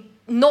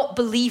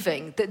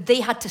believing that they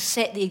had to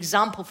set the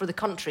example for the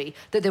country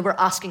that they were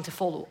asking to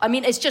follow? I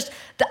mean, it's just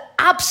the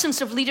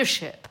absence of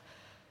leadership.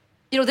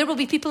 There will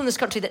be people in this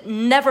country that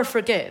never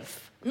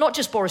forgive, not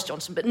just Boris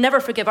Johnson, but never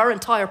forgive our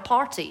entire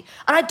party.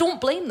 And I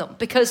don't blame them,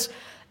 because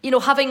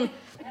having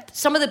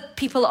some of the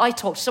people I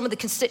talked to, some of the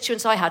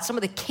constituents I had, some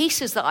of the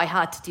cases that I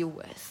had to deal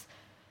with,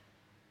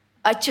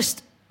 I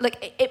just,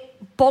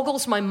 it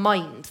boggles my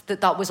mind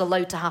that was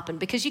allowed to happen,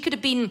 because you could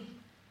have been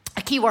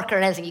a key worker or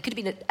anything. You could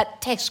have been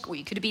at Tesco.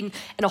 You could have been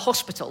in a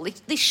hospital.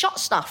 They shut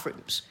staff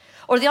rooms.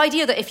 Or the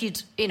idea that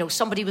if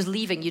somebody was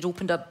leaving, you'd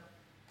opened a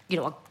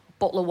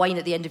bottle of wine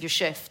at the end of your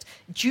shift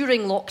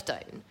during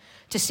lockdown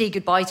to say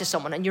goodbye to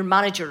someone, and your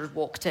manager had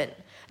walked in.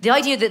 The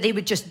idea that they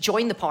would just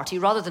join the party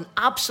rather than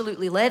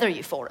absolutely leather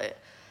you for it,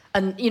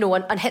 and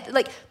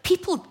hit,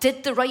 people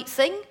did the right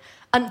thing,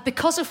 and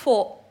because of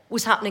what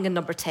was happening in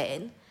Number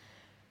 10,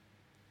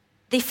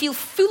 they feel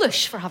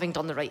foolish for having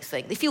done the right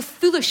thing. They feel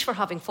foolish for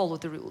having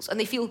followed the rules, and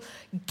they feel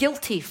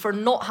guilty for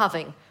not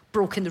having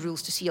broken the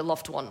rules to see a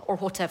loved one or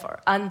whatever.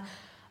 And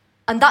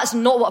that's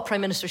not what a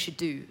Prime Minister should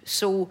do.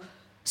 So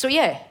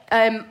yeah,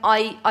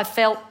 I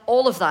felt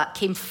all of that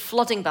came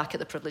flooding back at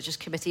the Privileges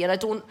Committee, and I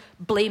don't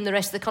blame the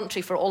rest of the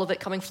country for all of it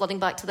coming flooding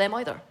back to them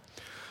either.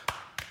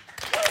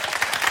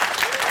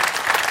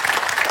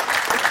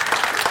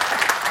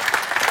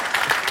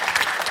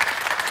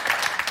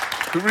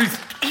 But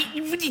Ruth,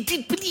 you really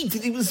did believe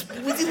that it was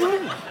within the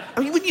law. I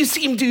mean, when you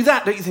see him do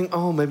that, don't you think,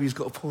 oh, maybe he's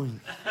got a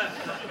point?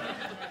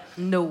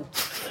 No.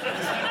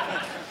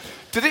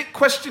 Did it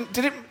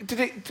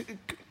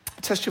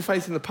test your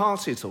faith in the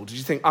party at all? Did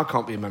you think, I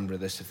can't be a member of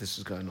this if this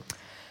is going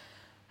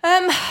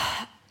on?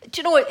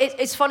 Do you know,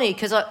 it's funny,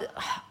 because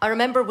I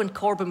remember when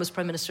Corbyn was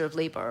Prime Minister of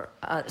Labour,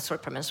 was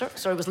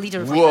leader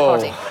of the Labour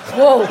Party.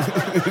 Whoa!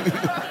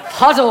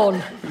 Hold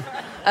on.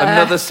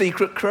 Another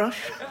secret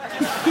crush?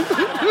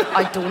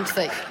 I don't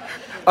think.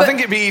 I think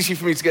it'd be easy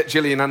for me to get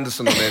Gillian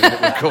Anderson on there than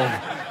it would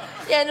Corbyn.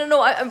 Yeah,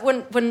 no.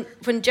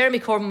 When Jeremy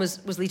Corbyn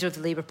was leader of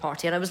the Labour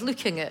Party, and I was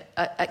looking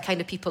at kind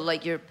of people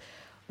like your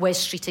Wes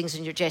Streetings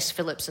and your Jess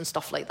Phillips and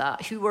stuff like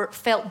that, who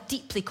felt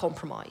deeply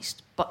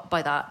compromised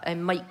by that,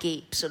 and Mike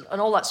Gapes and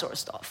all that sort of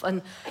stuff,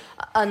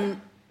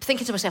 and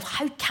thinking to myself,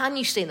 how can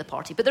you stay in the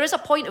party? But there is a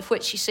point at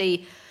which you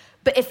say,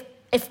 but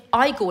if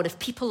I go and if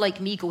people like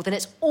me go, then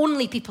it's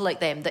only people like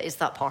them that is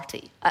that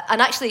party.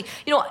 And actually,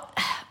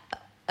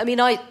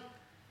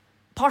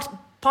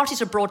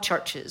 parties are broad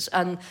churches,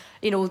 and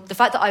the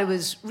fact that I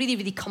was really,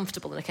 really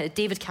comfortable in a kind of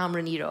David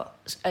Cameron era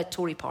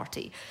Tory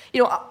party,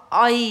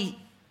 I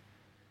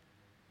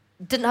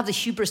didn't have the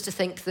hubris to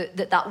think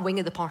that wing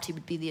of the party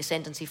would be the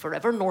ascendancy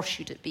forever, nor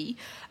should it be,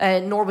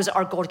 nor was it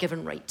our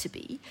God-given right to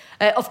be.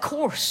 Of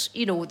course,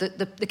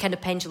 the kind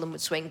of pendulum would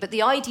swing, but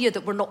the idea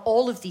that we're not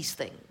all of these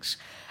things,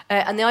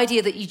 and the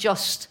idea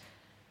that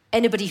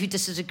anybody who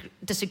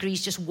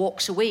disagrees just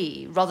walks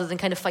away rather than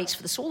kind of fights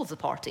for the soul of the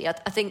party, I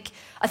think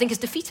is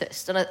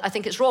defeatist, and I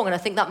think it's wrong, and I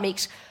think that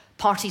makes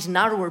parties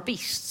narrower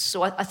beasts.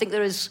 So I think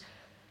there is...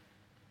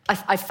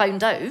 I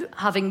found out,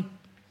 having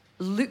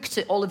looked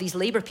at all of these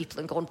Labour people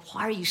and gone,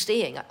 why are you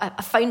staying?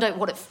 I found out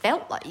what it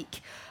felt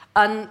like,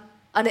 and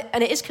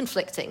it is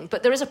conflicting,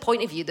 but there is a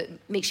point of view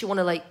that makes you want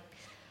to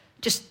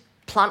just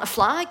plant a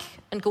flag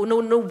and go,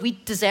 no, we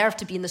deserve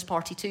to be in this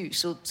party too.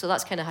 So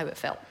that's kind of how it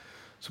felt.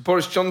 So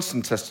Boris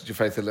Johnson tested your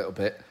faith a little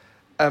bit.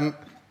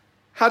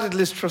 How did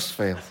Liz Truss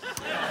fail?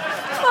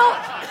 Well,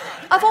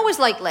 I've always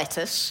liked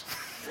lettuce.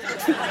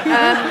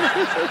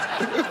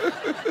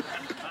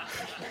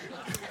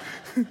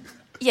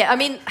 Yeah, I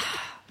mean,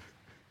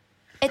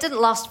 it didn't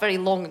last very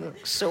long.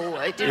 So,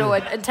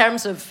 in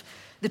terms of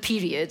the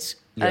periods,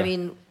 yeah. I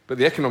mean... But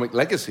the economic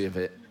legacy of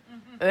it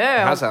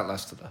has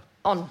outlasted her.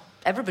 On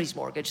everybody's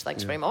mortgage,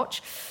 thanks very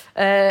much,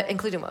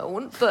 including my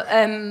own.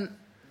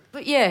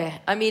 But yeah,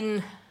 I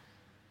mean...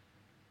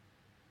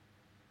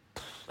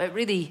 It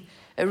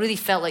really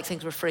felt like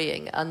things were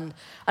fraying, and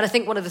I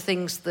think one of the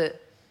things that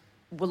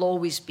will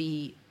always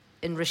be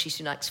in Rishi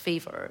Sunak's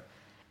favour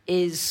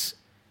is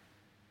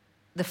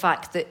the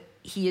fact that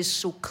he is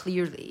so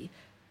clearly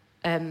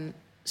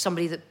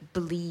somebody that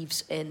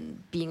believes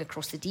in being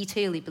across the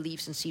detail. He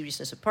believes in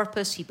seriousness of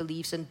purpose. He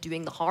believes in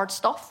doing the hard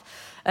stuff.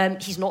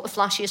 He's not the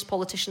flashiest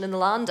politician in the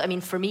land. I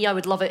mean, for me, I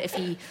would love it if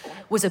he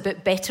was a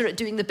bit better at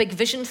doing the big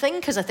vision thing,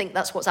 because I think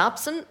that's what's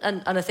absent,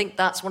 and I think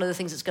that's one of the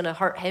things that's going to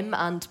hurt him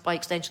and, by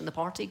extension, the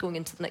party going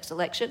into the next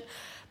election.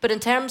 But in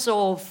terms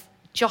of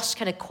just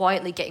kind of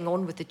quietly getting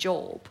on with the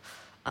job,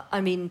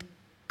 I mean,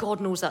 God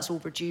knows that's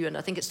overdue, and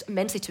I think it's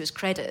immensely to his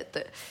credit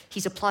that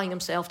he's applying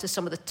himself to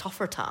some of the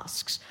tougher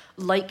tasks,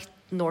 like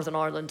Northern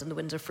Ireland and the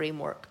Windsor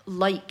Framework,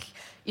 like,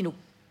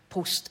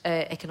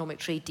 post-economic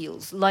trade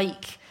deals,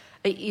 like,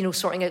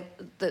 sorting out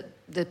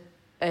the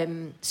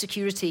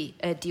security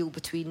deal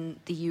between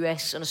the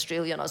US and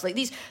Australia. And I was like,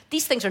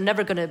 these things are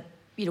never going to,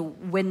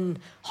 win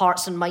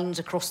hearts and minds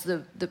across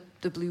the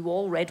blue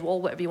wall, red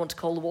wall, whatever you want to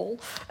call the wall.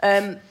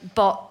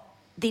 But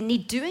they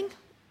need doing.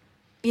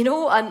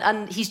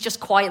 And he's just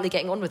quietly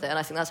getting on with it, and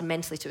I think that's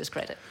immensely to his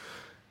credit.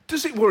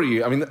 Does it worry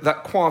you? I mean,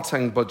 that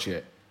Kwarteng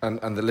budget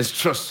and the Liz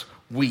Truss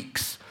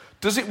weeks,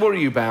 Does it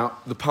worry you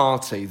about the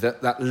party,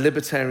 that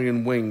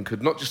libertarian wing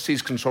could not just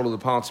seize control of the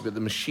party, but the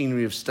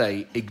machinery of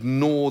state,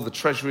 ignore the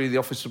Treasury, the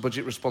Office of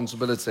Budget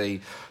Responsibility,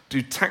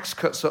 do tax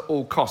cuts at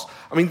all costs?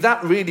 I mean,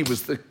 that really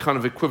was the kind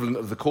of equivalent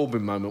of the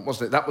Corbyn moment,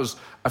 wasn't it? That was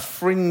a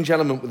fringe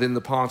element within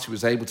the party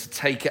was able to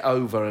take it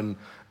over and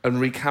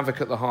wreak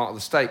havoc at the heart of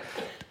the state.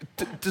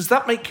 Does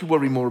that make you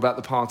worry more about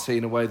the party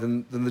in a way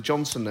than the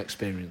Johnson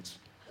experience?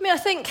 I mean,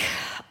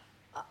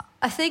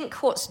 I think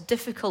what's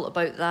difficult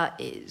about that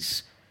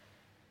is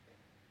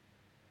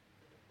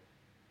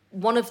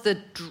one of the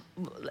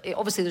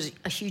obviously there's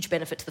a huge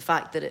benefit to the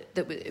fact that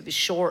it was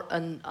short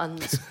and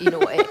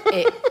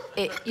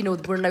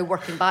we're now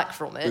working back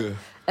from it.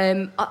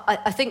 Yeah.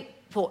 I think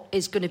what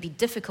is going to be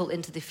difficult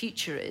into the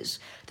future is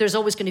there's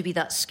always going to be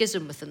that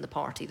schism within the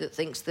party that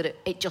thinks that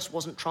it just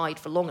wasn't tried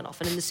for long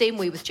enough. And in the same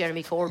way with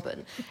Jeremy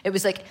Corbyn, it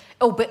was like,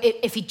 oh, but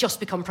if he'd just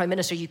become Prime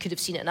Minister, you could have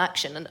seen it in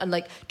action. And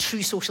like,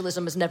 true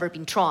socialism has never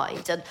been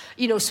tried. And,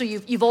 so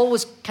you've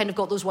always kind of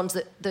got those ones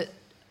that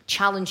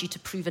challenge you to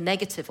prove a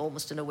negative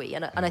almost in a way.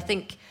 And I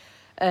think,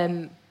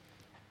 the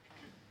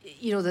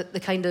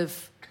kind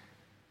of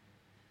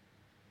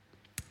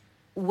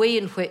way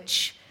in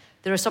which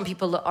there are some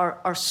people that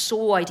are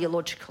so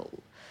ideological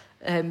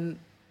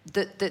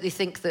that they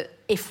think that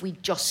if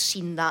we'd just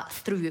seen that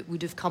through, it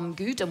would have come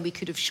good and we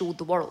could have showed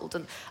the world.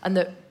 And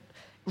that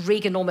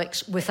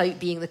Reaganomics, without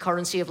being the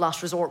currency of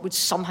last resort, would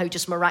somehow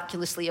just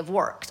miraculously have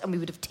worked and we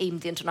would have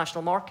tamed the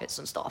international markets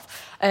and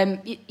stuff.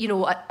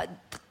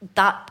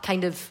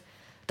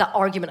 That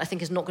argument, I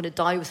think, is not going to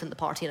die within the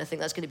party, and I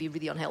think that's going to be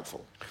really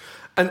unhelpful.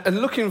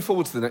 And looking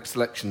forward to the next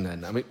election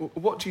then, I mean,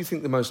 what do you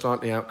think the most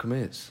likely outcome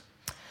is?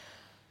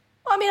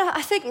 I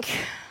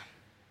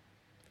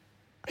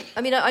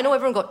mean, I know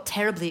everyone got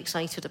terribly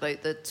excited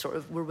about the sort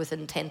of we're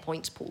within 10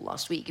 points poll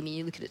last week. I mean,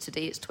 you look at it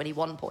today, it's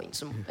 21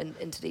 points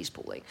in today's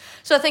polling.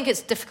 So I think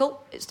it's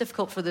difficult. It's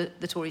difficult for the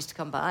Tories to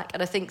come back.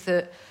 And I think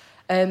that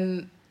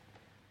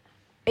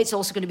it's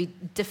also going to be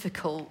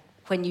difficult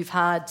when you've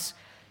had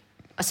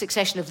a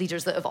succession of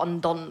leaders that have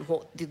undone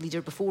what the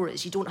leader before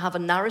is. You don't have a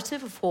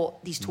narrative of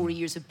what these Tory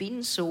years have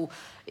been. So,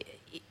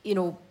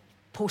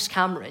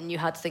 post-Cameron, you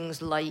had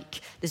things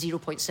like the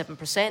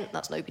 0.7%,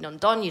 that's now been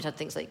undone. You'd had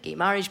things like gay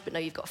marriage, but now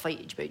you've got a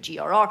fight about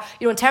GRR.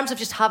 In terms of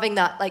just having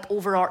that like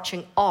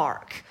overarching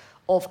arc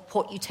of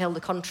what you tell the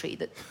country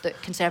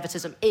that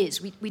conservatism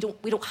is, we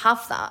don't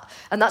have that.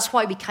 And that's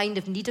why we kind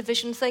of need a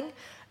vision thing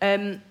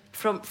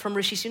from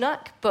Rishi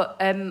Sunak. But,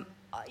 I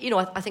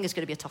think it's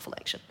going to be a tough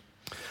election.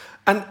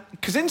 And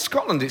because in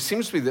Scotland, it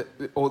seems to be that,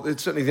 or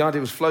certainly the idea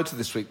was floated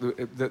this week,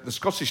 that the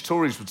Scottish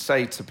Tories would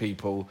say to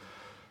people,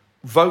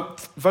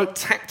 vote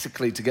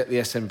tactically to get the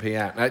SNP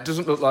out. Now, it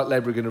doesn't look like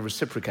Labour are going to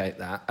reciprocate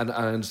that, and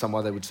I understand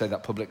why they would say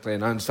that publicly,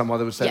 and I understand why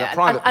they would say that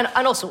privately.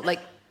 And also, like...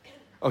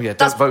 Oh, yeah,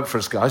 don't vote for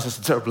us, guys. That's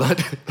a terrible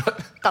idea.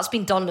 That's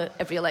been done at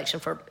every election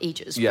for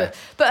ages. Yeah.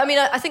 But I mean,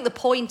 I think the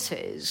point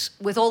is,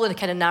 with all the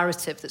kind of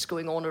narrative that's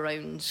going on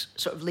around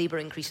sort of Labour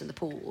increasing the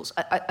polls,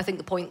 I think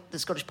the point the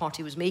Scottish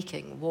Party was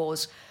making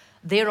was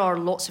there are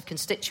lots of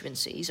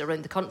constituencies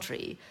around the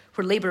country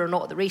where Labour are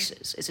not at the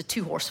races. It's a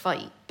two-horse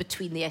fight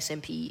between the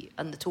SNP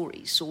and the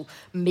Tories. So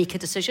make a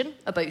decision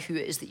about who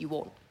it is that you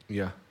want.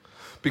 Yeah.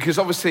 Because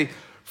obviously,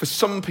 for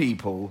some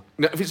people,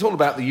 if it's all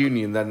about the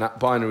union, then that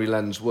binary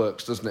lens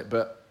works, doesn't it?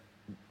 But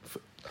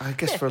I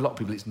guess for a lot of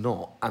people, it's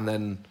not. And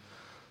then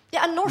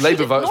and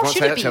Labour voters might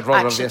say, actually, I'd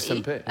rather have the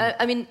SNP.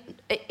 I mean,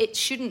 it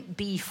shouldn't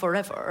be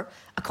forever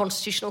a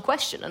constitutional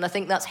question. And I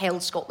think that's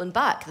held Scotland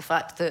back, the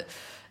fact that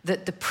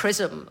the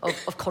prism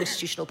of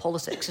constitutional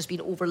politics has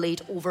been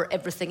overlaid over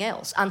everything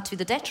else, and to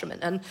the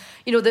detriment. And,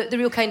 the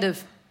real kind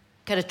of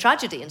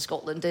tragedy in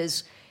Scotland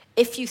is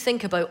if you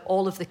think about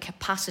all of the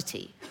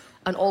capacity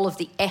and all of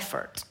the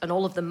effort and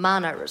all of the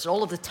man-hours and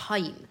all of the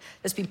time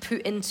that's been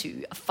put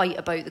into a fight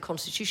about the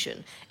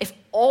Constitution, if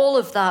all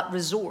of that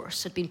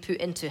resource had been put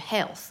into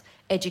health,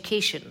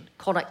 education,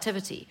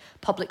 connectivity,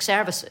 public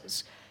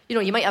services,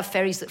 you might have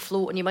ferries that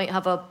float, and you might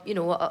have a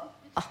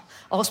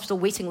hospital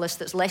waiting list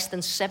that's less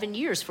than 7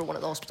 years for one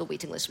of the hospital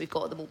waiting lists we've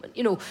got at the moment.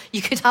 You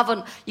could have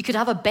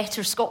a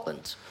better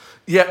Scotland.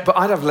 Yeah, but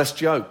I'd have less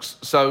jokes.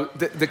 So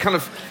the kind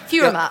of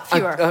fewer, Matt.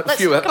 Fewer.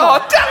 Fewer.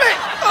 Oh, damn it!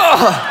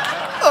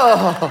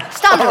 Oh.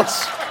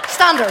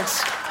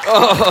 Standards.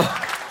 Oh,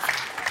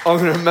 I'm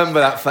going to remember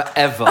that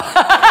forever.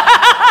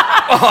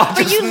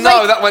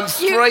 That went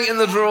straight in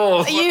the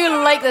drawers. You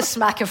like the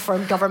smack of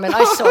firm government.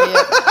 I saw you.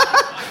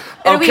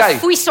 Okay. We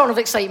feast on of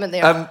excitement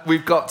there.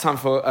 We've got time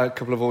for a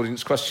couple of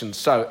audience questions.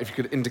 So if you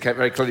could indicate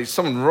very clearly,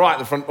 someone right at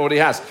the front already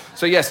has.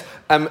 So yes,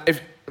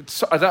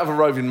 so I don't have a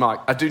roving mic.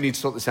 I do need to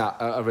sort this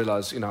out. I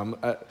realise,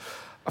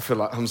 I feel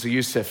like Hamza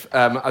Yusuf.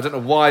 I don't know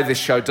why this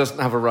show doesn't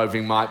have a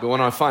roving mic, but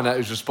when I find out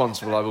who's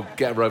responsible, I will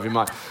get a roving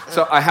mic.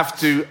 So I have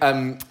to...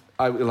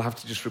 I will have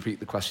to just repeat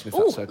the question if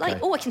that's okay.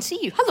 I can see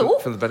you. Hello.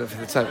 For the benefit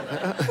of the table.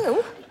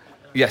 Hello.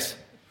 Yes.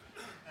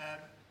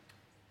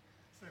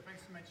 So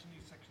thanks for mentioning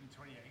Section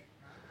 28.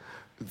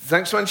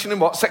 Thanks for mentioning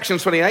what? Section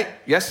 28?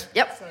 Yes?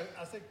 Yep. So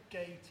as a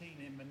gay teen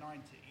in the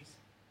 90s,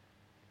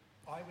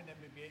 I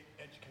remember the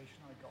education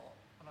I got,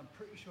 and I'm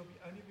pretty sure the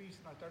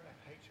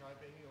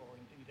HIV or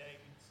indeed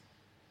AIDS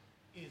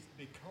is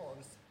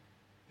because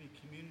the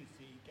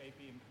community gave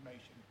the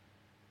information.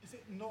 Is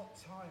it not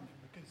time for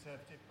the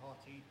Conservative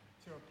Party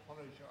to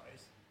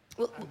apologise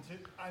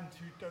and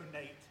to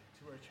donate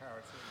to a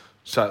charity?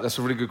 So that's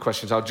a really good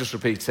question. So I'll just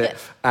repeat it.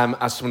 Yeah.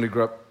 As someone who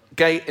grew up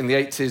gay in the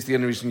 80s, the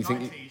only reason you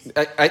think...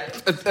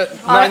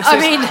 90s. I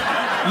mean...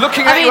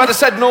 Looking at you, I'd have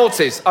said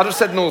noughties. I'd have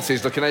said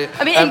noughties looking at you.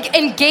 I mean,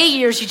 in gay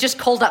years, you just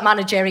called that man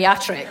a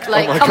geriatric.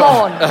 Like, come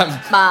on,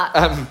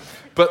 Matt.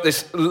 But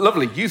this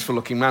lovely,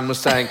 youthful-looking man was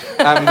saying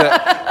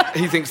that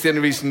he thinks the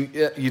only reason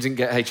you didn't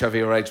get HIV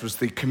or AIDS was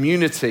the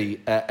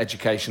community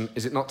education.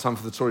 Is it not time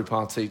for the Tory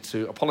party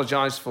to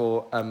apologise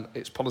for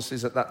its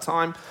policies at that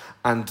time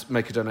and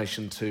make a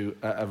donation to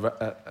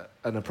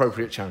an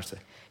appropriate charity?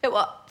 Yeah,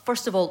 well,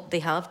 first of all, they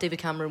have. David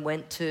Cameron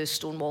went to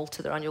Stonewall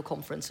to their annual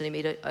conference and he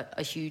made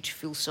a huge,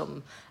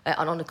 fulsome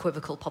and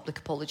unequivocal public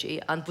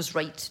apology and was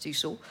right to do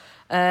so.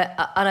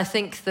 And I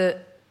think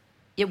that,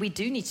 yeah, we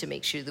do need to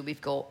make sure that we've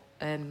got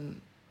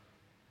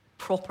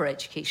proper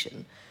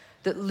education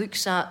that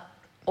looks at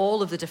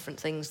all of the different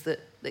things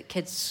that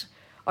kids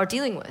are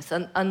dealing with.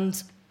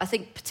 And I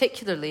think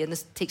particularly, and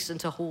this takes us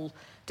into a whole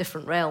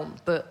different realm,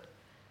 but,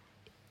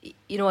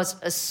 you know,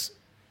 as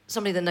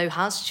somebody that now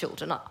has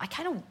children, I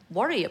kind of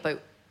worry about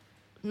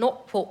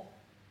not what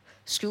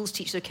schools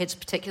teach their kids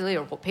particularly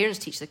or what parents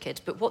teach their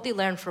kids, but what they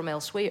learn from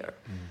elsewhere.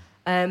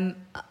 And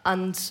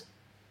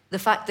the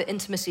fact that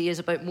intimacy is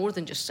about more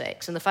than just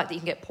sex, and the fact that you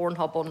can get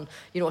Pornhub on,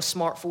 you know, a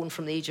smartphone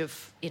from the age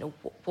of, you know,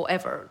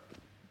 whatever,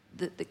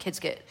 the kids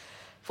get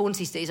phones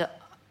these days.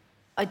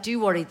 I do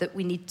worry that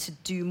we need to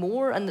do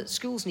more, and that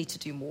schools need to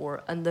do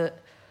more, and that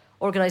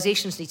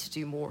organisations need to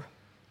do more.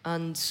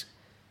 And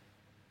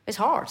it's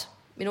hard.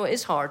 You know, it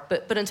is hard.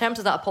 But in terms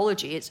of that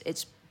apology,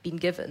 it's been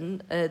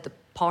given. The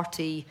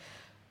party,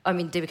 I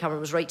mean, David Cameron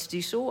was right to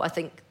do so. I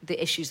think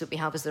the issues that we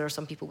have is there are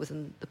some people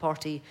within the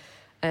party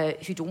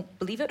who don't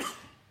believe it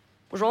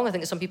was wrong. I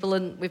think there's some people,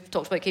 and we've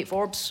talked about Kate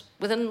Forbes,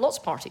 within lots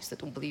of parties that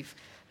don't believe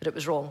that it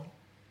was wrong.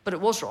 But it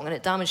was wrong, and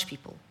it damaged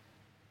people.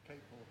 Kate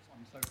Forbes,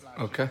 I'm so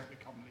glad she's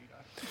become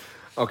leader.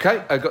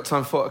 Okay, I've got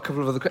time for a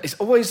couple of other questions.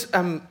 It's always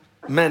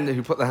men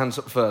who put their hands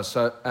up first,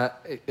 so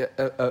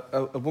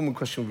a woman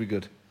question would be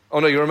good. Oh,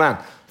 no, you're a man.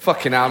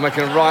 Fucking hell, I'm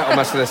making a right old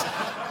mess of this.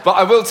 But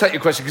I will take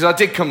your question, because I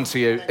did come to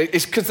you.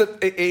 It's because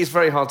it is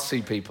very hard to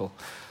see people.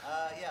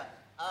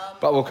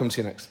 But we'll come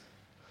to you next.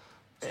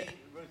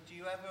 Ruth, do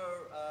you ever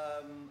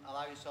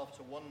allow yourself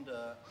to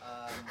wonder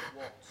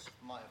what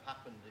might have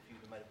happened if you'd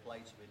have made a play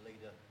to be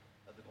leader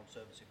of the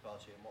Conservative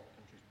Party and what the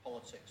country's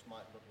politics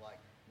might look like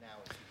now?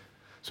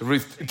 So,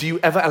 Ruth, do you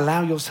ever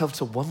allow yourself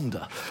to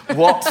wonder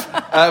what?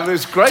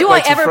 It's great. Do way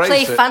I to ever phrase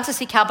play it.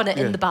 fantasy cabinet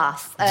in the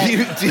bath?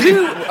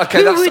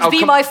 Who would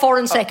be my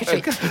foreign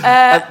secretary?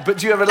 But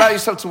do you ever allow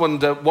yourself to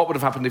wonder what would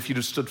have happened if you'd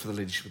have stood for the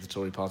leadership of the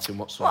Tory party and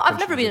what sort of? Well, I've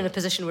never been in a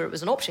position where it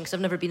was an option because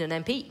I've never been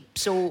an MP.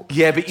 So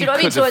yeah, but do you know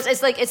what I mean? So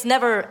it's like it's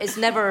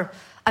never.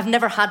 I've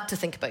never had to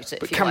think about it.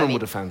 But Cameron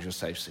would have found you a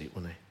safe seat,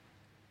 wouldn't he?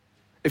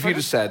 If you'd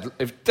have said,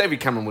 if David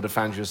Cameron would have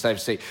found you a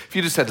safe seat, if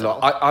you'd have said, look,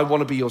 I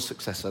want to be your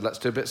successor, let's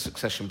do a bit of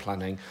succession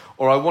planning,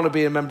 or I want to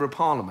be a member of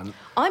Parliament.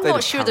 I'm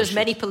not sure there's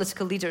many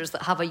political leaders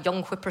that have a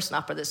young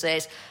whippersnapper that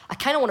says, I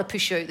kind of want to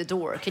push you out the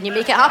door. Can you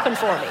make it happen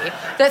for me?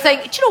 They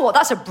think, do you know what?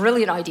 That's a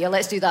brilliant idea.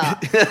 Let's do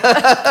that.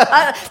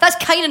 That's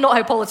kind of not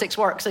how politics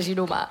works, as you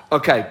know, Matt.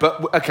 Okay,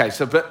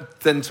 but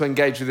then to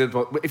engage with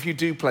the, if you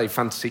do play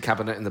fantasy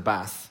cabinet in the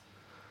bath,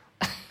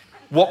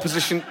 what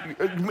position?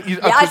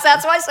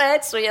 That's what I said.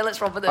 So yeah, let's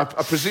run with it.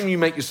 I presume you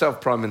make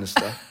yourself Prime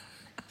Minister.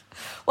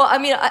 Well, I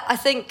mean, I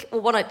think,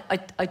 well, one,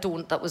 I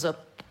don't. That was a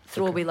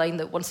throwaway line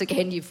that, once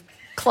again, you've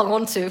clung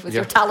onto with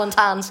your talent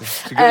hands.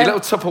 So you got your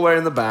little Tupperware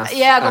in the bath.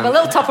 Yeah, I got my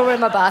little Tupperware in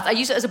my bath. I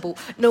use it as a boat.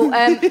 No,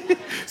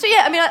 so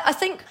yeah, I mean, I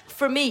think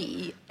for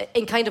me,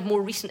 in kind of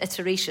more recent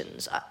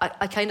iterations,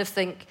 I kind of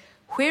think,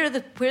 where are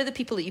the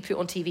people that you put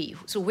on TV?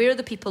 So where are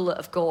the people that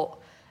have got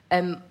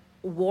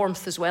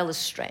warmth as well as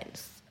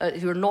strength?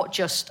 Who are not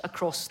just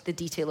across the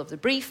detail of the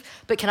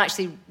brief, but can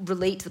actually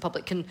relate to the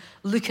public, can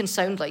look and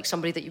sound like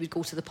somebody that you would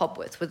go to the pub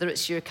with, whether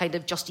it's your kind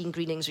of Justine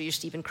Greenings or your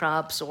Stephen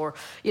Crabs, or,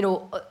 you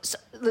know,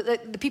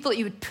 the people that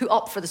you would put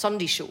up for the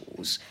Sunday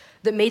shows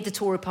that made the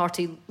Tory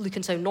party look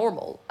and sound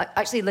normal.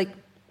 Actually, like,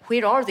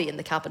 where are they in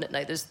the cabinet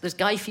now? There's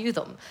guy few of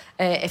them,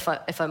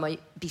 if I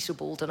might be so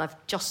bold, and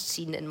I've just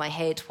seen in my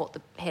head what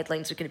the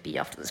headlines are going to be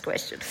after this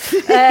question,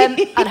 and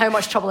how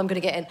much trouble I'm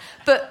going to get in.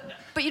 But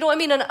you know what I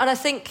mean? And I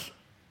think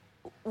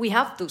we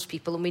have those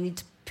people, and we need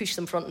to push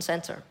them front and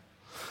centre.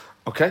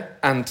 Okay,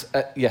 and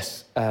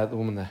yes, the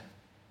woman there.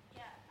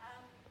 Yeah,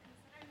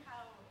 considering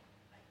how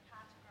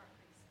categorically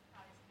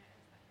surprising it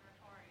is that you're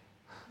a Tory,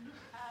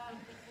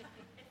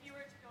 if you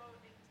were to go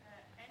into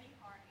any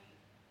party,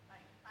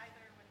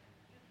 either within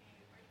the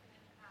UK or even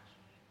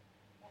internationally,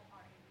 what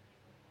party would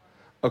you go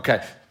for?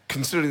 Okay.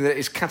 Considering that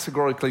it's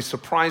categorically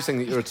surprising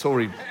that you're a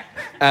Tory,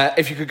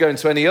 if you could go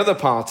into any other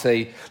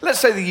party, let's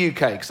say the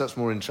UK, because that's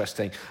more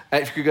interesting.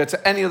 If you could go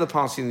to any other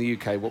party in the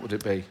UK, what would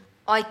it be?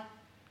 I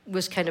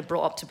was kind of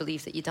brought up to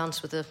believe that you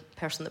dance with the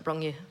person that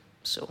brung you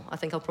So I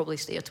think I'll probably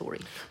stay a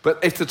Tory. But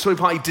if the Tory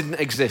party didn't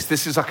exist,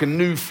 this is like a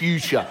new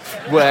future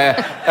where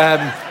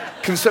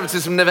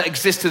conservatism never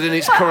existed in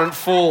its current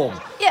form.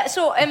 Yeah,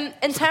 so in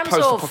terms of...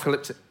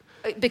 Post-apocalyptic.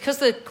 Because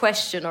the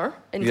questioner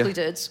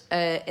included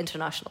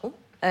international,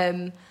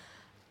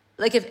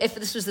 like if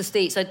this was the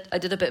States, I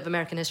did a bit of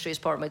American history as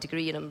part of my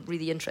degree, and I'm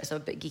really interested,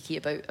 I'm a bit geeky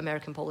about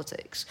American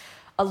politics.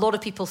 A lot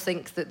of people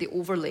think that the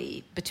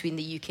overlay between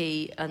the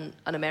UK and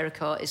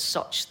America is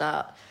such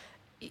that,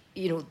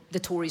 you know, the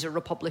Tories are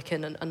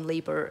Republican and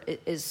Labour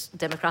is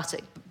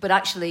Democratic. But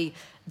actually,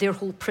 their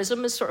whole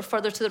prism is sort of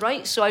further to the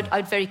right. So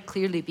I'd very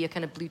clearly be a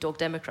kind of blue dog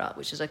Democrat,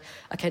 which is a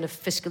kind of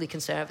fiscally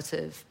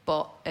conservative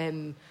but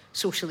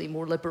socially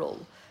more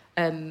liberal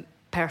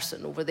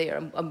person over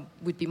there. I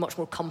would be much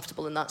more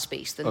comfortable in that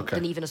space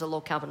than even as a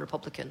log cabin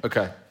Republican.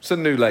 Okay, so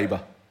New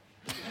Labour.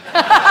 New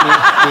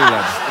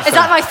Labour. Is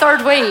that my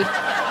third way?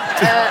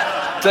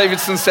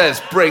 Davidson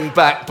says, bring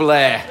back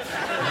Blair.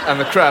 And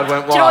the crowd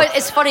went wild. Do you know what?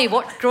 It's funny,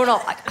 growing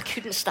up, I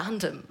couldn't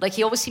stand him. Like,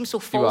 he always seemed so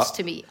false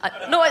to me.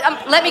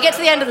 Let me get to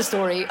the end of the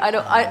story.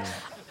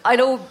 I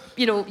know,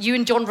 you know, you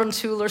and John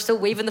Runtoul are still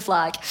waving the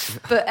flag,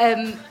 but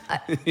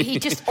he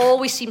just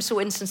always seemed so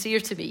insincere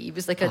to me. He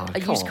was like a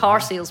used car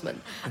salesman.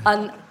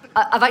 And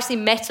I've actually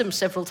met him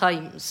several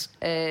times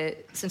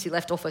since he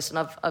left office, and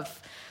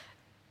I've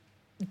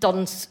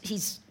done...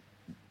 He's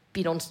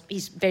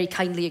very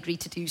kindly agreed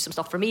to do some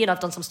stuff for me, and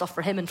I've done some stuff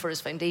for him and for his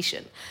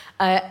foundation.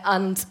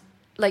 And...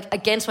 like,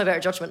 against my better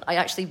judgment, I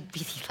actually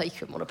really like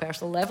him on a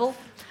personal level.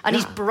 And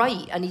he's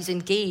bright and he's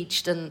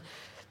engaged and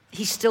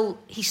he still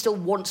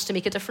wants to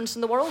make a difference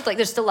in the world. Like,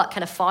 there's still that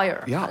kind of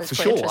fire. Yeah, for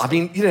sure. I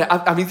mean, you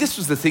know, this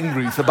was the thing,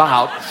 Ruth,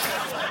 about,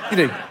 you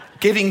know,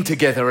 getting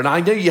together. And I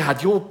know you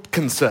had your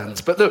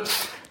concerns, but look,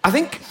 I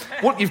think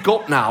what you've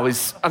got now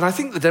is, and I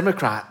think the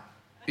Democrat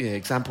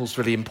example's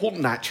really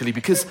important, actually,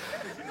 because...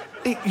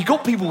 you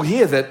got people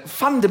here that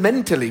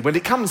fundamentally, when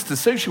it comes to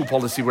social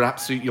policy, we're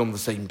absolutely on the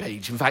same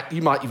page. In fact,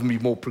 you might even be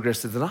more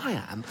progressive than I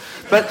am.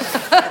 But,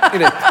 you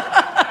know,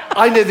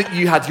 I know that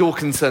you had your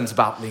concerns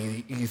about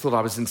me. You thought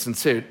I was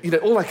insincere. You know,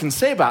 all I can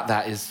say about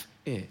that is,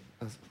 I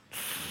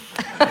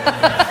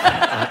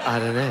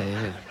don't know.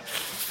 Yeah.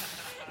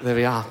 There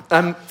we are.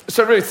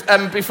 So, Ruth,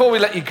 before we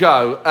let you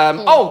go,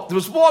 there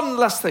was one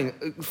last thing.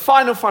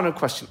 Final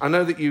question. I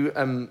know that you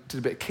did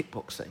a bit of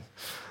kickboxing.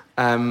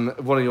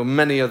 One of your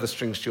many other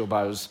strings to your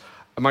bows.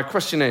 And my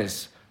question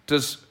is,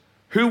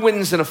 who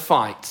wins in a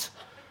fight?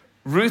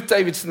 Ruth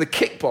Davidson, the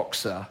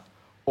kickboxer,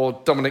 or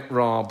Dominic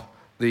Raab,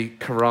 the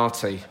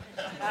karate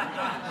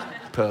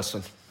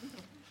person?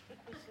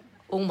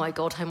 Oh my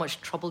God, how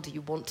much trouble do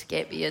you want to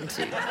get me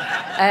into?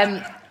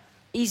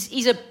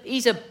 He's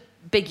a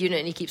big unit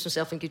and he keeps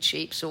himself in good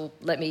shape, so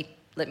let me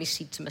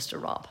cede to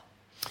Mr. Raab.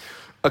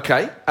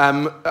 Okay,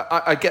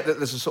 I get that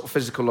there's a sort of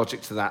physical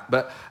logic to that,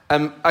 but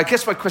I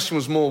guess my question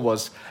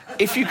was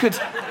if you could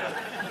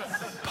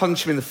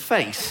punch him in the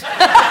face,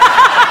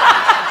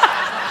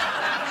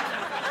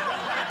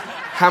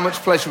 how much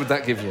pleasure would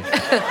that give you?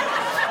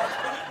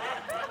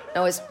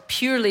 No, it's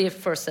purely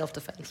for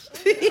self-defense.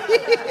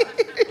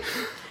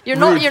 You're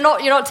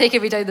not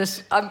taking me down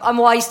this. I'm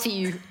wise to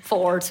you,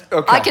 Ford.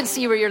 Okay. I can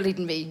see where you're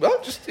leading me.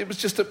 Well, it was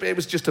just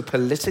a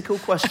political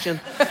question.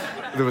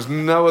 There was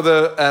no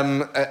other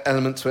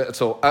element to it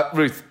at all.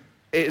 Ruth,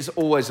 it is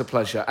always a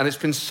pleasure, and it's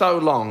been so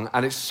long,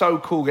 and it's so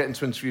cool getting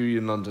to interview you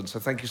in London. So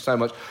thank you so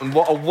much, and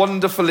what a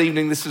wonderful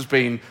evening this has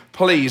been.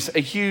 Please, a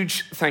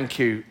huge thank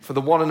you for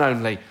the one and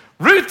only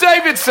Ruth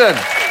Davidson.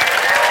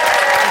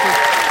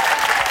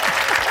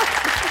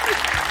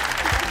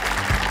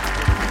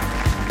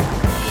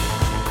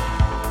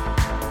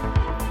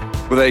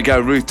 Well, there you go,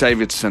 Ruth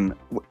Davidson.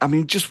 I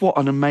mean, just what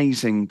an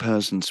amazing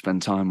person to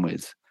spend time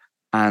with.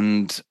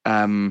 And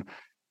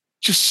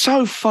just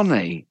so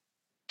funny.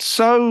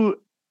 So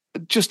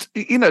just,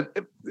 you know,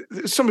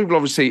 some people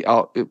obviously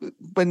are,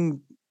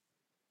 when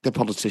they're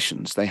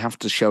politicians, they have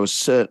to show a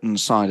certain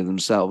side of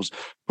themselves.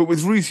 But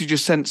with Ruth, you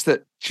just sense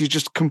that she's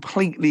just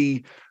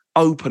completely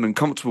open and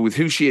comfortable with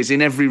who she is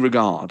in every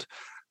regard.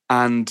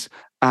 And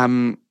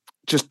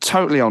just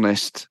totally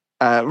honest,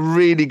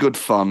 really good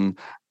fun.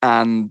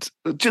 And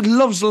just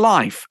loves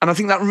life. And I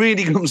think that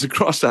really comes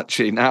across,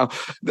 actually. Now,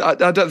 I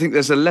don't think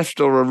there's a left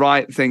or a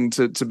right thing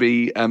to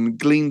be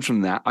gleaned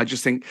from that. I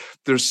just think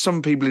there are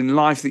some people in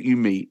life that you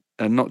meet,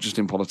 and not just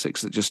in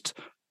politics, that just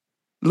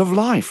love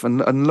life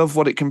and love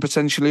what it can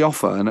potentially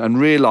offer and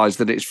realise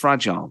that it's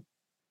fragile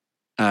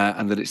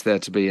and that it's there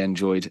to be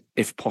enjoyed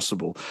if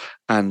possible.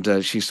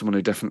 And she's someone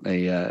who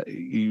definitely,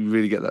 you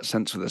really get that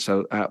sense with her.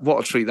 So what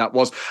a treat that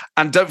was.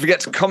 And don't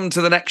forget to come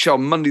to the next show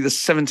on Monday, the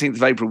 17th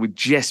of April with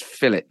Jess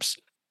Phillips.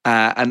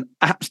 And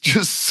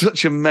just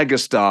such a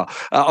megastar.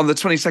 On the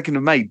 22nd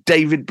of May,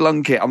 David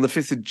Blunkett. On the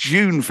 5th of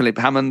June, Philip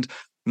Hammond.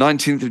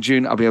 19th of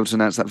June, I'll be able to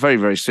announce that very,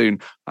 very soon.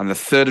 And the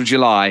 3rd of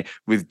July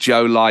with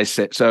Joe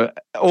Lycett. So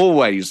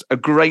always a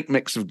great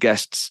mix of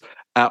guests.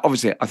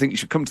 Obviously, I think you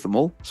should come to them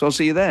all. So I'll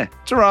see you there.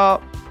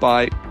 Ta-ra.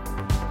 Bye.